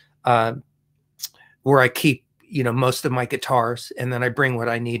 That's where I keep, you know, most of my guitars, and then I bring what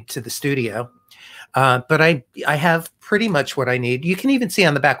I need to the studio. But I have pretty much what I need. You can even see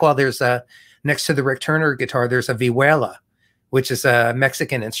on the back wall, there's next to the Rick Turner guitar, there's a vihuela, which is a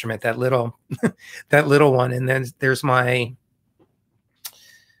Mexican instrument, that little one. And then there's my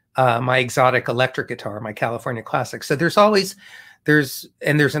my exotic electric guitar, my California Classic. So there's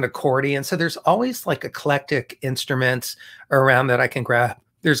an accordion. So there's always like eclectic instruments around that I can grab.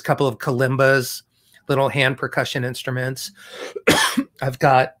 There's a couple of kalimbas, little hand percussion instruments. I've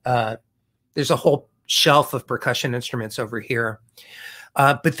got, there's a whole shelf of percussion instruments over here.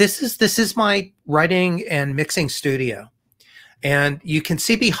 But this is my writing and mixing studio. And you can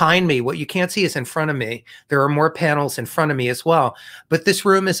see behind me. What you can't see is in front of me. There are more panels in front of me as well. But this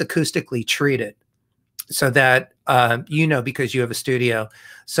room is acoustically treated so that, you know, because you have a studio.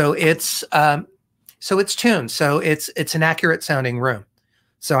 So it's tuned. So it's an accurate sounding room.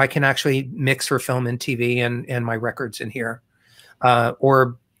 So I can actually mix for film and TV and my records in here.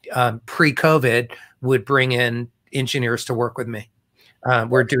 Or pre-COVID would bring in engineers to work with me.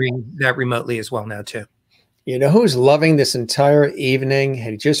 We're doing that remotely as well now too. You know who's loving this entire evening?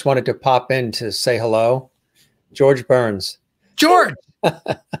 He just wanted to pop in to say hello. George Burns. George,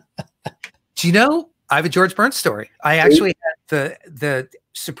 do you know I have a George Burns story? I actually had the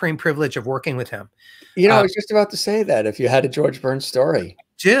supreme privilege of working with him. You know, I was just about to say that if you had a George Burns story.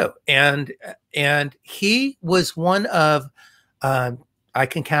 Do and he was one of I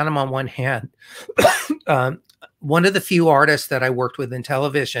can count him on one hand. One of the few artists that I worked with in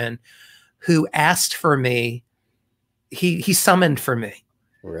television who asked for me. He summoned for me.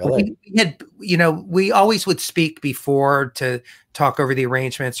 Really? We had, you know, we always would speak before to talk over the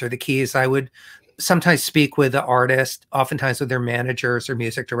arrangements or the keys. I would sometimes speak with the artist, oftentimes with their managers or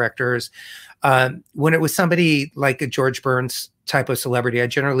music directors. When it was somebody like a George Burns type of celebrity, I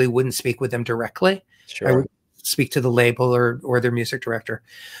generally wouldn't speak with them directly. Sure. I would speak to the label or their music director.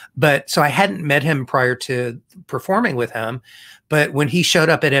 But so I hadn't met him prior to performing with him. But when he showed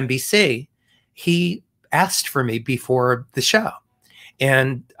up at NBC, he asked for me before the show.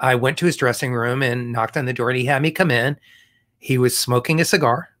 And I went to his dressing room and knocked on the door, and he had me come in. He was smoking a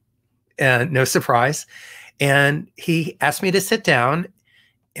cigar, and no surprise. And he asked me to sit down,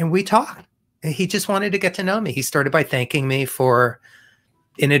 and we talked. And he just wanted to get to know me. He started by thanking me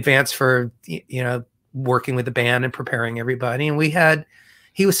in advance for, you know, working with the band and preparing everybody. And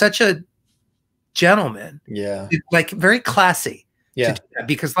he was such a gentleman. Yeah. Like very classy. Yeah.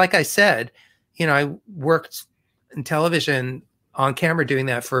 Because like I said, you know, I worked in television on camera doing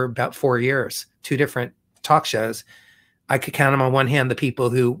that for about 4 years, 2 different talk shows. I could count them on one hand, the people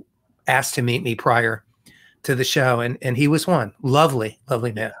who asked to meet me prior to the show. And he was one. Lovely,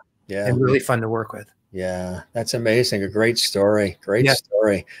 lovely man. Yeah. And really fun to work with. Yeah. That's amazing. A great story. Great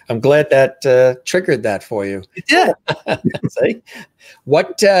story. I'm glad that triggered that for you. It did. See?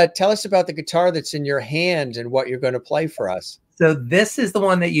 Tell us about the guitar that's in your hand and what you're going to play for us. So this is the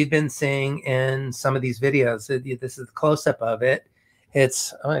one that you've been seeing in some of these videos. This is the close-up of it. I'm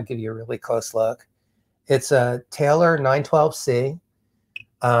going to give you a really close look. It's a Taylor 912C.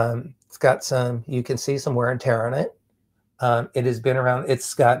 It's got you can see some wear and tear on it. It has been around.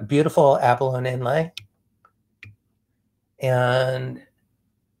 It's got beautiful abalone inlay. And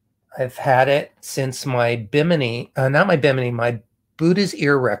I've had it since my Bimini, not my Bimini, my Buddha's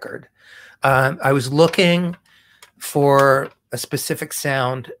Ear record. I was looking for a specific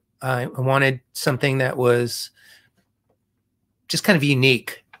sound. I wanted something that was just kind of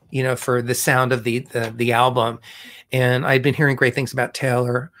unique, you know, for the sound of the album. And I'd been hearing great things about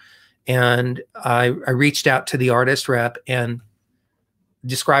Taylor. And I reached out to the artist rep and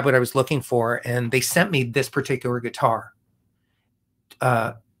described what I was looking for. And they sent me this particular guitar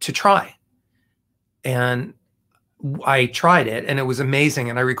to try. And I tried it, and it was amazing.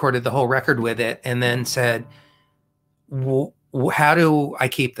 And I recorded the whole record with it and then said, well, how do I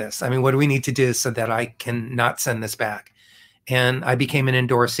keep this? I mean, what do we need to do so that I can not send this back? And I became an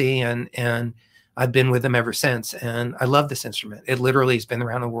endorsee, and I've been with them ever since. And I love this instrument. It literally has been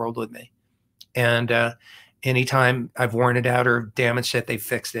around the world with me. And anytime I've worn it out or damaged it, they've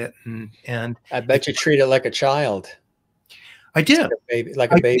fixed it. And I bet you treat it like a child. I do.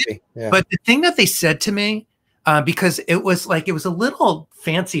 Like a baby. Yeah. But the thing that they said to me, because it was a little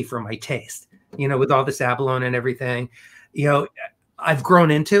fancy for my taste, you know, with all this abalone and everything, you know, I've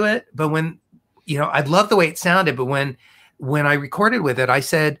grown into it. But when, you know, I love the way it sounded. But when I recorded with it, I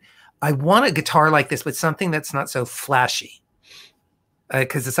said, I want a guitar like this, but something that's not so flashy,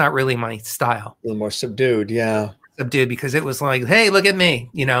 because it's not really my style. A little more subdued. Yeah. Subdued, because it was like, hey, look at me.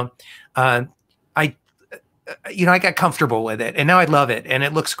 You know, I got comfortable with it, and now I love it, and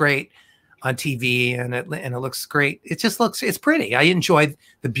it looks great on TV, and it looks great. It's pretty. I enjoyed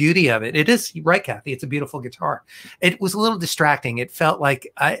the beauty of it. It is, right, Kathy. It's a beautiful guitar. It was a little distracting. It felt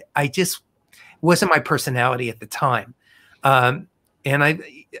like I just wasn't my personality at the time. And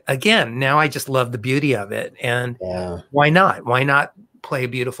now I just love the beauty of it. And why not? Why not play a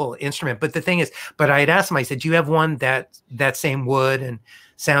beautiful instrument? But the thing is, I had asked them, I said, do you have one that same wood and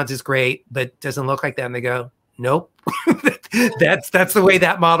sounds is great, but doesn't look like that? And they go, nope. that's the way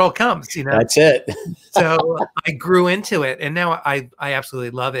that model comes, you know. That's it. So I grew into it, and now I absolutely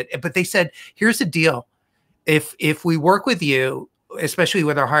love it. But they said, here's the deal. If we work with you, especially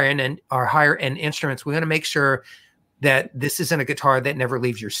with our higher end instruments, we want to make sure that this isn't a guitar that never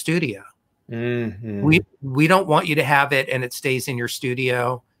leaves your studio. Mm-hmm. We don't want you to have it and it stays in your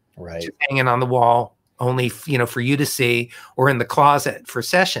studio, right, hanging on the wall, only, you know, for you to see, or in the closet for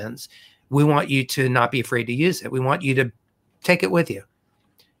sessions. We want you to not be afraid to use it. We want you to take it with you,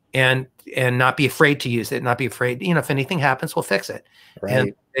 and not be afraid to use it. Not be afraid. You know, if anything happens, we'll fix it. Right.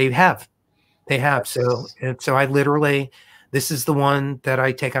 And they have. So I literally, this is the one that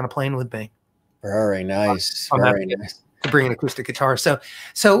I take on a plane with me. Very nice. I'm Very happy nice. to bring an acoustic guitar. So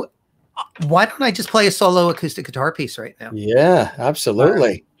why don't I just play a solo acoustic guitar piece right now? Yeah,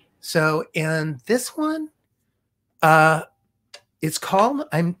 absolutely. So, and this one, it's called,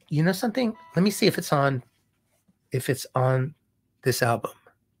 you know something? Let me see if it's on this album.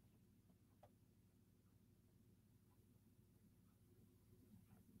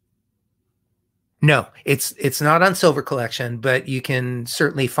 No, it's not on Silver Collection, but you can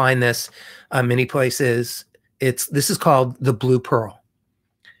certainly find this many places. This is called The Blue Pearl.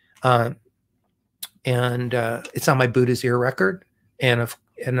 And it's on my Buddha's Ear record, and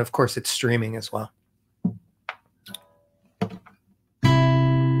of course it's streaming as well.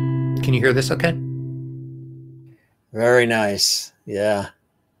 Can you hear this okay? Very nice. Yeah.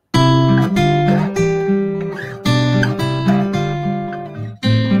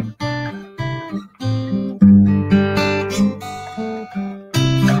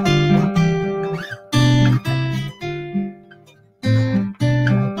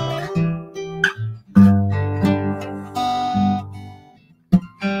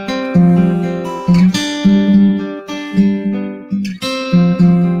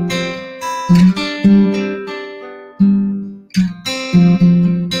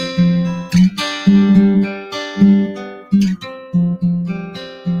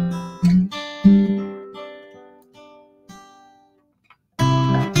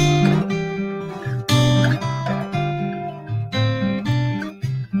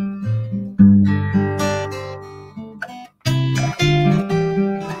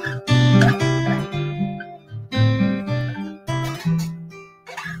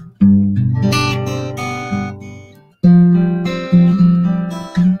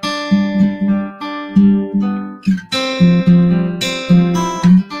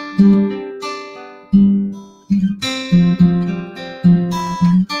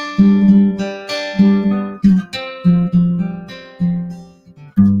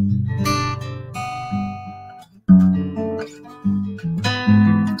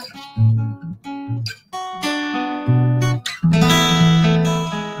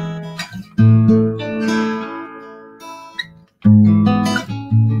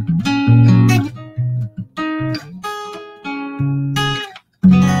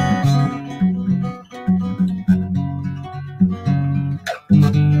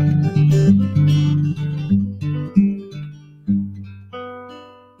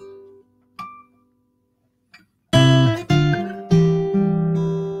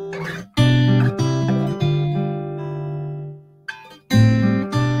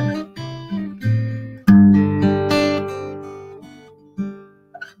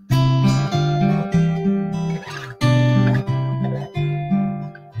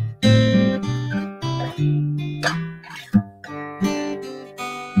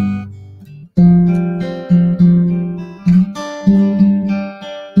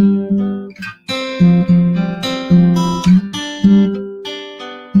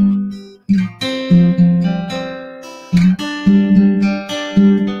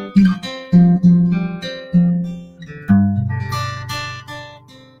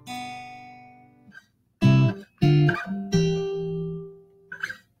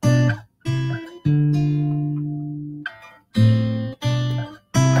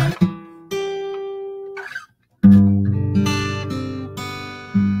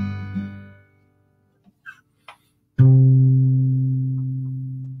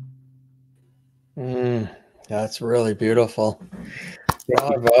 That's really beautiful.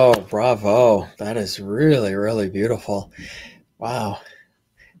 Bravo, bravo. That is really, really beautiful. Wow.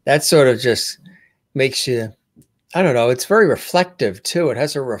 That sort of just makes you, I don't know, it's very reflective too. It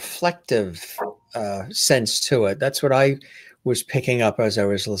has a reflective sense to it. That's what I was picking up as I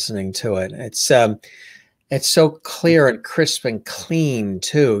was listening to it. It's so clear and crisp and clean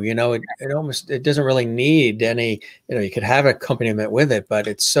too. You know, it doesn't really need any, you know, you could have accompaniment with it, but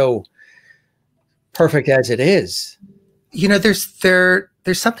it's so perfect as it is. You know, there's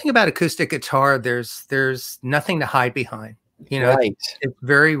something about acoustic guitar. There's nothing to hide behind. You know, right. It's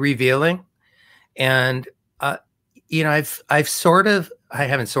very revealing, and you know, I've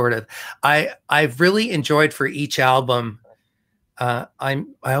really enjoyed for each album. I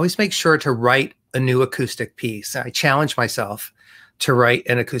always make sure to write a new acoustic piece. I challenge myself to write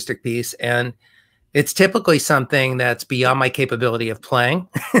an acoustic piece, and it's typically something that's beyond my capability of playing.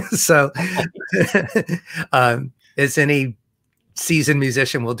 So, as any seasoned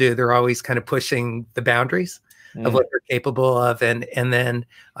musician will do, they're always kind of pushing the boundaries of what they're capable of, and then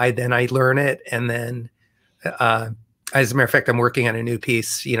I learn it, and then as a matter of fact, I'm working on a new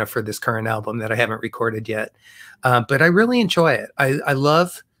piece, you know, for this current album that I haven't recorded yet, but I really enjoy it. I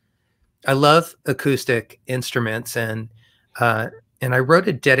love I love acoustic instruments, and I wrote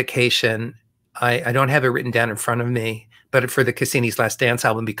a dedication. I don't have it written down in front of me, but for the Cassini's Last Dance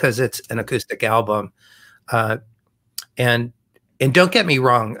album, because it's an acoustic album. Uh, and and don't get me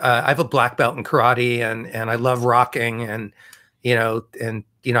wrong, I have a black belt in karate, and I love rocking, and I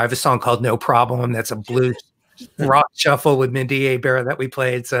have a song called No Problem that's a blues rock shuffle with Mindy Abear that we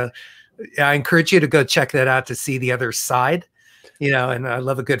played. So I encourage you to go check that out to see the other side. And I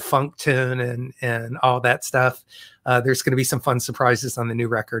love a good funk tune and all that stuff. There's going to be some fun surprises on the new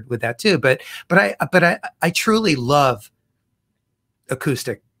record with that too. But I truly love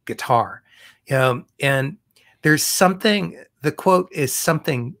acoustic guitar. And there's something. The quote is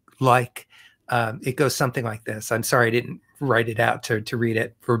something like, it goes something like this. I'm sorry I didn't write it out to read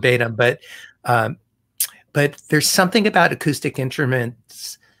it verbatim, but there's something about acoustic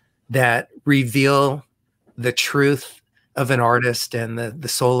instruments that reveal the truth of an artist and the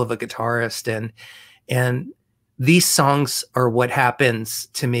soul of a guitarist. And these songs are what happens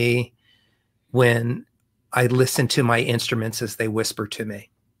to me when I listen to my instruments as they whisper to me.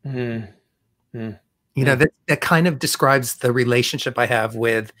 Mm-hmm. That kind of describes the relationship I have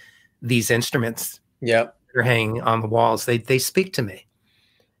with these instruments. Yep. That are hanging on the walls. They speak to me,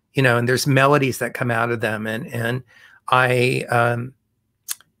 and there's melodies that come out of them. And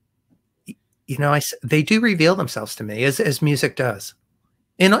they do reveal themselves to me as music does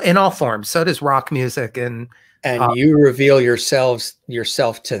in all forms. So does rock music. And you reveal yourself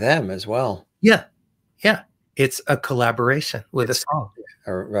to them as well. Yeah. Yeah. It's a collaboration with a song.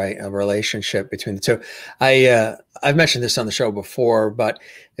 Right. A relationship between the two. I've mentioned this on the show before, but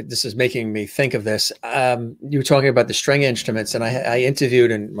this is making me think of this. You were talking about the string instruments, and I interviewed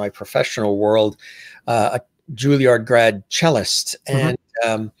in my professional world a Juilliard grad cellist, and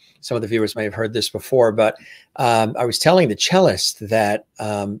some of the viewers may have heard this before, but I was telling the cellist that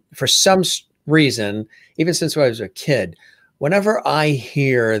for some reason, even since I was a kid, whenever I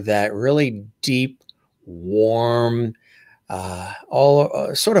hear that really deep, warm,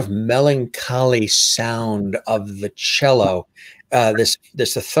 sort of melancholy sound of the cello,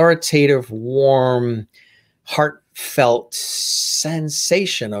 this authoritative, warm, heartfelt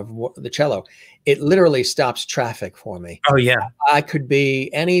sensation of the cello, it literally stops traffic for me. Oh yeah. I could be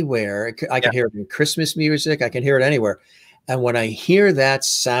anywhere. I can hear it in Christmas music. I can hear it anywhere. And when I hear that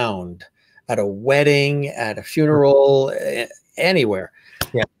sound at a wedding, at a funeral, anywhere,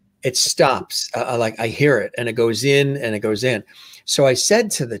 it stops. Like I hear it, and it goes in and it goes in. So I said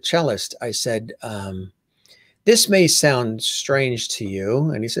to the cellist, I said, this may sound strange to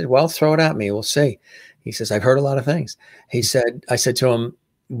you. And he said, well, throw it at me. We'll see. He says, I've heard a lot of things. I said to him,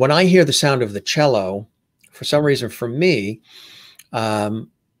 when I hear the sound of the cello, for some reason, for me,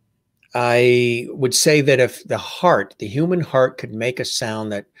 I would say that if the human heart could make a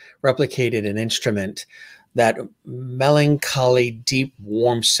sound that replicated an instrument, that melancholy, deep,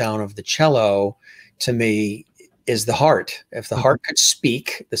 warm sound of the cello, to me, is the heart. If the heart could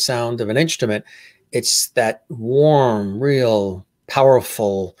speak the sound of an instrument, it's that warm, real,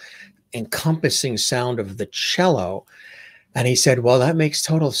 powerful, encompassing sound of the cello. And he said, well, that makes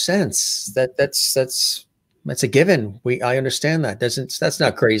total sense. That's a given. I understand that. That's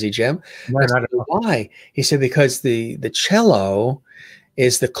not crazy, Jim. No, not at all. Why? He said, because the cello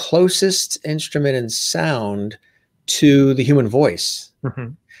is the closest instrument in sound to the human voice.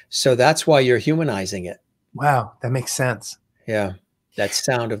 So that's why you're humanizing it. Wow, that makes sense. Yeah, that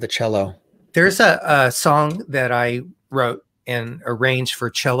sound of the cello. There's a song that I wrote and arranged for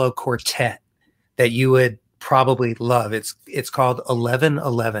cello quartet that you would probably love. It's called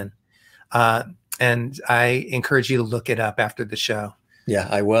 1111. And I encourage you to look it up after the show. Yeah,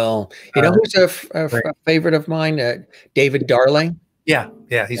 I will. You know who's a favorite of mine? David Darling. Yeah,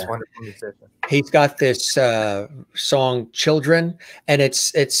 he's a wonderful musician. He's got this song "Children," and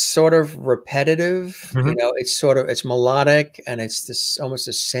it's sort of repetitive. It's melodic, and it's this almost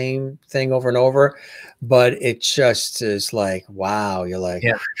the same thing over and over, but it just is like, wow, you're like,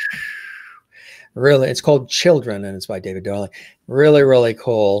 really. It's called "Children," and it's by David Darling. Really, really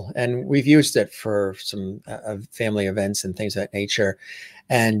cool. And we've used it for some family events and things of that nature.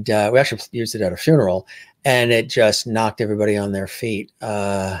 And we actually used it at a funeral, and it just knocked everybody on their feet.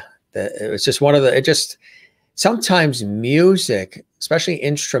 It was just sometimes music, especially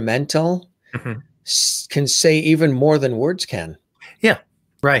instrumental, can say even more than words can. Yeah.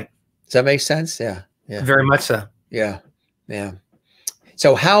 Right. Does that make sense? Yeah. Yeah. Very much so. Yeah. Yeah.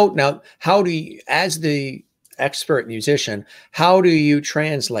 So how do you, as the expert musician, how do you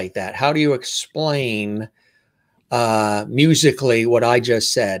translate that? How do you explain musically what I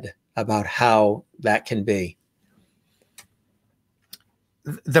just said about how that can be?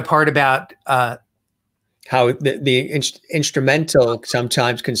 the part about how the instrumental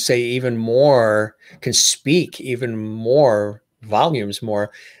sometimes can say even more, can speak even more volumes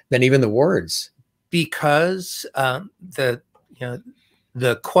more than even the words. Because the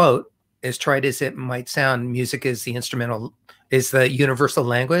the quote, as trite as it might sound, music is the instrumental, is the universal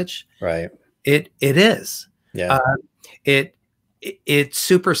language. Right. It is. Yeah. It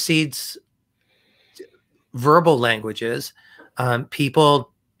supersedes verbal languages.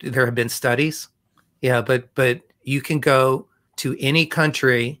 People, there have been studies, but you can go to any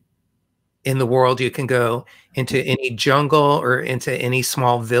country in the world, you can go into any jungle or into any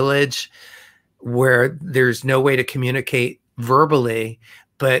small village where there's no way to communicate verbally,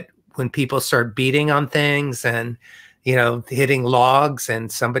 but when people start beating on things and hitting logs,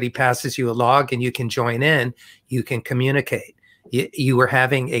 and somebody passes you a log and you can join in, you can communicate. You are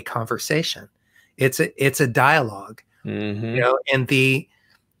having a conversation. It's a dialogue. Mm-hmm. And the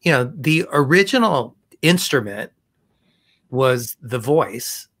original instrument was the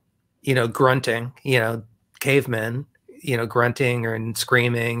voice, grunting, cavemen, grunting and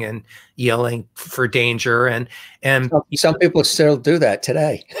screaming and yelling for danger. And some people still do that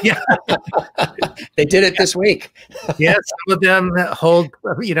today. Yeah. They did it this week. Yeah. Some of them hold,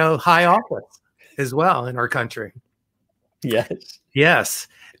 high office as well in our country. Yes. Yes.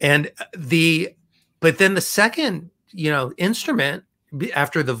 But then the second, instrument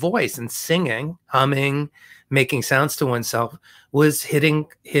after the voice and singing, humming, making sounds to oneself, was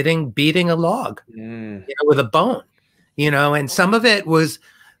beating a log with a bone, and some of it was,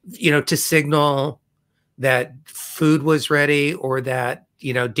 to signal that food was ready, or that,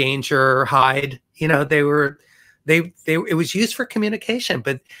 danger, hide, it was used for communication,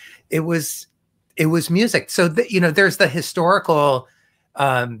 but it was music. So there's the historical,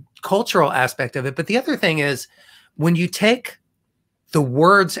 cultural aspect of it. But the other thing is, when you take the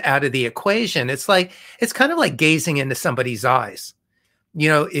words out of the equation, it's kind of like gazing into somebody's eyes.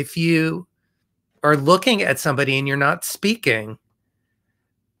 If you are looking at somebody and you're not speaking,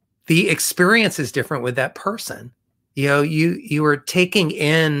 the experience is different with that person. You are taking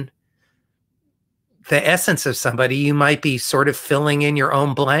in the essence of somebody. You might be sort of filling in your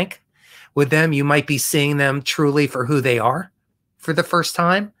own blank with them. You might be seeing them truly for who they are for the first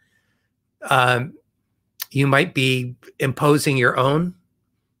time. You might be imposing your own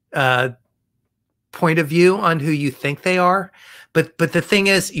point of view on who you think they are. But the thing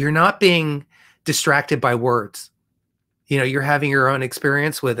is, you're not being distracted by words. You're having your own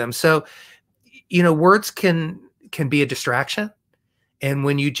experience with them. So, words can be a distraction. And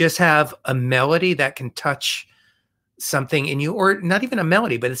when you just have a melody that can touch something in you, or not even a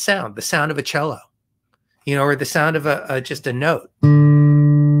melody, but the sound of a cello, or the sound of just a note,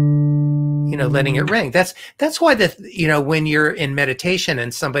 letting it ring. That's why when you're in meditation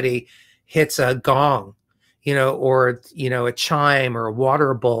and somebody hits a gong, or, a chime or a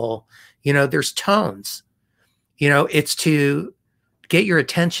water bowl, there's tones, it's to get your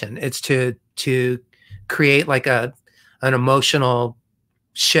attention. It's to create like an emotional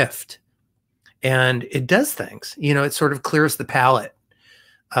shift. And it does things, it sort of clears the palate,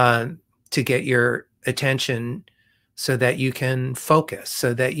 to get your attention so that you can focus,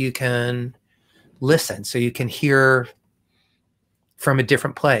 so that you can listen, so you can hear from a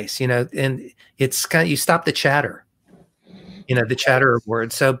different place, and it's kind of, you stop the chatter, the chatter of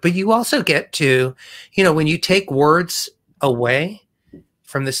words. So, but you also get to, when you take words away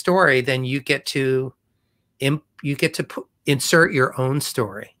from the story, then you get to insert your own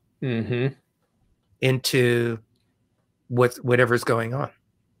story into whatever's going on.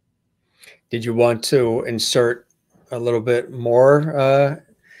 Did you want to insert a little bit more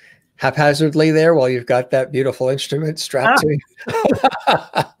haphazardly there while you've got that beautiful instrument strapped to you?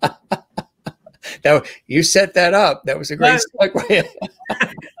 Now, you set that up. That was a great segue.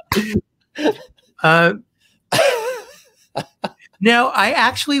 Now, I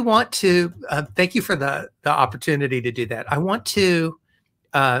actually want to thank you for the opportunity to do that. I want to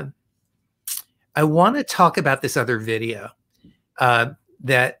talk about this other video and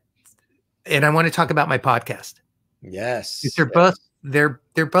I want to talk about my podcast. Yes,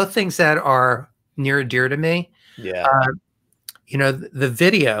 they're both things that are near and dear to me. Yeah, the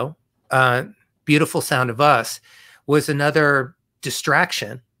video, Beautiful Sound of Us, was another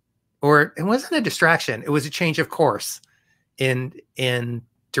distraction, or it wasn't a distraction. It was a change of course. During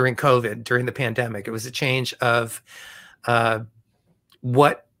COVID, during the pandemic, it was a change of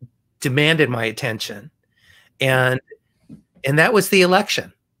what demanded my attention, and that was the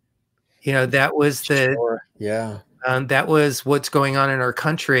election. That was that was what's going on in our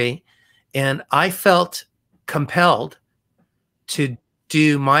country, and I felt compelled to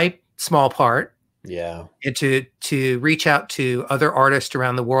do my small part. Yeah. And to reach out to other artists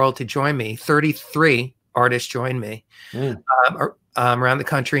around the world to join me. 33 artists joined me around the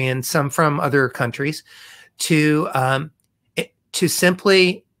country, and some from other countries, to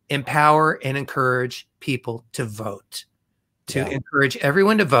simply empower and encourage people to vote, to encourage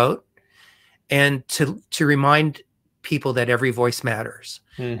everyone to vote, and to remind people that every voice matters.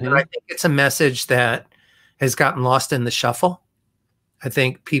 And I think it's a message that has gotten lost in the shuffle. I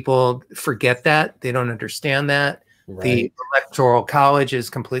think people forget that. They don't understand that. Right. The Electoral College is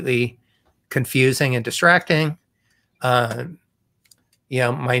completely confusing and distracting.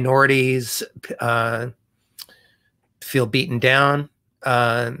 Minorities feel beaten down.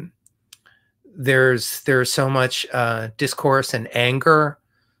 There's so much discourse and anger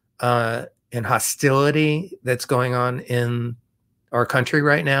and hostility that's going on in our country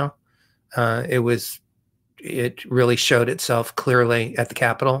right now. It really showed itself clearly at the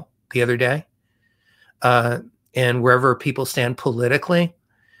Capitol the other day. And wherever people stand politically,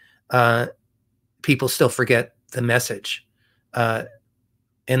 people still forget the message. And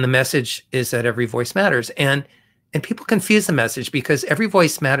the message is that every voice matters. And people confuse the message, because every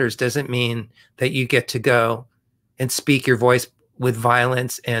voice matters doesn't mean that you get to go and speak your voice with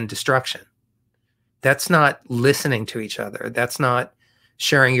violence and destruction. That's not listening to each other. That's not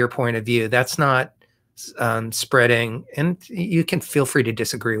sharing your point of view. That's not spreading, and you can feel free to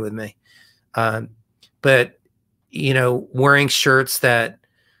disagree with me. But, wearing shirts that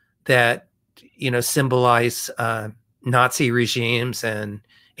symbolize Nazi regimes and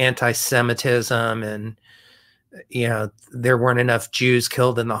anti-Semitism, and, there weren't enough Jews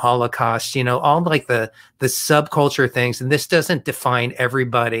killed in the Holocaust, all like the subculture things. And this doesn't define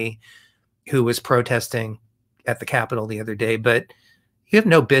everybody who was protesting at the Capitol the other day, but you have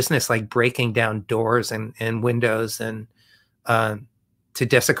no business like breaking down doors and windows and to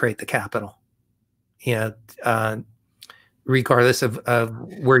desecrate the Capitol, regardless of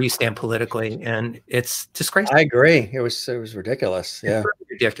where you stand politically. And it's disgraceful. I agree. It was ridiculous. Yeah.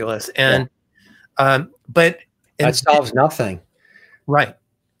 Ridiculous. And, but that solves nothing. Right.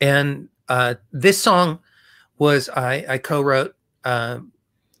 And this song was, I co-wrote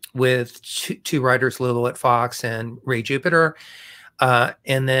with two writers, Lilith Fox and Ray Jupiter.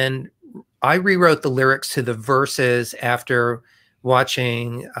 And then I rewrote the lyrics to the verses after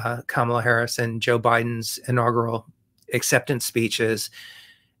watching Kamala Harris and Joe Biden's inaugural acceptance speeches.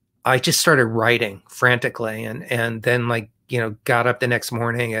 I just started writing frantically, and then got up the next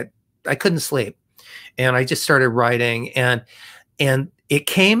morning I couldn't sleep, and I just started writing, and it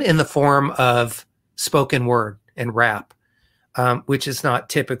came in the form of spoken word and rap, which is not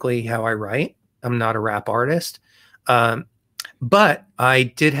typically how I write. I'm not a rap artist. But I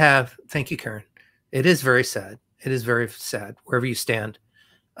did have, thank you, Karen. It is very sad. It is very sad wherever you stand.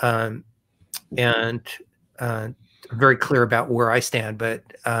 And very clear about where I stand, but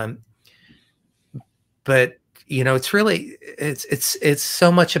it's really, it's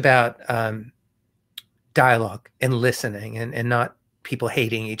so much about dialogue and listening and not people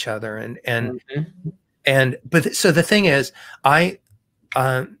hating each other. But so the thing is,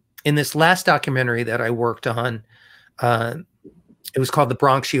 in this last documentary that I worked on, it was called The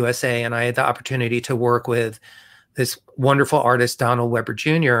Bronx, USA, and I had the opportunity to work with this wonderful artist, Donald Webber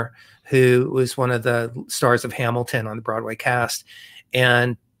Jr., who was one of the stars of Hamilton on the Broadway cast.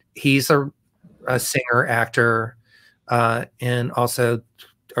 And he's a singer, actor, and also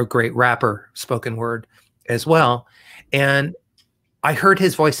a great rapper, spoken word as well. And I heard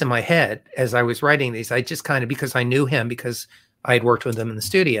his voice in my head as I was writing these. I just kind of, because I knew him, because I had worked with him in the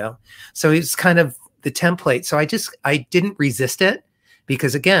studio. So he's kind of the template. So I didn't resist it,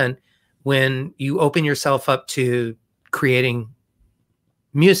 because again, when you open yourself up to creating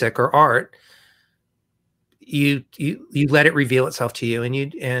music or art, you let it reveal itself to you, and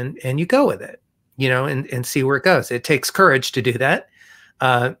you go with it, and see where it goes. It takes courage to do that,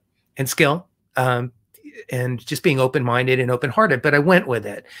 and skill, and just being open-minded and open-hearted, but I went with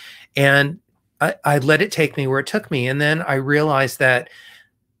it, and I let it take me where it took me. And then I realized that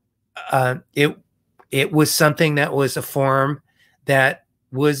it was something that was a form that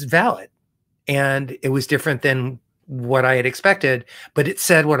was valid, and it was different than what I had expected, but it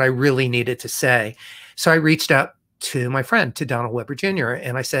said what I really needed to say. So I reached out to my friend, to Donald Webber Jr.,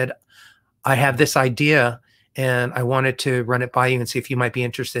 and I said, I have this idea, and I wanted to run it by you and see if you might be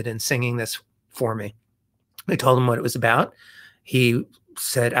interested in singing this for me. I told him what it was about. He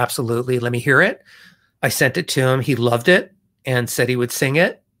said, absolutely, let me hear it. I sent it to him. He loved it and said he would sing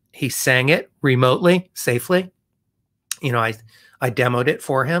it. He sang it remotely, safely. I demoed it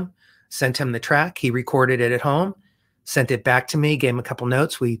for him, sent him the track. He recorded it at home, sent it back to me, gave him a couple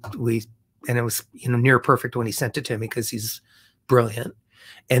notes. And it was, you know, near perfect when he sent it to me because he's brilliant.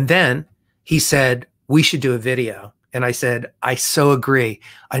 And then he said, we should do a video. And I said, I so agree.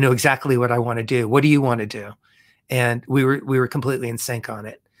 I know exactly what I want to do. What do you want to do? And we were completely in sync on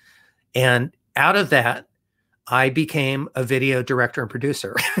it. And out of that, I became a video director and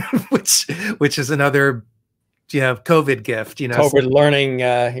producer, which is another, you know, COVID gift, you know, COVID learning,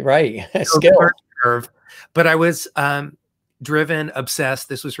 right. Skill. Curve. But I was driven, obsessed.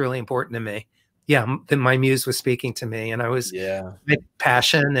 This was really important to me. Yeah, my muse was speaking to me, and I was my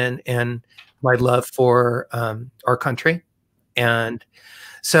passion and my love for our country. And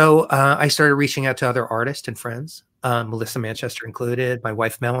so I started reaching out to other artists and friends, Melissa Manchester included, my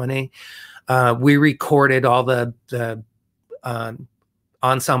wife Melanie. We recorded all the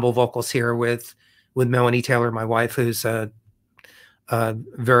ensemble vocals here with Melanie Taylor, my wife, who's a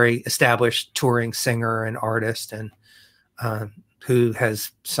very established touring singer and artist, and who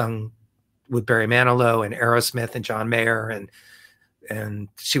has sung with Barry Manilow and Aerosmith and John Mayer, and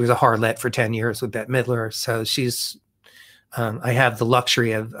she was a harlot for 10 years with Bette Midler. So she's I have the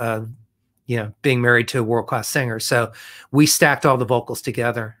luxury of you know, being married to a world-class singer. So we stacked all the vocals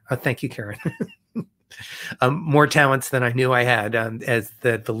together. Oh, thank you, Karen. More talents than I knew I had, as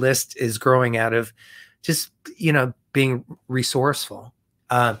the list is growing out of just, you know, being resourceful.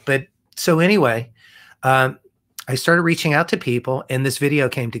 But so anyway, I started reaching out to people, and this video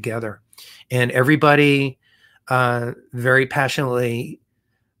came together, and everybody very passionately,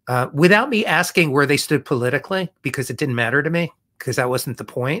 without me asking where they stood politically, because it didn't matter to me, because that wasn't the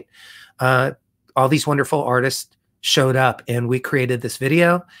point. All these wonderful artists showed up, and we created this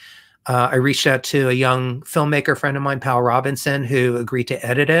video. I reached out to a young filmmaker friend of mine, Pal Robinson, who agreed to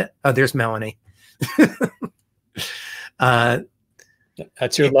edit it. Oh, there's Melanie.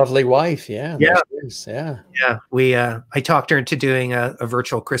 That's your lovely wife. Yeah. Yeah. Yeah. Yeah. I talked her into doing a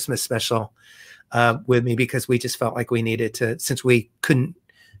virtual Christmas special with me, because we just felt like we needed to, since we couldn't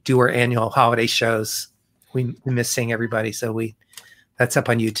do our annual holiday shows, we miss seeing everybody. So that's up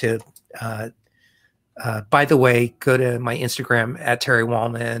on YouTube. By the way, go to my Instagram at Terry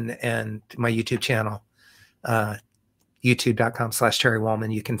WOLLMAN and my YouTube channel, youtube.com/Terry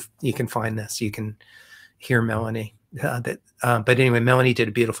WOLLMAN. You can find this. You can hear Melanie. But anyway, Melanie did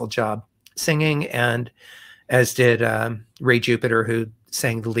a beautiful job singing, and as did Ray Jupiter, who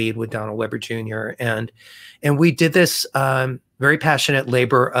sang the lead with Donald Webber Jr. And we did this very passionate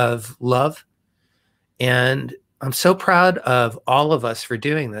labor of love. And I'm so proud of all of us for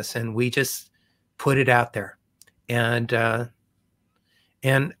doing this. And we just put it out there. And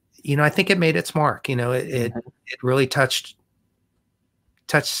you know, I think it made its mark. You know, it really touched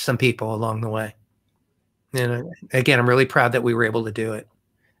some people along the way. And again, I'm really proud that we were able to do it.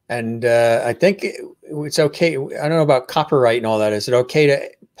 And I think it's okay. I don't know about copyright and all that. Is it okay to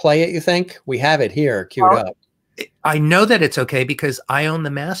play it, you think? We have it here queued up. I know that it's okay because I own the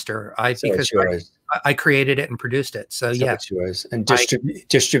master. I created it and produced it. So yeah, it's yours. And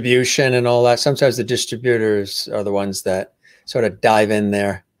distribution and all that. Sometimes the distributors are the ones that sort of dive in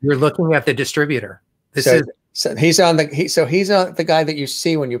there. You're looking at the distributor. So he's on the guy that you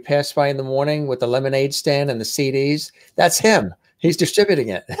see when you pass by in the morning with the lemonade stand and the CDs. That's him. He's distributing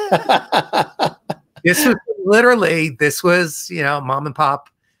it. This was, you know, mom and pop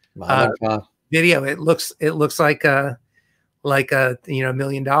video. It looks like a you know, $1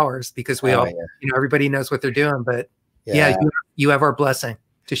 million, because we all, you know, everybody knows what they're doing. But yeah, you have our blessing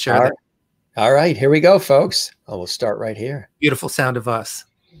to share that. All right, here we go, folks. We'll start right here. Beautiful sound of us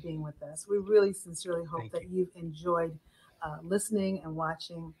being with us. We really sincerely hope that you've enjoyed listening and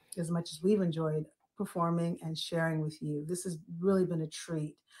watching as much as we've enjoyed performing and sharing with you. This has really been a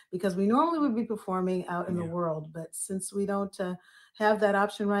treat, because we normally would be performing out in the world, but since we don't have that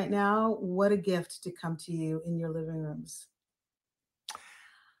option right now, what a gift to come to you in your living rooms.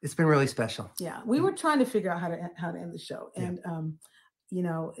 It's been really special. Yeah, we were trying to figure out how to end the show, and you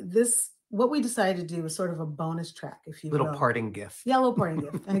know, what we decided to do was sort of a bonus track, if you will. Little parting gift. Yeah, little parting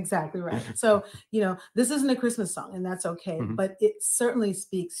gift. Exactly right. So, you know, this isn't a Christmas song, and that's okay, but it certainly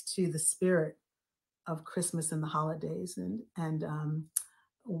speaks to the spirit of Christmas and the holidays, and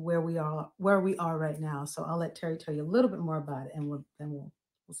where we are right now. So I'll let Terry tell you a little bit more about it, and we'll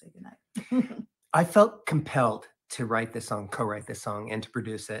say goodnight. I felt compelled to write this song, co-write this song, and to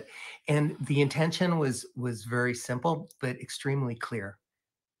produce it. And the intention was very simple, but extremely clear.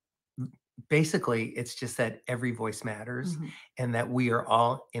 Basically, it's just that every voice matters, and that we are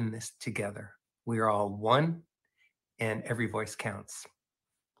all in this together. We are all one, and every voice counts.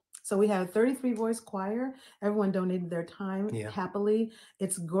 So we have a 33 voice choir. Everyone donated their time happily.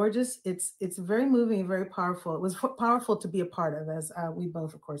 It's gorgeous. It's very moving and very powerful. It was powerful to be a part of, as we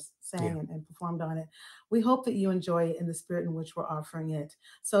both, of course, sang and performed on it. We hope that you enjoy it in the spirit in which we're offering it.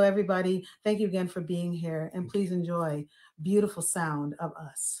 So everybody, thank you again for being here, and please enjoy Beautiful Sound of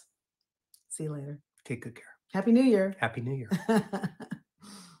Us. See you later. Take good care. Happy New Year. Happy New Year.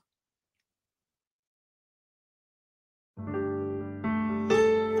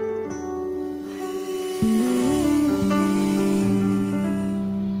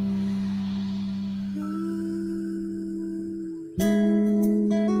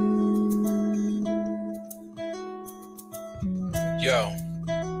 Yo,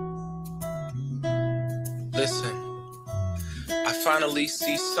 listen, I finally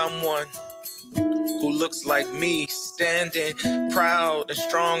see someone who looks like me, standing proud and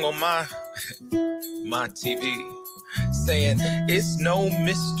strong on my TV, saying it's no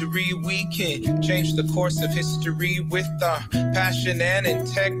mystery, we can change the course of history with our passion and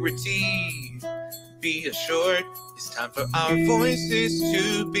integrity. Be assured, it's time for our voices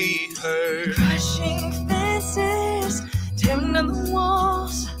to be heard. Crashing fences, tearing down the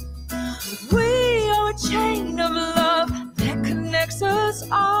walls. We are a chain of love that connects us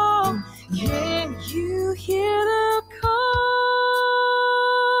all. Can you hear the call?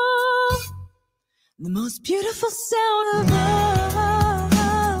 The most beautiful sound of us.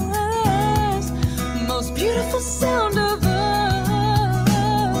 The most beautiful sound of us.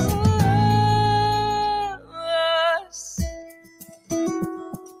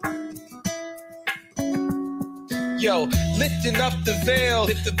 Yo, lifting up the veil,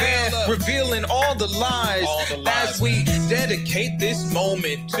 and revealing all the lies, as we dedicate this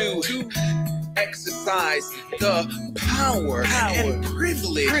moment to exercise the power and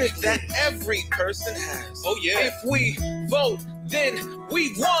privilege that every person has. Oh yeah. If we vote, then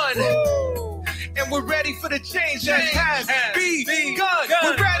we won. Woo! And we're ready for the change that has begun.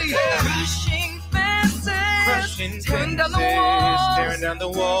 We're ready. Crushing fences, tearing down the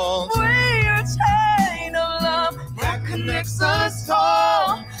walls. We are a chain of love that connects us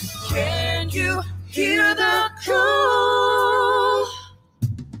all. Can you hear the call?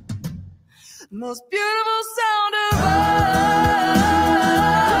 Most beautiful sound of us.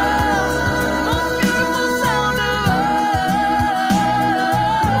 Most beautiful sound of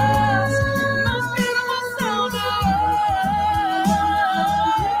us. Most beautiful sound of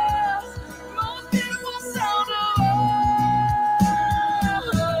us. Most beautiful sound of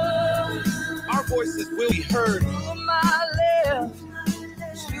us. Our voices will be heard. To my left,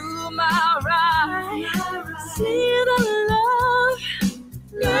 to my right, see the love.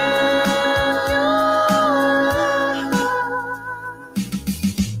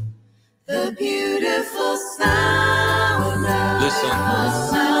 The beautiful sound of Listen,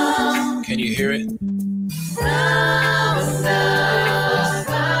 can you hear it? It's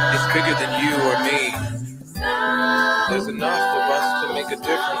bigger than you or me. There's enough of us to make a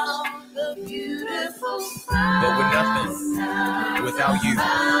difference. But we're nothing without you.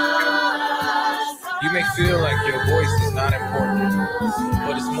 You may feel like your voice is not important,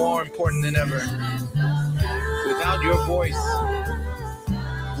 but it's more important than ever. Without your voice,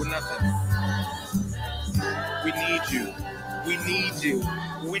 we're nothing. We need you. We need you.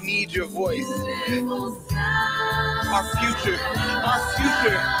 We need your voice. Our future,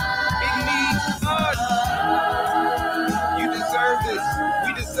 it needs us. You deserve this.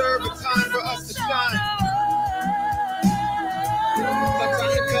 We deserve a time for us to shine. A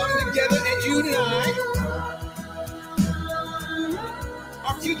time to come together and unite.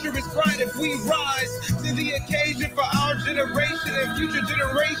 Our future is bright if we rise to the occasion for our generation and future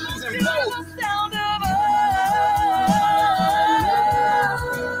generations and vote.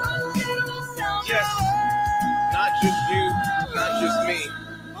 Yes, not just you, not just me.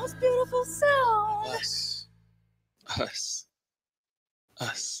 Most beautiful sound.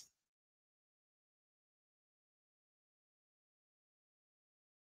 Us.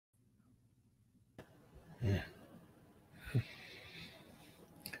 Yeah.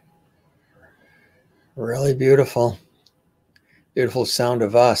 Really beautiful. Beautiful sound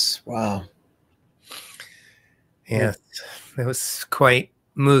of us. Wow. Yeah, it was quite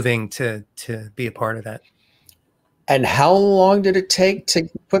moving to be a part of that. And how long did it take to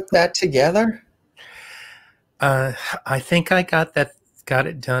put that together? I think I got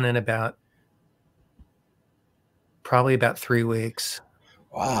it done in probably about 3 weeks.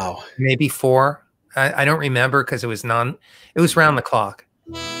 Wow. Maybe 4. I don't remember because it was round the clock.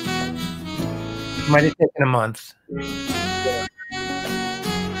 Might have taken a month.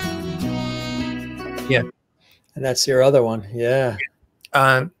 Yeah. And that's your other one. Yeah.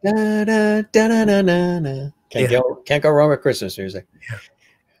 Da, da, da, da, da, da, da. Can't go wrong with Christmas music.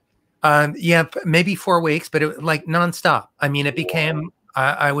 Yeah, maybe 4 weeks, but it like nonstop. I mean, it became,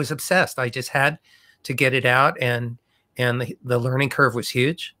 I was obsessed. I just had to get it out, and the learning curve was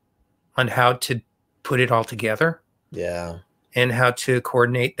huge on how to put it all together. Yeah. And how to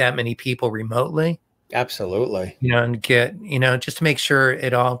coordinate that many people remotely. Absolutely. You know, and get, you know, just to make sure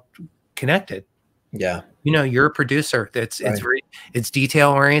it all connected. Yeah. You know, you're a producer. It's Right. it's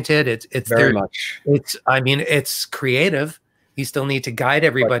detail oriented. It's very much. I mean, it's creative. You still need to guide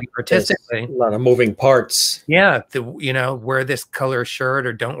everybody artistically. A lot of moving parts. Yeah. You know, wear this color shirt,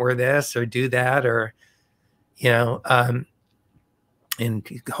 or don't wear this, or do that, or, you know, and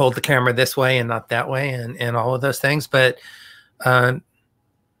hold the camera this way and not that way, and all of those things. But,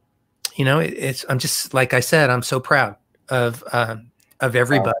 you know, I'm just, like I said, I'm so proud of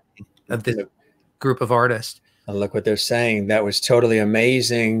everybody, of this group of artists. And look what they're saying. That was totally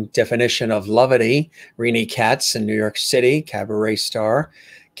amazing definition of levity. Renee Katz in New York City, cabaret star.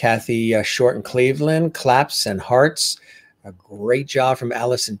 Kathy Short in Cleveland, claps and hearts. A great job from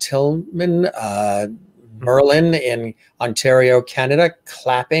Alison Tillman. Merlin in Ontario, Canada,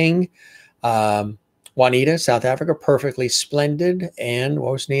 clapping. Juanita, South Africa, perfectly splendid. And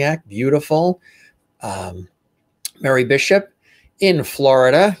Wozniak, beautiful. Mary Bishop in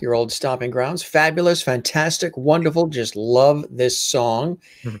Florida, your old stomping grounds, fabulous, fantastic, wonderful. Just love this song.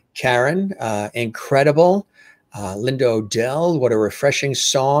 Karen, incredible. Linda Odell, what a refreshing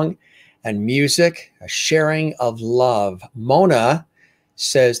song and music, a sharing of love. Mona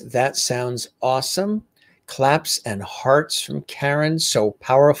says, that sounds awesome. Claps and hearts from Karen, so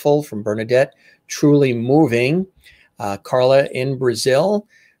powerful, from Bernadette, truly moving. Carla in Brazil,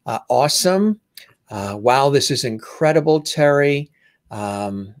 awesome. Wow, this is incredible, Terry.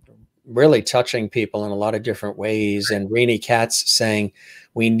 Really touching people in a lot of different ways. And Renee Katz saying,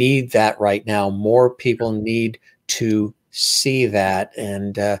 we need that right now. More people need to see that.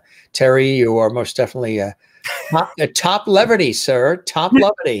 And Terry, you are most definitely a top levity, sir. Top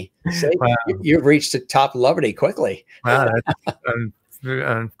levity. Wow. You've reached a top levity quickly. Wow,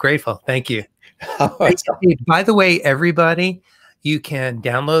 I'm grateful. Thank you. By the way, everybody, you can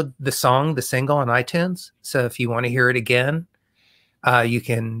download the song, the single, on iTunes. So if you want to hear it again, you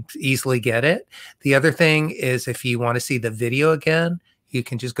can easily get it. The other thing is, if you want to see the video again, you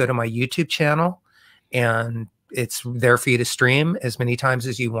can just go to my YouTube channel, and it's there for you to stream as many times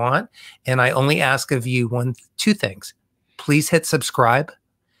as you want. And I only ask of you two things. Please hit subscribe,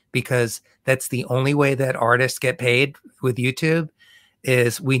 because that's the only way that artists get paid with YouTube.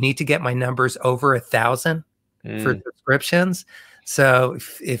 Is we need to get my numbers over 1,000 for subscriptions. So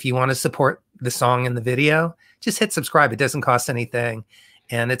if you want to support the song and the video, just hit subscribe. It doesn't cost anything.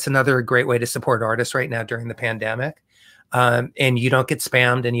 And it's another great way to support artists right now during the pandemic. And you don't get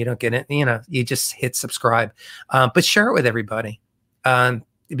spammed, and you don't get it, you know, you just hit subscribe. But share it with everybody,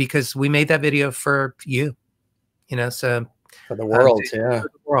 because we made that video for you, you know, so for the world, yeah. For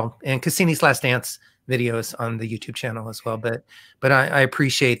the world. And Cassini's Last Dance videos on the YouTube channel as well. But I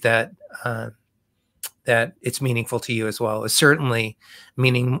appreciate that, that it's meaningful to you as well. It's certainly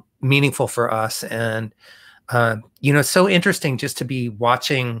meaningful for us. And, you know, it's so interesting just to be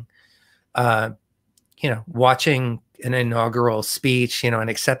watching, you know, watching an inaugural speech, you know, an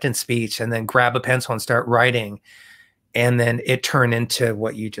acceptance speech, and then grab a pencil and start writing. And then it turned into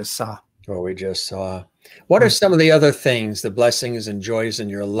what you just saw. What we just saw. What are some of the other things, the blessings and joys in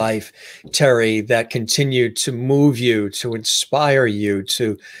your life, Terry, that continue to move you, to inspire you,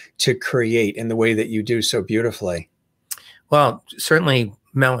 to create in the way that you do so beautifully? Well, certainly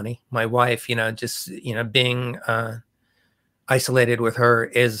Melanie, my wife, you know, just, you know, being isolated with her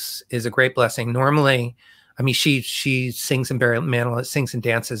is a great blessing. Normally, I mean, she sings in Barry Manilow, sings and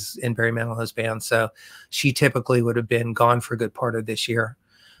dances in Barry Manilow's band. So she typically would have been gone for a good part of this year.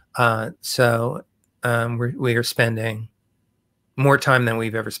 So we are spending more time than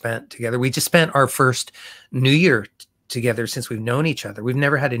we've ever spent together. We just spent our first New Year together since we've known each other. We've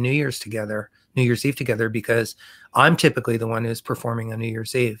never had a New Year's Eve together, because I'm typically the one who's performing on New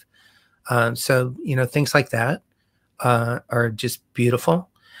Year's Eve. So, you know, things like that are just beautiful.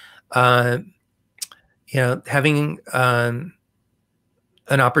 You know, having an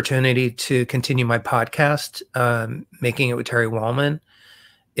opportunity to continue my podcast, Making It with Terry WOLLMAN,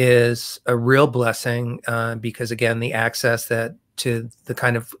 is a real blessing, because again, the access to the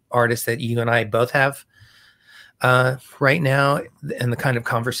kind of artists that you and I both have right now, and the kind of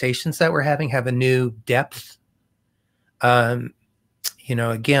conversations that we're having have a new depth. You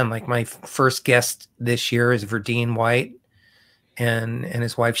know, again, like my first guest this year is Verdine White and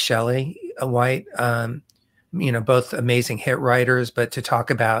his wife Shelley White, you know, both amazing hit writers, but to talk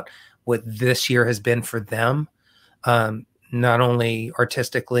about what this year has been for them, not only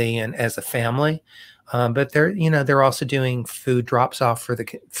artistically and as a family, but they're, you know, they're also doing food drop-offs for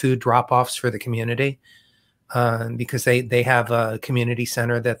the community, because they have a community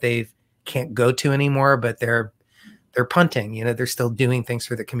center that they can't go to anymore, but they're punting, you know, they're still doing things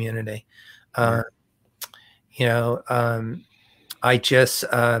for the community. You know, I just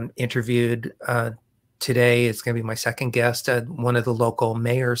interviewed today, it's going to be my second guest, one of the local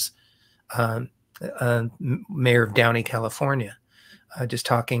mayors, mayor of Downey, California, just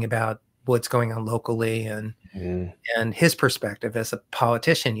talking about what's going on locally and his perspective as a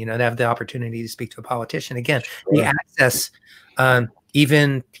politician, you know, to have the opportunity to speak to a politician. Again, the access,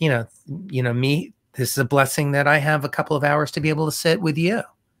 even, you know, me, this is a blessing that I have a couple of hours to be able to sit with you.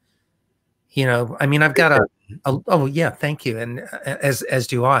 You know, I mean, I've got oh yeah, thank you. And as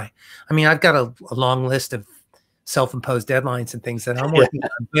do I. I mean, I've got a long list of self-imposed deadlines and things that I'm working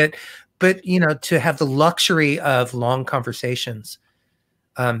on, but, you know, to have the luxury of long conversations,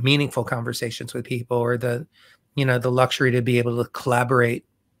 meaningful conversations with people, or the, you know, the luxury to be able to collaborate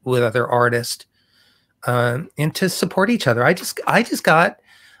with other artists, and to support each other. I just got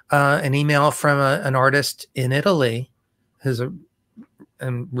an email from an artist in Italy who's a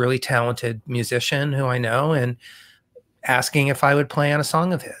really talented musician who I know, and asking if I would play on a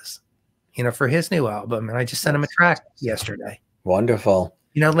song of his, you know, for his new album. And I just sent him a track yesterday. Wonderful.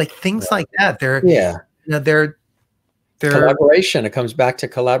 You know, like things like that. They're, you know, they're collaboration. It comes back to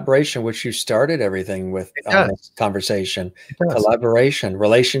collaboration, which you started everything with this conversation. Collaboration,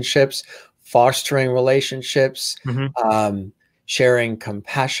 relationships, fostering relationships, sharing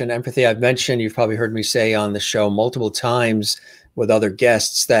compassion, empathy. I've mentioned, you've probably heard me say on the show multiple times with other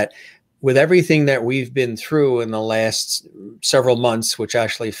guests, that with everything that we've been through in the last several months, which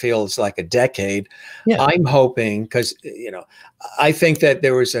actually feels like a decade, I'm hoping, because, you know, I think that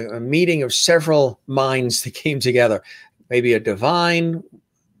there was a meeting of several minds that came together, maybe a divine,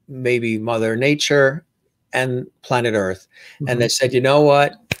 maybe Mother Nature, and planet Earth. And they said, you know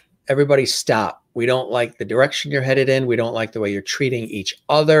what, everybody stop. We don't like the direction you're headed in. We don't like the way you're treating each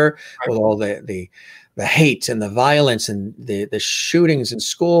other with all the hate and the violence and the shootings in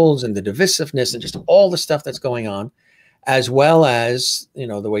schools and the divisiveness and just all the stuff that's going on, as well as, you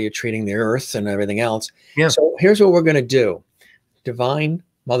know, the way you're treating the earth and everything else. So here's what we're going to do. Divine,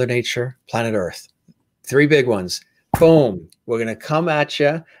 Mother Nature, planet Earth. 3 big ones. Boom. We're going to come at you,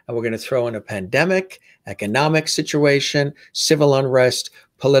 and we're going to throw in a pandemic, economic situation, civil unrest,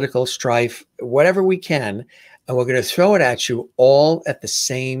 political strife, whatever we can. And we're going to throw it at you all at the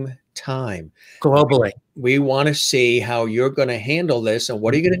same time. Globally. We want to see how you're going to handle this, and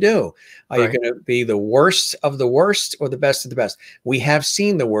what are you going to do? Are you going to be the worst of the worst or the best of the best? We have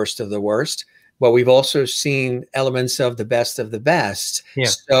seen the worst of the worst, but we've also seen elements of the best of the best.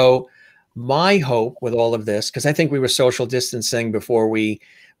 So my hope with all of this, because I think we were social distancing before we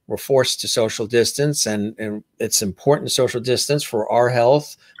were forced to social distance, and it's important to social distance for our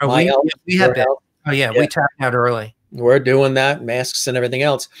health. My health, we have that. Oh yeah, we tapped out early. We're doing that, masks and everything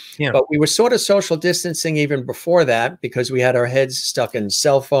else. But we were sort of social distancing even before that, because we had our heads stuck in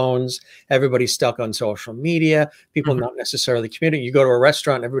cell phones. Everybody's stuck on social media. People not necessarily commuting. You go to a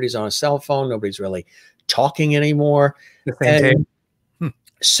restaurant, everybody's on a cell phone. Nobody's really talking anymore.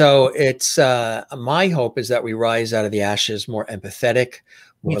 So it's my hope is that we rise out of the ashes more empathetic,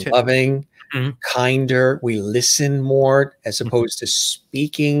 more loving, kinder. We listen more as opposed to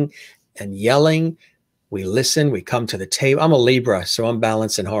speaking and yelling. We listen, we come to the table. I'm a Libra, so I'm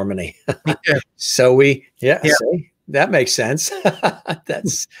balance and harmony. So see, that makes sense.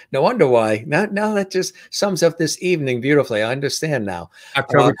 That's no wonder why. Now that just sums up this evening beautifully. I understand now.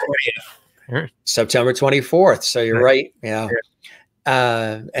 October 20th. September 24th. So you're right.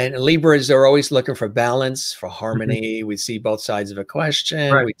 And Libras are always looking for balance, for harmony. We see both sides of a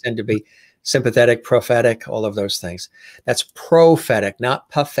question. We tend to be sympathetic, prophetic, all of those things. That's prophetic, not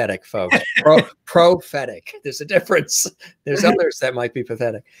pathetic, folks. Prophetic. There's a difference. There's others that might be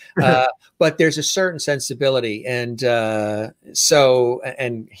pathetic. But there's a certain sensibility. And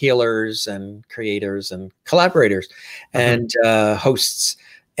and healers and creators and collaborators and hosts.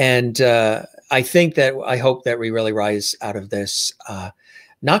 And I hope that we really rise out of this,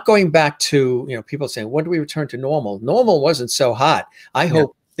 not going back to, you know, people saying, when do we return to normal? Normal wasn't so hot. I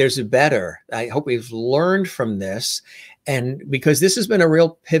hope there's a better. I hope we've learned from this. And because this has been a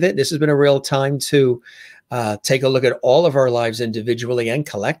real pivot, this has been a real time to take a look at all of our lives individually and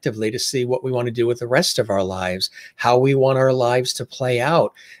collectively to see what we want to do with the rest of our lives, how we want our lives to play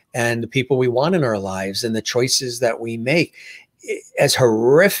out, and the people we want in our lives and the choices that we make. As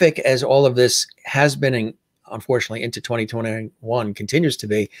horrific as all of this has been unfortunately into 2021 continues to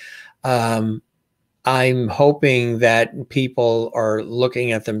be. I'm hoping that people are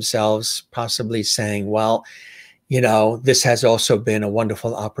looking at themselves, possibly saying, well, this has also been a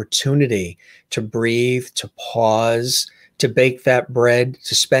wonderful opportunity to breathe, to pause, to bake that bread,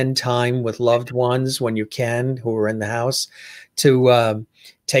 to spend time with loved ones when you can, who are in the house, to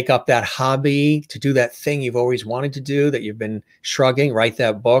take up that hobby, to do that thing you've always wanted to do that you've been shrugging, write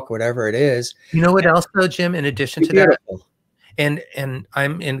that book, whatever it is. You know what else though, Jim, in addition to that? And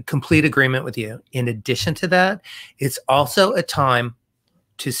I'm in complete agreement with you. In addition to that, it's also a time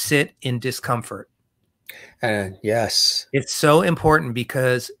to sit in discomfort. Yes. It's so important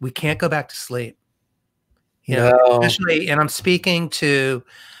because we can't go back to sleep. Especially, and I'm speaking to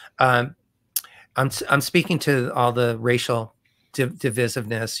I'm speaking to all the racial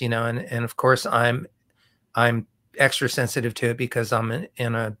divisiveness, and of course I'm extra sensitive to it because I'm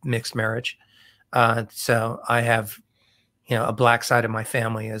in a mixed marriage. So I have a black side of my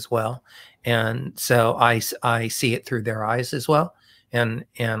family as well. And so I see it through their eyes as well. And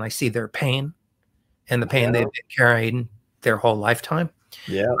I see their pain and the pain they've been carrying their whole lifetime.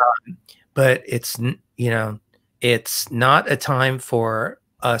 Yeah. But it's not a time for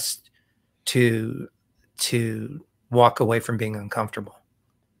us to walk away from being uncomfortable.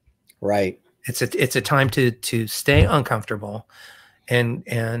 Right. It's a time to stay uncomfortable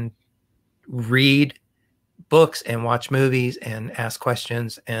and read books and watch movies and ask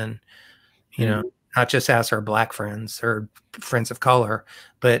questions and not just ask our black friends or friends of color,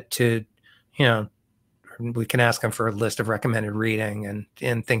 but to we can ask them for a list of recommended reading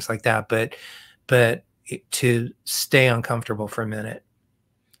and things like that, but to stay uncomfortable for a minute.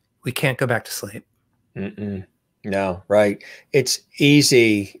 We can't go back to sleep. No, right. It's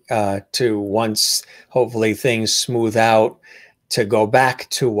easy to, once hopefully things smooth out, to go back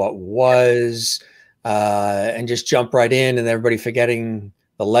to what was and just jump right in, and everybody forgetting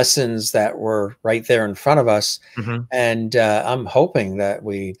the lessons that were right there in front of us. And I'm hoping that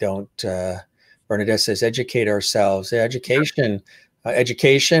we don't, Bernadette says, educate ourselves. Education,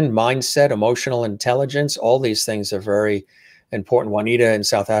 mindset, emotional intelligence, all these things are very important. Juanita in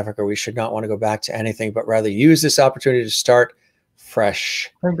South Africa, we should not want to go back to anything, but rather use this opportunity to start fresh.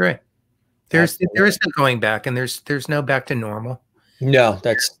 I agree. There is no going back, and there's no back to normal. No,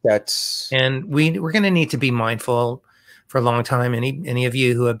 that's. And we're going to need to be mindful for a long time. Any of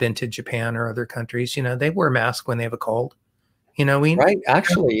you who have been to Japan or other countries, they wear masks when they have a cold. Right.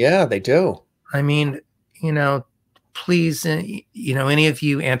 Actually, yeah, they do. I mean, please, any of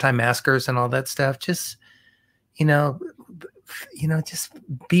you anti-maskers and all that stuff, just, just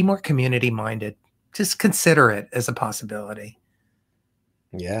be more community minded. Just consider it as a possibility.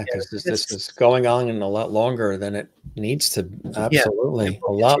 Yeah, because this is going on a lot longer than it needs to. Absolutely,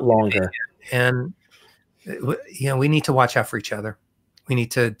 a lot longer. And we need to watch out for each other. We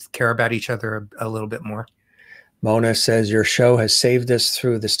need to care about each other a little bit more. Mona says, your show has saved us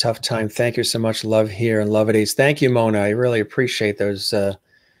through this tough time. Thank you so much. Love here and love at ease. Thank you, Mona. I really appreciate those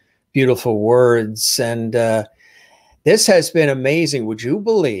beautiful words. And this has been amazing. Would you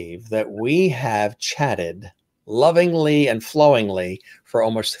believe that we have chatted lovingly and flowingly for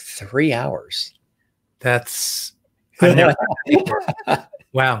almost 3 hours? That's I never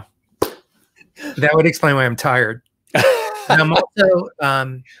wow. That would explain why I'm tired. I'm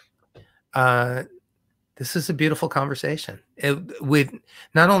also this is a beautiful conversation with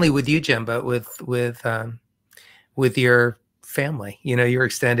not only with you, Jim, but with your family. Your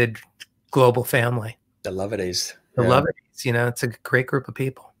extended global family. The Loveities. The Loveities. It's a great group of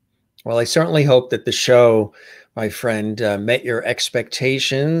people. Well, I certainly hope that the show, my friend, met your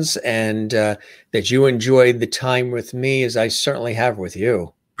expectations and that you enjoyed the time with me, as I certainly have with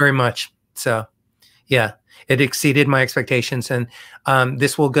you. Very much. So, yeah. It exceeded my expectations, and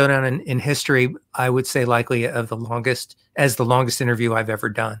this will go down in history, I would say, likely as the longest interview I've ever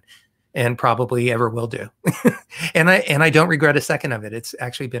done, and probably ever will do. and I don't regret a second of it. It's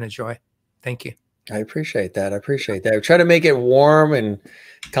actually been a joy. Thank you. I appreciate that. I try to make it warm and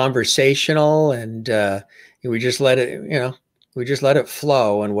conversational, and we just let it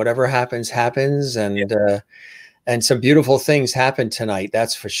flow, and whatever happens, happens, and some beautiful things happened tonight.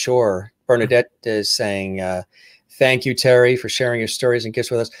 That's for sure. Bernadette is saying, thank you, Terry, for sharing your stories and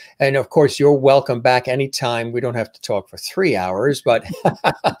gifts with us. And of course, you're welcome back anytime. We don't have to talk for 3 hours, but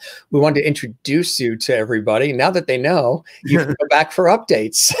we want to introduce you to everybody. Now that they know, you can go back for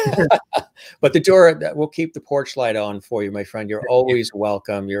updates. But the door, we'll keep the porch light on for you, my friend. You're always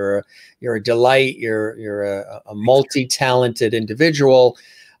welcome. You're a delight. You're a multi-talented individual.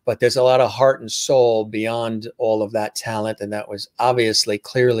 But there's a lot of heart and soul beyond all of that talent. And that was obviously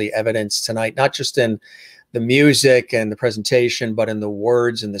clearly evidenced tonight, not just in the music and the presentation, but in the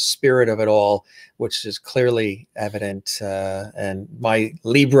words and the spirit of it all, which is clearly evident. And my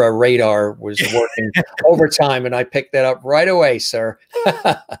Libra radar was working overtime, and I picked that up right away, sir.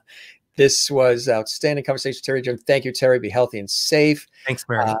 This was outstanding conversation, Terry. Jim, thank you, Terry. Be healthy and safe. Thanks,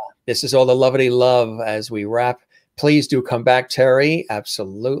 Mary. This is all the lovely love as we wrap. Please do come back, Terry.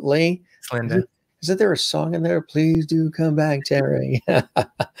 Absolutely. Linda. Isn't there a song in there? Please do come back, Terry.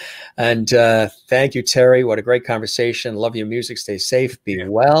 And thank you, Terry. What a great conversation. Love your music. Stay safe. Be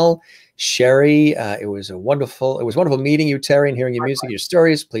well. Sherry, it was wonderful meeting you, Terry, and hearing your music, your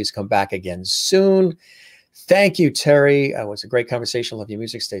stories. Please come back again soon. Thank you, Terry. It was a great conversation. Love your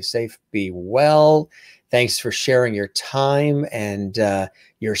music. Stay safe. Be well. Thanks for sharing your time and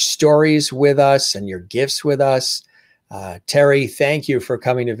your stories with us and your gifts with us. Terry, thank you for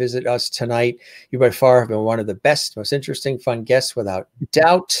coming to visit us tonight. You by far have been one of the best, most interesting, fun guests without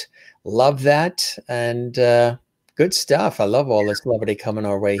doubt. Love that. And good stuff. I love all this levity coming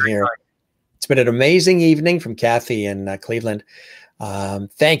our way here. It's been an amazing evening from Kathy in Cleveland.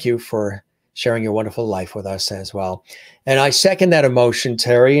 Thank you for sharing your wonderful life with us as well. And I second that emotion,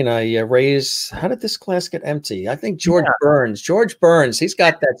 Terry, and I raise, how did this glass get empty? I think George Burns, he's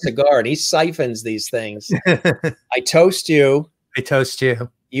got that cigar and he siphons these things. I toast you. I toast you.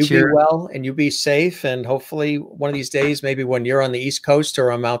 You Cheers. Be well and you be safe. And hopefully one of these days, maybe when you're on the East Coast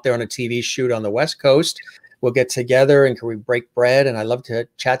or I'm out there on a TV shoot on the West Coast, we'll get together and can we break bread? And I'd love to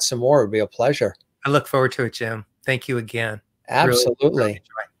chat some more. It would be a pleasure. I look forward to it, Jim. Thank you again. Absolutely. Really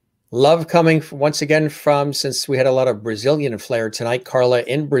love coming once again from, since we had a lot of Brazilian flair tonight, Carla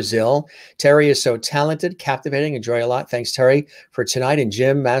in Brazil. Terry is so talented, captivating, enjoy a lot. Thanks, Terry, for tonight. And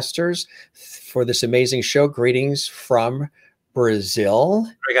Jim Masters for this amazing show. Greetings from Brazil.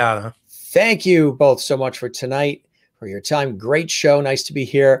 Obrigado. Thank you both so much for tonight, for your time. Great show. Nice to be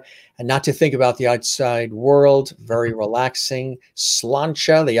here. And not to think about the outside world. Very relaxing.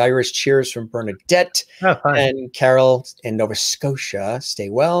 Slancha, the Irish cheers from Bernadette. And Carol in Nova Scotia. Stay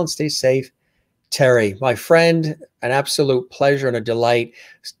well and stay safe. Terry, my friend, an absolute pleasure and a delight.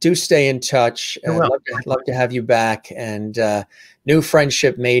 Do stay in touch. Love to have you back. And new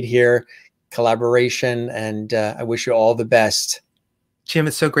friendship made here. Collaboration. And I wish you all the best. Jim,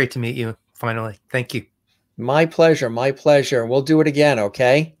 it's so great to meet you. Finally. Thank you. My pleasure. My pleasure. We'll do it again.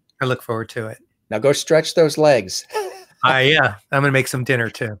 Okay. I look forward to it. Now go stretch those legs. Yeah, I'm gonna make some dinner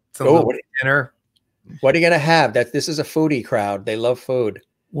too. Dinner. What are you gonna have? This is a foodie crowd. They love food.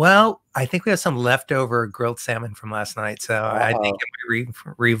 Well, I think we have some leftover grilled salmon from last night, so I think it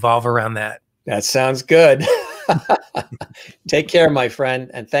would revolve around that. That sounds good. Take care, my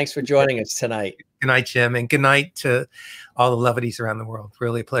friend, and thanks for joining us tonight. Good night, Jim, and good night to all the levities around the world.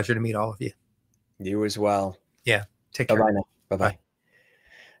 Really a pleasure to meet all of you. You as well. Yeah. Take care. Bye-bye now. Bye-bye.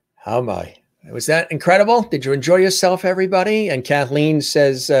 How am I? Was that incredible? Did you enjoy yourself, everybody? And Kathleen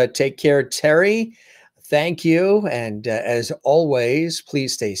says, take care, Terry. Thank you. And as always,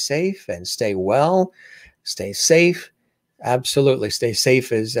 please stay safe and stay well. Stay safe. Absolutely. Stay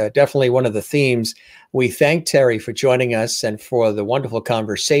safe is definitely one of the themes. We thank Terry for joining us and for the wonderful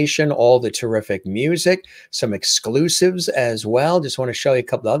conversation, all the terrific music, some exclusives as well. Just want to show you a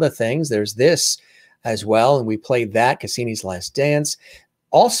couple of other things. There's this as well. And we played that, Cassini's Last Dance.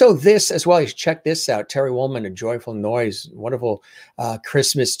 Also this as well, you should check this out. Terry WOLLMAN, A Joyful Noise, wonderful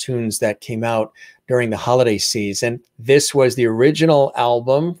Christmas tunes that came out during the holiday season. This was the original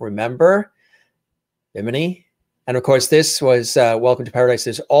album, remember? Bimini? And of course, this was Welcome to Paradise.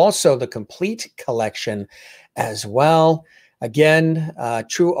 There's also the complete collection as well. Again,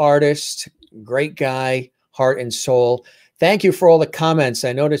 true artist, great guy, heart and soul. Thank you for all the comments.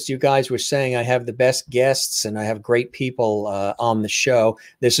 I noticed you guys were saying I have the best guests and I have great people on the show.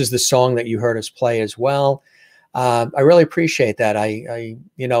 This is the song that you heard us play as well. I really appreciate that.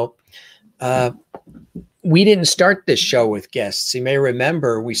 We didn't start this show with guests. You may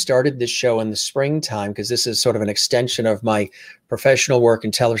remember we started this show in the springtime because this is sort of an extension of my professional work in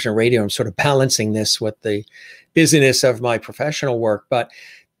television and radio. I'm sort of balancing this with the busyness of my professional work. But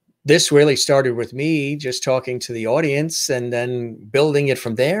this really started with me just talking to the audience and then building it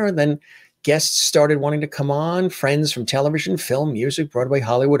from there. And then guests started wanting to come on, friends from television, film, music, Broadway,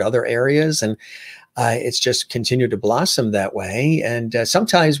 Hollywood, other areas. And it's just continued to blossom that way. And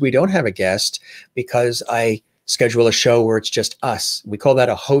sometimes we don't have a guest because I schedule a show where it's just us. We call that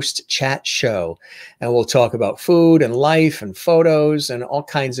a host chat show. And we'll talk about food and life and photos and all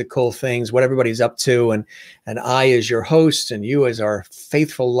kinds of cool things, what everybody's up to. And I, as your host, and you as our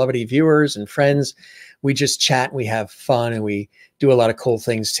faithful, lovely viewers and friends, we just chat, we have fun, and we do a lot of cool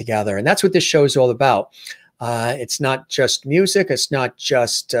things together. And that's what this show is all about. It's not just music. It's not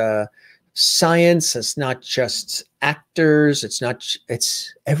just science. It's not just actors.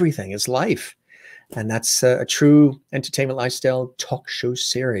 It's everything. It's life. And that's a true entertainment lifestyle talk show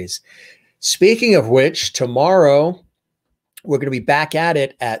series. Speaking of which, tomorrow we're going to be back at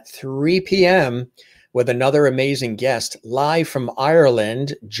it at 3 p.m. with another amazing guest live from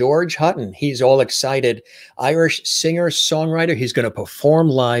Ireland, George Hutton. He's all excited. Irish singer, songwriter. He's going to perform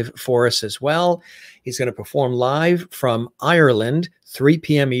live for us as well. He's going to perform live from Ireland, 3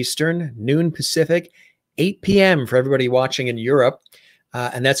 p.m. Eastern, noon Pacific, 8 p.m. for everybody watching in Europe.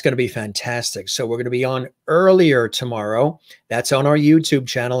 And that's going to be fantastic. So we're going to be on earlier tomorrow. That's on our YouTube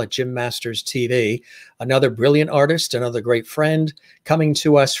channel at Jim Masters TV. Another brilliant artist, another great friend coming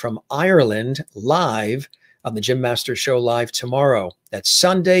to us from Ireland live on the Jim Masters Show live tomorrow. That's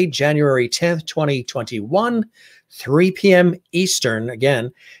Sunday, January 10th, 2021, 3 p.m. Eastern. Again,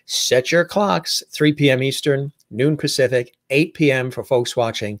 set your clocks, 3 p.m. Eastern, noon Pacific, 8 p.m. for folks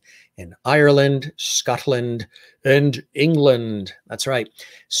watching in Ireland, Scotland, and England. That's right.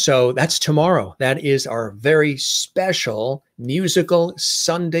 So that's tomorrow. That is our very special musical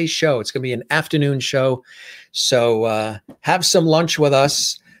Sunday show. It's going to be an afternoon show. So have some lunch with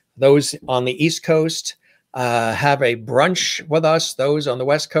us. Those on the East Coast, have a brunch with us. Those on the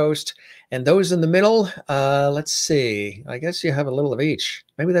West Coast. And those in the middle, let's see. I guess you have a little of each.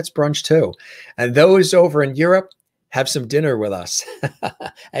 Maybe that's brunch too. And those over in Europe, have some dinner with us.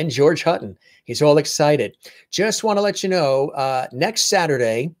 And George Hutton, he's all excited. Just want to let you know, next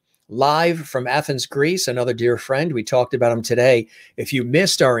Saturday, live from Athens, Greece, another dear friend. We talked about him today. If you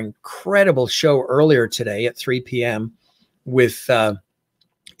missed our incredible show earlier today at 3 p.m. with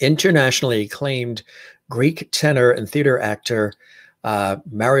internationally acclaimed Greek tenor and theater actor,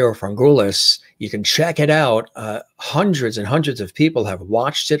 Mario Frangoulis, you can check it out. Hundreds and hundreds of people have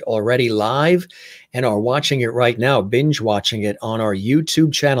watched it already live and are watching it right now, binge watching it on our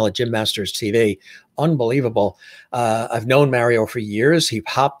YouTube channel at Jim Masters TV. Unbelievable. I've known Mario for years. He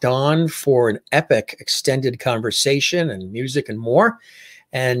popped on for an epic extended conversation and music and more.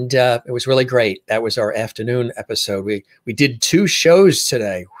 And it was really great. That was our afternoon episode. We did 2 shows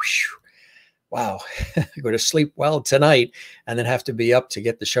today. Whew. Wow, go to sleep well tonight and then have to be up to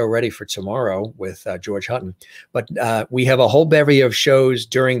get the show ready for tomorrow with George Hutton. But we have a whole bevy of shows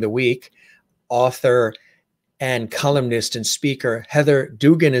during the week. Author and columnist and speaker Heather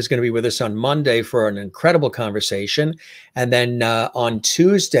Dugan is going to be with us on Monday for an incredible conversation. And then on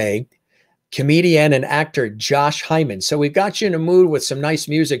Tuesday, comedian and actor Josh Hyman. So we've got you in a mood with some nice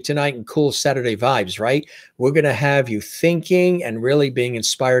music tonight and cool Saturday vibes, right? We're going to have you thinking and really being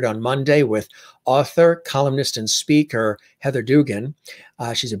inspired on Monday with author, columnist, and speaker Heather Dugan.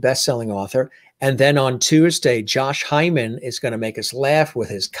 She's a best-selling author. And then on Tuesday, Josh Hyman is going to make us laugh with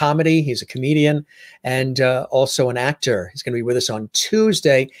his comedy. He's a comedian and also an actor. He's going to be with us on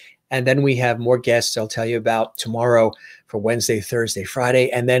Tuesday. And then we have more guests I'll tell you about tomorrow for Wednesday, Thursday, Friday.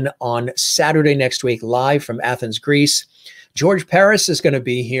 And then on Saturday next week, live from Athens, Greece, George Paris is going to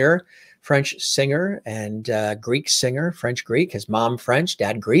be here, French singer and Greek singer, French Greek, his mom French,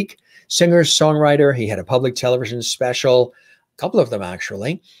 dad Greek, singer, songwriter. He had a public television special, a couple of them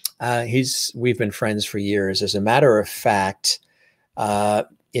actually. We've been friends for years. As a matter of fact,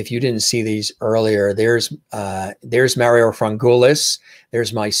 if you didn't see these earlier, there's Mario Frangoulis,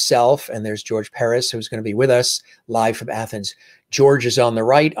 there's myself, and there's George Paris, who's going to be with us live from Athens. George is on the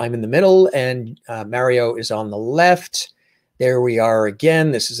right, I'm in the middle, and Mario is on the left. There we are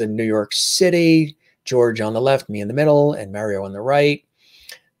again. This is in New York City. George on the left, me in the middle, and Mario on the right.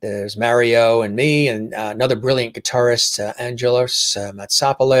 There's Mario and me, and another brilliant guitarist, Angelos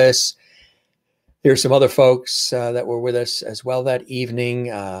Matsopoulos. There's some other folks that were with us as well that evening.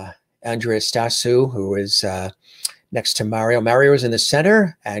 Andrea Stasu, who is next to Mario. Mario is in the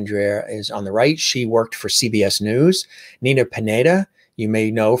center. Andrea is on the right. She worked for CBS News. Nina Pineda, you may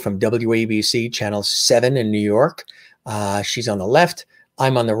know from WABC Channel 7 in New York. She's on the left.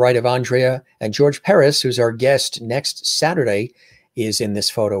 I'm on the right of Andrea. And George Paris, who's our guest next Saturday, is in this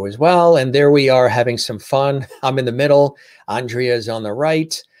photo as well. And there we are having some fun. I'm in the middle. Andrea is on the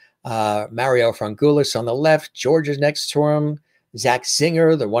right. Mario Frangoulis on the left. George is next to him. Zach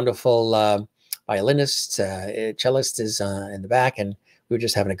Singer, the wonderful violinist, cellist, is in the back, and we were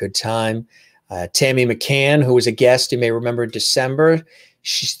just having a good time. Tammy McCann, who was a guest, you may remember, December.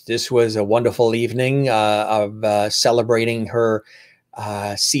 This was a wonderful evening of celebrating her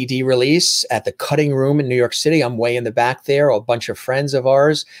CD release at the Cutting Room in New York City. I'm way in the back there, a bunch of friends of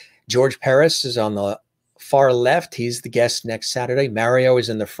ours. George Paris is on the far left. He's the guest next Saturday. Mario is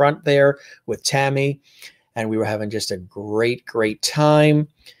in the front there with Tammy, and we were having just a great, great time.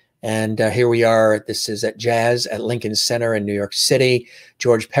 And here we are. This is at Jazz at Lincoln Center in New York City.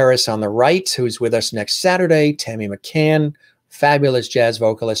 George Paris on the right, who's with us next Saturday. Tammy McCann, fabulous jazz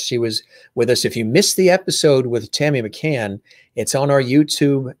vocalist. She was with us. If you missed the episode with Tammy McCann, it's on our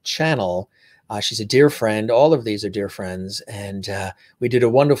YouTube channel. She's a dear friend. All of these are dear friends. And we did a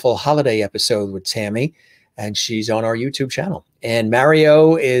wonderful holiday episode with Tammy, and she's on our YouTube channel. And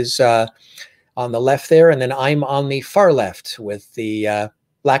Mario is on the left there, and then I'm on the far left with the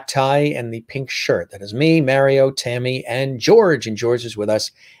black tie and the pink shirt. That is me, Mario, Tammy, and George. And George is with us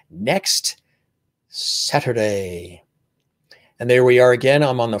next Saturday. And there we are again.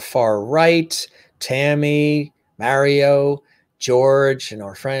 I'm on the far right. Tammy, Mario, George, and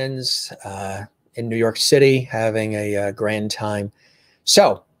our friends in New York City having a grand time.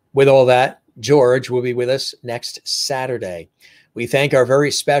 So with all that, George will be with us next Saturday. We thank our very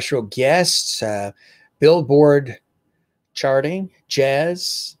special guests, Billboard charting,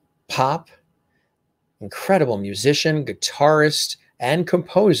 jazz, pop, incredible musician, guitarist, and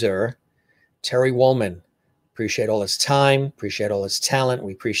composer, Terry WOLLMAN. Appreciate all his time, appreciate all his talent.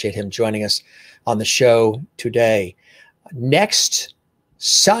 We appreciate him joining us on the show today. Next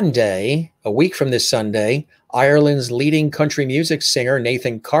Sunday, a week from this Sunday, Ireland's leading country music singer,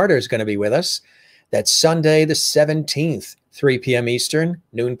 Nathan Carter, is going to be with us. That's Sunday the 17th, 3 p.m. Eastern,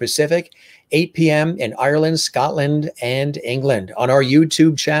 noon Pacific, 8 p.m. in Ireland, Scotland, and England on our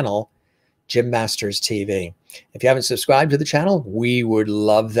YouTube channel, Jim Masters TV. If you haven't subscribed to the channel, we would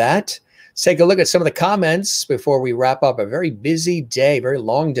love that. Let's take a look at some of the comments before we wrap up a very busy day, very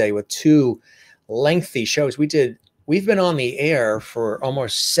long day with 2 lengthy shows. We've been on the air for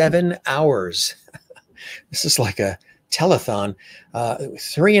almost 7 hours. This is like a telethon.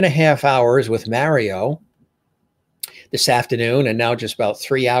 3.5 hours with Mario this afternoon, and now just about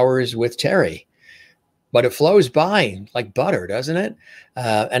 3 hours with Terry. But it flows by like butter, doesn't it?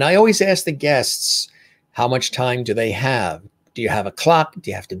 And I always ask the guests, how much time do they have? Do you have a clock? Do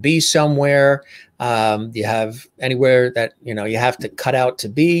you have to be somewhere? Do you have anywhere that you have to cut out to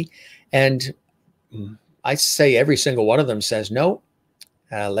be? And I say every single one of them says, no,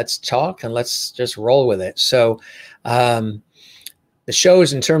 let's talk and let's just roll with it. So the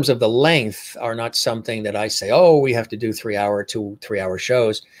shows in terms of the length are not something that I say, oh, we have to do 2 3-hour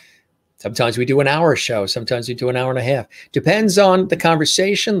shows. Sometimes we do an hour show. Sometimes we do an hour and a half. Depends on the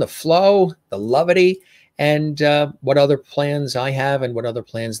conversation, the flow, the levity, and what other plans I have and what other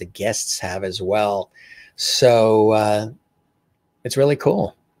plans the guests have as well. So it's really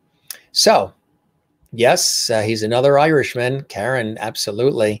cool. So yes, he's another Irishman, Karen,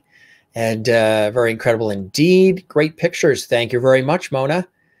 absolutely. And very incredible indeed. Great pictures. Thank you very much, Mona.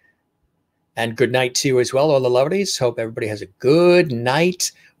 And good night to you as well, all the lovelies. Hope everybody has a good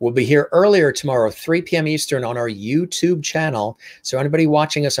night. We'll be here earlier tomorrow, 3 p.m. Eastern on our YouTube channel. So anybody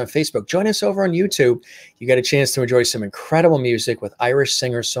watching us on Facebook, join us over on YouTube. You get a chance to enjoy some incredible music with Irish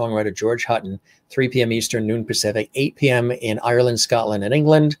singer-songwriter George Hutton, 3 p.m. Eastern, noon Pacific, 8 p.m. in Ireland, Scotland, and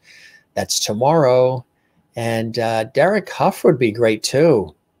England. That's tomorrow. And Derek Huff would be great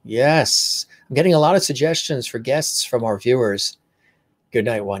too. Yes. I'm getting a lot of suggestions for guests from our viewers. Good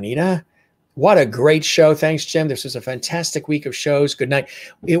night, Juanita. What a great show. Thanks, Jim. This was a fantastic week of shows. Good night.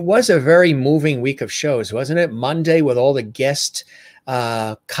 It was a very moving week of shows, wasn't it? Monday with all the guest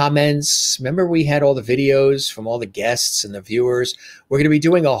comments. Remember we had all the videos from all the guests and the viewers. We're going to be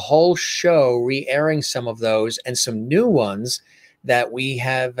doing a whole show, re-airing some of those and some new ones that we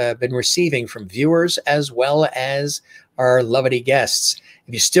have been receiving from viewers as well as our lovely guests.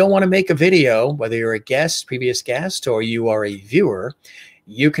 If you still want to make a video, whether you're a guest, previous guest, or you are a viewer,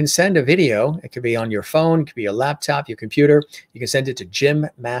 you can send a video. It could be on your phone, it could be a laptop, your computer. You can send it to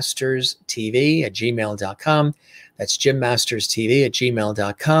jimmasterstv@gmail.com. That's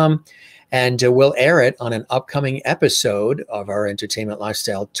jimmasterstv@gmail.com. And we'll air it on an upcoming episode of our Entertainment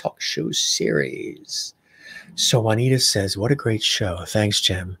Lifestyle Talk Show series. So Juanita says, what a great show. Thanks,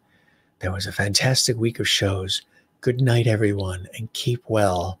 Jim. There was a fantastic week of shows. Good night, everyone, and keep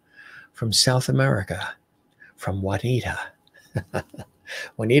well. From South America, from Juanita.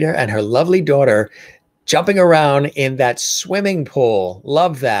 Juanita and her lovely daughter jumping around in that swimming pool.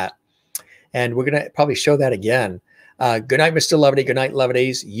 Love that. And we're going to probably show that again. Good night, Mr. Lovely. Good night,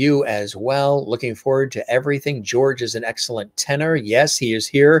 lovelies. You as well. Looking forward to everything. George is an excellent tenor. Yes, he is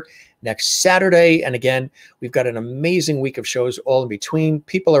here next Saturday. And again, we've got an amazing week of shows all in between.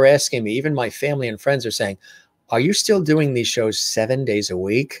 People are asking me, even my family and friends are saying, are you still doing these shows 7 days a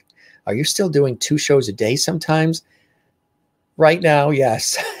week? Are you still doing 2 shows a day sometimes? Right now,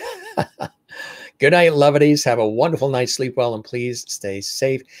 yes. Good night, lovelies. Have a wonderful night. Sleep well, and please stay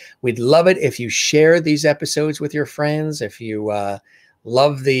safe. We'd love it if you share these episodes with your friends, if you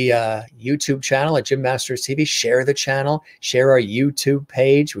Love the YouTube channel at Jim Masters TV. Share the channel. Share our YouTube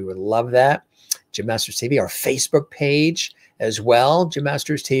page. We would love that. Jim Masters TV. Our Facebook page as well, Jim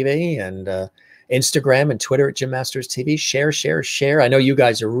Masters TV, and Instagram and Twitter at Jim Masters TV. Share, share, share. I know you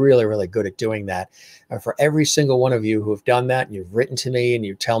guys are really, really good at doing that. For every single one of you who have done that, and you've written to me and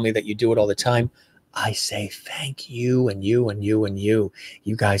you tell me that you do it all the time, I say thank you, and you, and you, and you.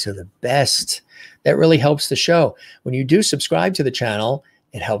 You guys are the best. That really helps the show. When you do subscribe to the channel,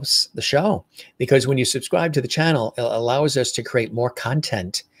 it helps the show, because when you subscribe to the channel, it allows us to create more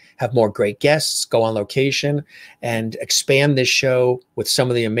content, have more great guests, go on location, and expand this show with some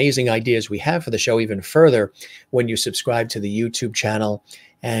of the amazing ideas we have for the show even further when you subscribe to the YouTube channel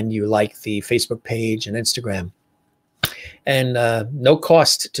and you like the Facebook page and Instagram. And no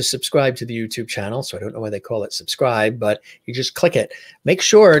cost to subscribe to the YouTube channel. So I don't know why they call it subscribe, but you just click it. Make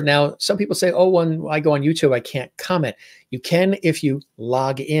sure. Now, some people say, oh, when I go on YouTube, I can't comment. You can if you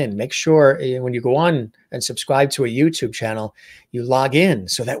log in. Make sure when you go on and subscribe to a YouTube channel, you log in.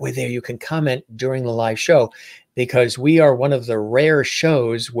 So that way there you can comment during the live show, because we are one of the rare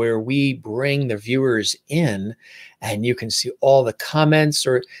shows where we bring the viewers in and you can see all the comments,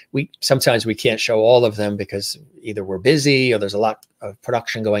 or sometimes we can't show all of them because either we're busy or there's a lot of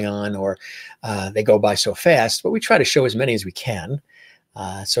production going on, or they go by so fast, but we try to show as many as we can.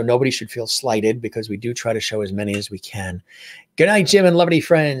 So nobody should feel slighted, because we do try to show as many as we can. Good night, Jim and lovely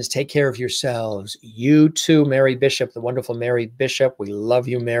friends. Take care of yourselves. You too, Mary Bishop, the wonderful Mary Bishop. We love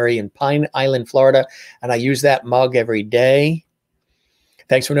you, Mary, in Pine Island, Florida. And I use that mug every day.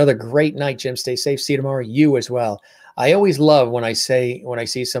 Thanks for another great night, Jim. Stay safe. See you tomorrow. You as well. I always love when I see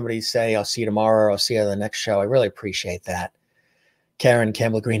somebody say, I'll see you tomorrow, or I'll see you on the next show. I really appreciate that. Karen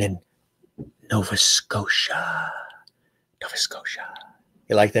Campbell Green in Nova Scotia. Nova Scotia.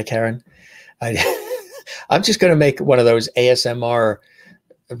 You like that, Karen? I'm just going to make one of those ASMR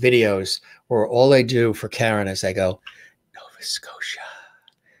videos where all I do for Karen is I go, Nova Scotia,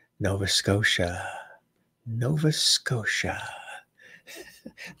 Nova Scotia, Nova Scotia.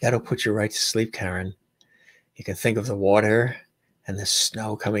 That'll put you right to sleep, Karen. You can think of the water and the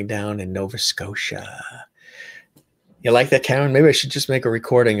snow coming down in Nova Scotia. You like that, Karen? Maybe I should just make a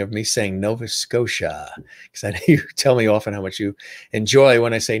recording of me saying Nova Scotia, because I know you tell me often how much you enjoy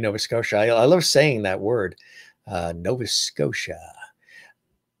when I say Nova Scotia. I love saying that word, Nova Scotia.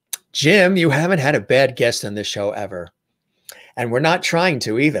 Jim, you haven't had a bad guest on this show ever, and we're not trying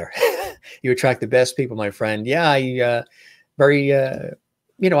to either. You attract the best people, my friend. Yeah, I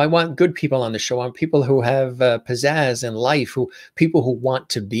want good people on the show. I want people who have pizzazz in life, people who want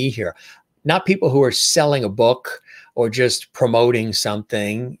to be here, not people who are selling a book or just promoting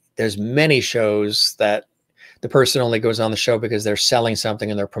something. There's many shows that the person only goes on the show because they're selling something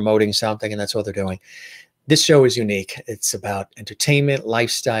and they're promoting something, and that's what they're doing. This show is unique. It's about entertainment,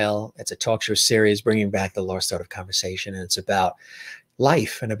 lifestyle. It's a talk show series bringing back the lost art of conversation, and it's about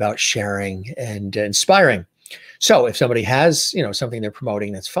life and about sharing and inspiring. So if somebody has, something they're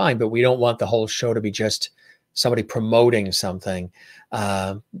promoting, that's fine, but we don't want the whole show to be just somebody promoting something.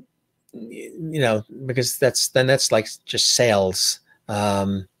 Because that's like just sales.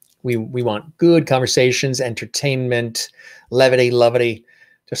 We want good conversations, entertainment, levity,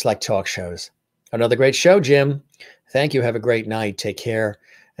 just like talk shows. Another great show, Jim. Thank you. Have a great night. Take care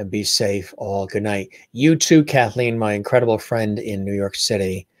and be safe all. Good night. You too, Kathleen, my incredible friend in New York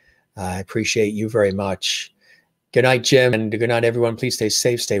City. I appreciate you very much. Good night, Jim, and good night, everyone. Please stay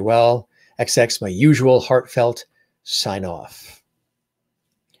safe, stay well. XX, my usual heartfelt sign off.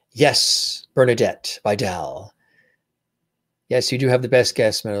 Yes, Bernadette Vidal. Yes, you do have the best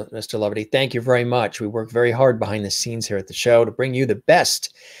guest, Mr. Loverty. Thank you very much. We work very hard behind the scenes here at the show to bring you the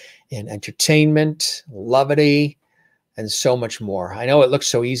best in entertainment, levity, and so much more. I know it looks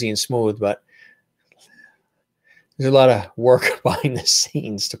so easy and smooth, but there's a lot of work behind the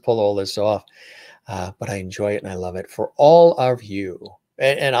scenes to pull all this off. But I enjoy it and I love it for all of you.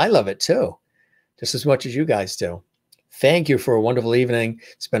 And I love it too, just as much as you guys do. Thank you for a wonderful evening.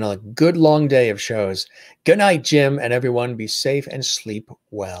 It's been a good long day of shows. Good night, Jim, and everyone. Be safe and sleep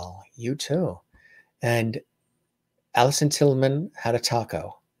well. You too. And Allison Tillman had a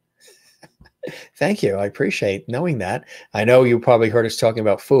taco. Thank you. I appreciate knowing that. I know you probably heard us talking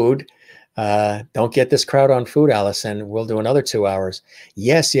about food. Don't get this crowd on food, Allison. We'll do another 2 hours.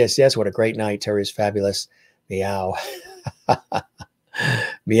 Yes, yes, yes. What a great night. Terry is fabulous. Meow.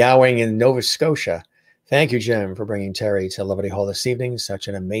 Meowing in Nova Scotia. Thank you, Jim, for bringing Terry to Levity Hall this evening. Such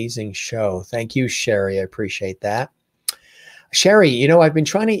an amazing show. Thank you, Sherry. I appreciate that. Sherry, I've been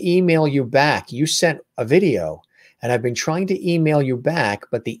trying to email you back. You sent a video, and I've been trying to email you back,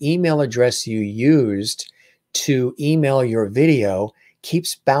 but the email address you used to email your video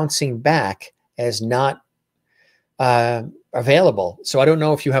keeps bouncing back as not available. So I don't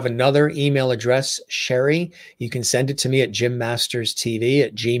know if you have another email address, Sherry. You can send it to me at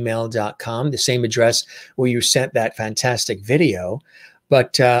jimmasterstv@gmail.com, the same address where you sent that fantastic video.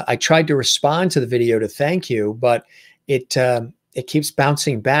 But I tried to respond to the video to thank you, but it keeps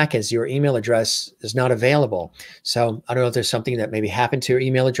bouncing back as your email address is not available. So I don't know if there's something that maybe happened to your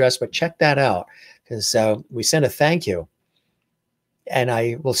email address, but check that out, because we sent a thank you. And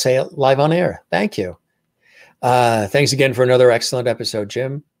I will say it live on air. Thank you. Thanks again for another excellent episode,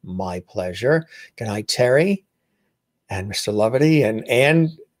 Jim. My pleasure. Good night, Terry and Mr. Lovity. And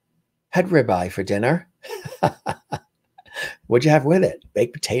Anne had ribeye for dinner. What'd you have with it?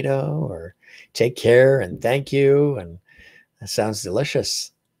 Baked potato, or take care and thank you? And that sounds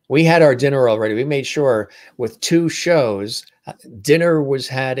delicious. We had our dinner already. We made sure with 2 shows, dinner was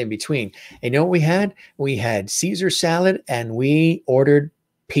had in between. And you know what we had? We had Caesar salad, and we ordered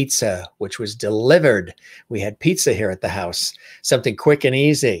pizza, which was delivered. We had pizza here at the house, something quick and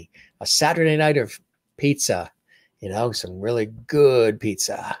easy. A Saturday night of pizza, you know, some really good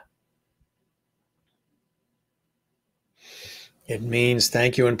pizza. It means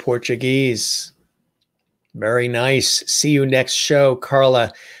thank you in Portuguese. Very nice. See you next show,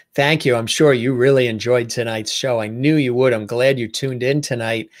 Carla. Thank you. I'm sure you really enjoyed tonight's show. I knew you would. I'm glad you tuned in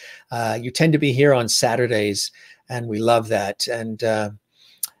tonight. You tend to be here on Saturdays, and we love that. And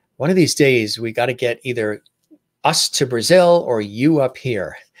one of these days, we got to get either us to Brazil or you up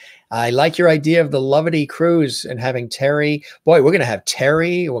here. I like your idea of the Lovity cruise and having Terry. Boy, we're going to have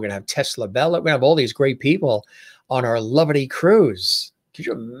Terry. We're going to have Tesla Bella. We're going to have all these great people on our Lovity cruise. Could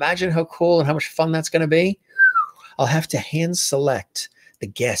you imagine how cool and how much fun that's going to be? I'll have to hand select the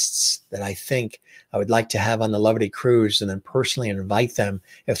guests that I think I would like to have on the Lovity cruise, and then personally invite them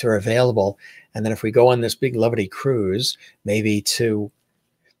if they're available. And then if we go on this big Lovity cruise, maybe to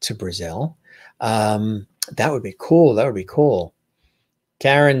Brazil, that would be cool. That would be cool.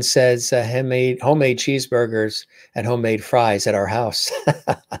 Karen says homemade cheeseburgers and homemade fries at our house.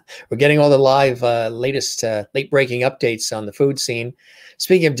 We're getting all the live latest late breaking updates on the food scene.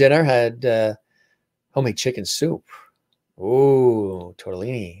 Speaking of dinner, had homemade chicken soup. Ooh,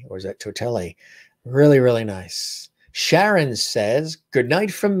 tortellini, or is that tortelli? Really, really nice. Sharon says, good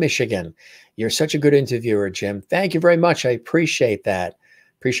night from Michigan. You're such a good interviewer, Jim. Thank you very much. I appreciate that.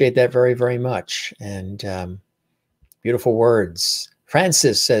 Appreciate that very, very much. And beautiful words.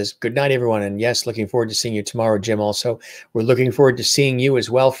 Francis says, good night, everyone. And yes, looking forward to seeing you tomorrow, Jim. Also, we're looking forward to seeing you as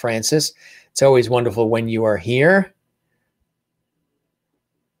well, Francis. It's always wonderful when you are here.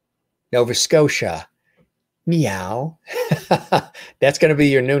 Nova Scotia. Meow. That's going to be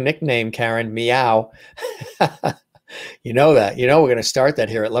your new nickname, Karen. Meow. You know that. You know we're going to start that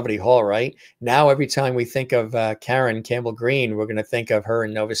here at Lovity Hall, right? Now every time we think of Karen Campbell Green, we're going to think of her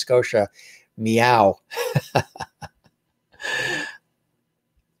in Nova Scotia. Meow.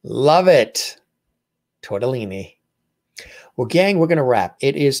 Love it. Tortellini. Well, gang, we're going to wrap.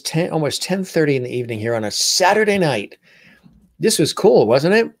 It is almost 10:30 in the evening here on a Saturday night. This was cool,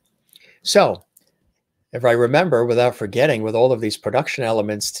 wasn't it? So, if I remember, without forgetting, with all of these production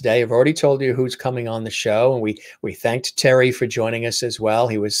elements today, I've already told you who's coming on the show, and we thanked Terry for joining us as well.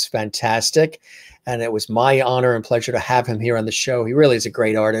 He was fantastic, and it was my honor and pleasure to have him here on the show. He really is a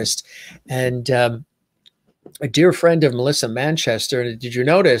great artist, and a dear friend of Melissa Manchester. And did you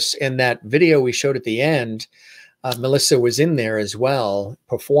notice in that video we showed at the end, Melissa was in there as well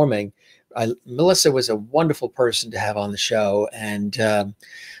performing. Melissa was a wonderful person to have on the show, and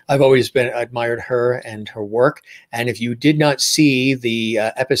I've always admired her and her work. And if you did not see the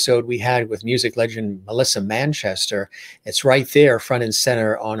episode we had with music legend Melissa Manchester, it's right there front and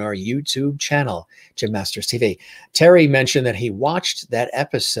center on our YouTube channel, Jim Masters TV. Terry mentioned that he watched that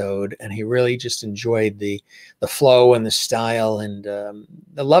episode and he really just enjoyed the flow and the style and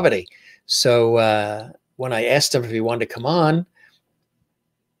the levity. So when I asked him if he wanted to come on,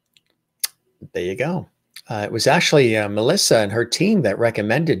 there you go. It was actually Melissa and her team that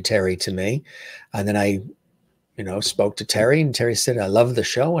recommended Terry to me. And then I, spoke to Terry, and Terry said, I love the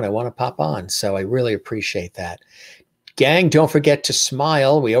show and I want to pop on. So I really appreciate that. Gang, don't forget to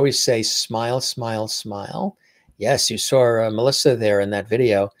smile. We always say smile, smile, smile. Yes, you saw Melissa there in that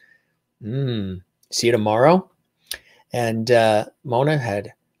video. See you tomorrow. And Mona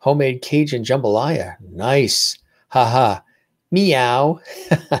had homemade Cajun jambalaya. Nice. Haha. Meow.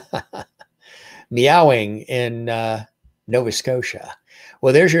 Meowing in Nova Scotia.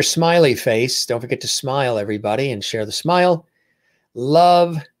 Well, there's your smiley face. Don't forget to smile, everybody, and share the smile.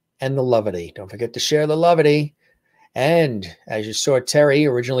 Love and the lovity. Don't forget to share the lovity. And as you saw, Terry,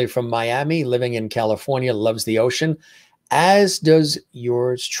 originally from Miami, living in California, loves the ocean. as does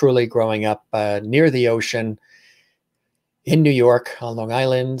yours truly, growing up near the ocean in New York, on Long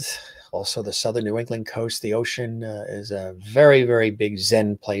Island, also the southern New England coast. The ocean is a very, very big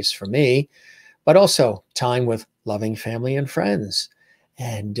Zen place for me, but also time with loving family and friends,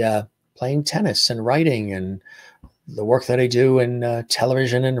 and playing tennis and writing, and the work that I do in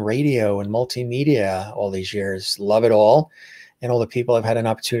television and radio and multimedia all these years. Love it all. And all the people I've had an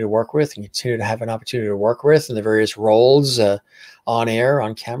opportunity to work with and continue to have an opportunity to work with in the various roles, on air,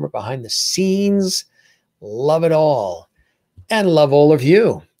 on camera, behind the scenes. Love it all. And love all of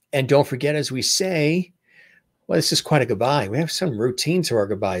you. And don't forget, as we say, well, this is quite a goodbye. We have some routine to our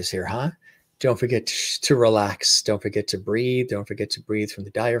goodbyes here, huh? Don't forget to relax. Don't forget to breathe. Don't forget to breathe from the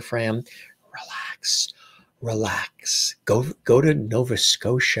diaphragm. Relax. Relax. Go to Nova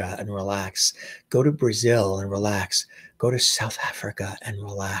Scotia and relax. Go to Brazil and relax. Go to South Africa and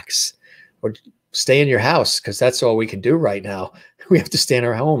relax. Or stay in your house, because that's all we can do right now. We have to stay in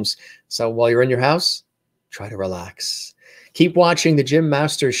our homes. So while you're in your house, try to relax. Keep watching the Jim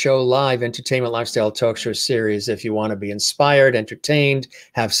Masters Show live entertainment lifestyle talk show series if you want to be inspired, entertained,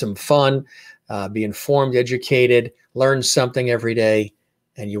 have some fun, be informed, educated, learn something every day,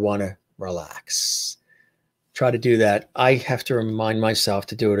 and you want to relax. Try to do that. I have to remind myself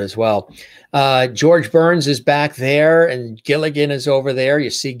to do it as well. George Burns is back there, and Gilligan is over there. You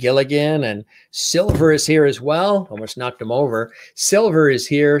see Gilligan, and Silver is here as well. Almost knocked him over. Silver is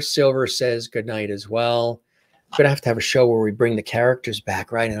here. Silver says good night as well. We're going to have a show where we bring the characters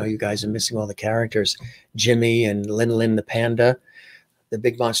back, right? I know you guys are missing all the characters. Jimmy and Lin the panda. The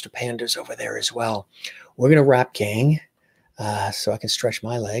big monster panda's over there as well. We're going to wrap, gang, so I can stretch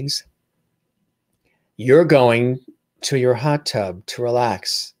my legs. You're going to your hot tub to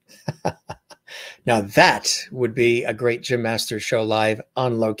relax. Now that would be a great Jim Masters Show live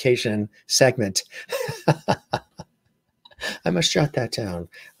on location segment. I must jot that down.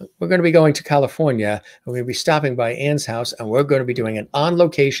 We're going to be going to California. We're going to be stopping by Ann's house, and we're going to be doing an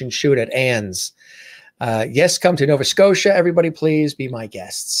on-location shoot at Ann's. Yes, come to Nova Scotia. Everybody, please be my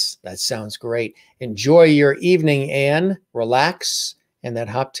guests. That sounds great. Enjoy your evening, Ann. Relax in that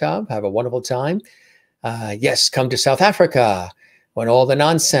hot tub. Have a wonderful time. Yes, come to South Africa when all the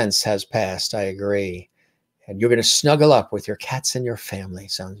nonsense has passed. I agree. And you're going to snuggle up with your cats and your family.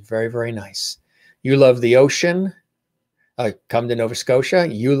 Sounds very, very nice. You love the ocean. Come to Nova Scotia.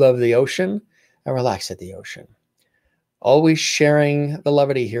 You love the ocean, and relax at the ocean. Always sharing the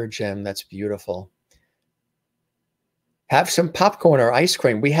levity here, Jim. That's beautiful. Have some popcorn or ice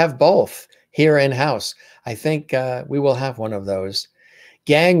cream. We have both here in-house. I think we will have one of those.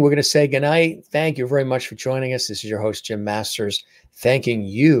 Gang, we're going to say goodnight. Thank you very much for joining us. This is your host, Jim Masters, thanking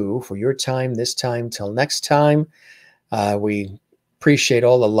you for your time this time. Till next time, we appreciate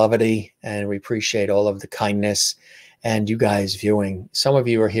all the levity, and we appreciate all of the kindness and you guys viewing. Some of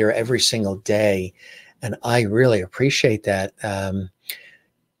you are here every single day, and I really appreciate that.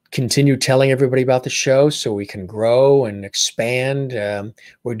 Continue telling everybody about the show so we can grow and expand.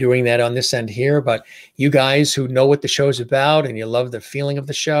 We're doing that on this end here, but you guys who know what the show's about and you love the feeling of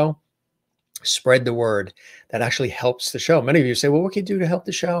the show, spread the word. That actually helps the show. Many of you say, well, what can you do to help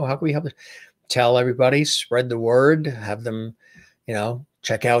the show? How can we help it? Tell everybody, spread the word, have them,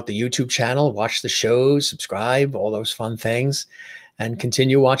 check out the YouTube channel, watch the shows, subscribe, all those fun things, and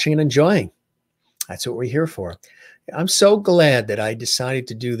continue watching and enjoying. That's what we're here for. I'm so glad that I decided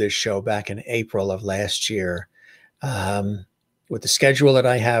to do this show back in April of last year. With the schedule that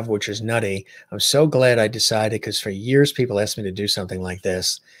I have, which is nutty, I'm so glad I decided, because for years people asked me to do something like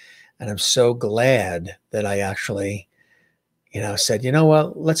this. And I'm so glad that I actually, said, you know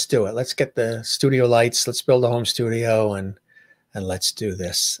what, let's do it. Let's get the studio lights. Let's build a home studio and let's do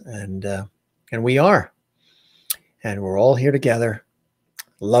this. And we are. And we're all here together.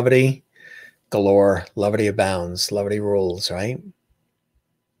 Levity galore, levity abounds, levity rules, right?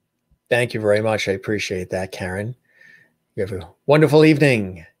 Thank you very much. I appreciate that, Karen. You have a wonderful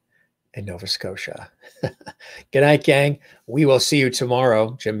evening in Nova Scotia. Good night, gang. We will see you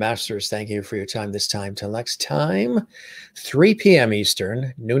tomorrow. Jim Masters, thank you for your time this time. Till next time, 3 p.m.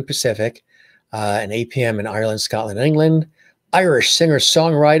 Eastern, noon Pacific, and 8 p.m. in Ireland, Scotland, England. Irish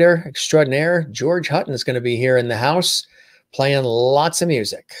singer-songwriter extraordinaire George Hutton is going to be here in the house, playing lots of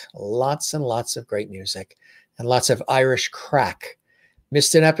music, lots and lots of great music, and lots of Irish crack.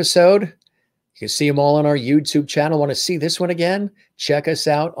 Missed an episode? You can see them all on our YouTube channel. Want to see this one again? Check us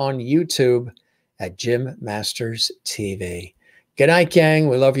out on YouTube at Jim Masters TV. Good night, gang.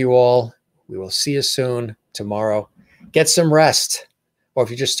 We love you all. We will see you soon tomorrow. Get some rest. Or if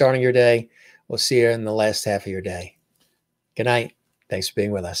you're just starting your day, we'll see you in the last half of your day. Good night. Thanks for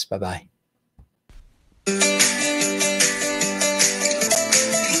being with us. Bye-bye.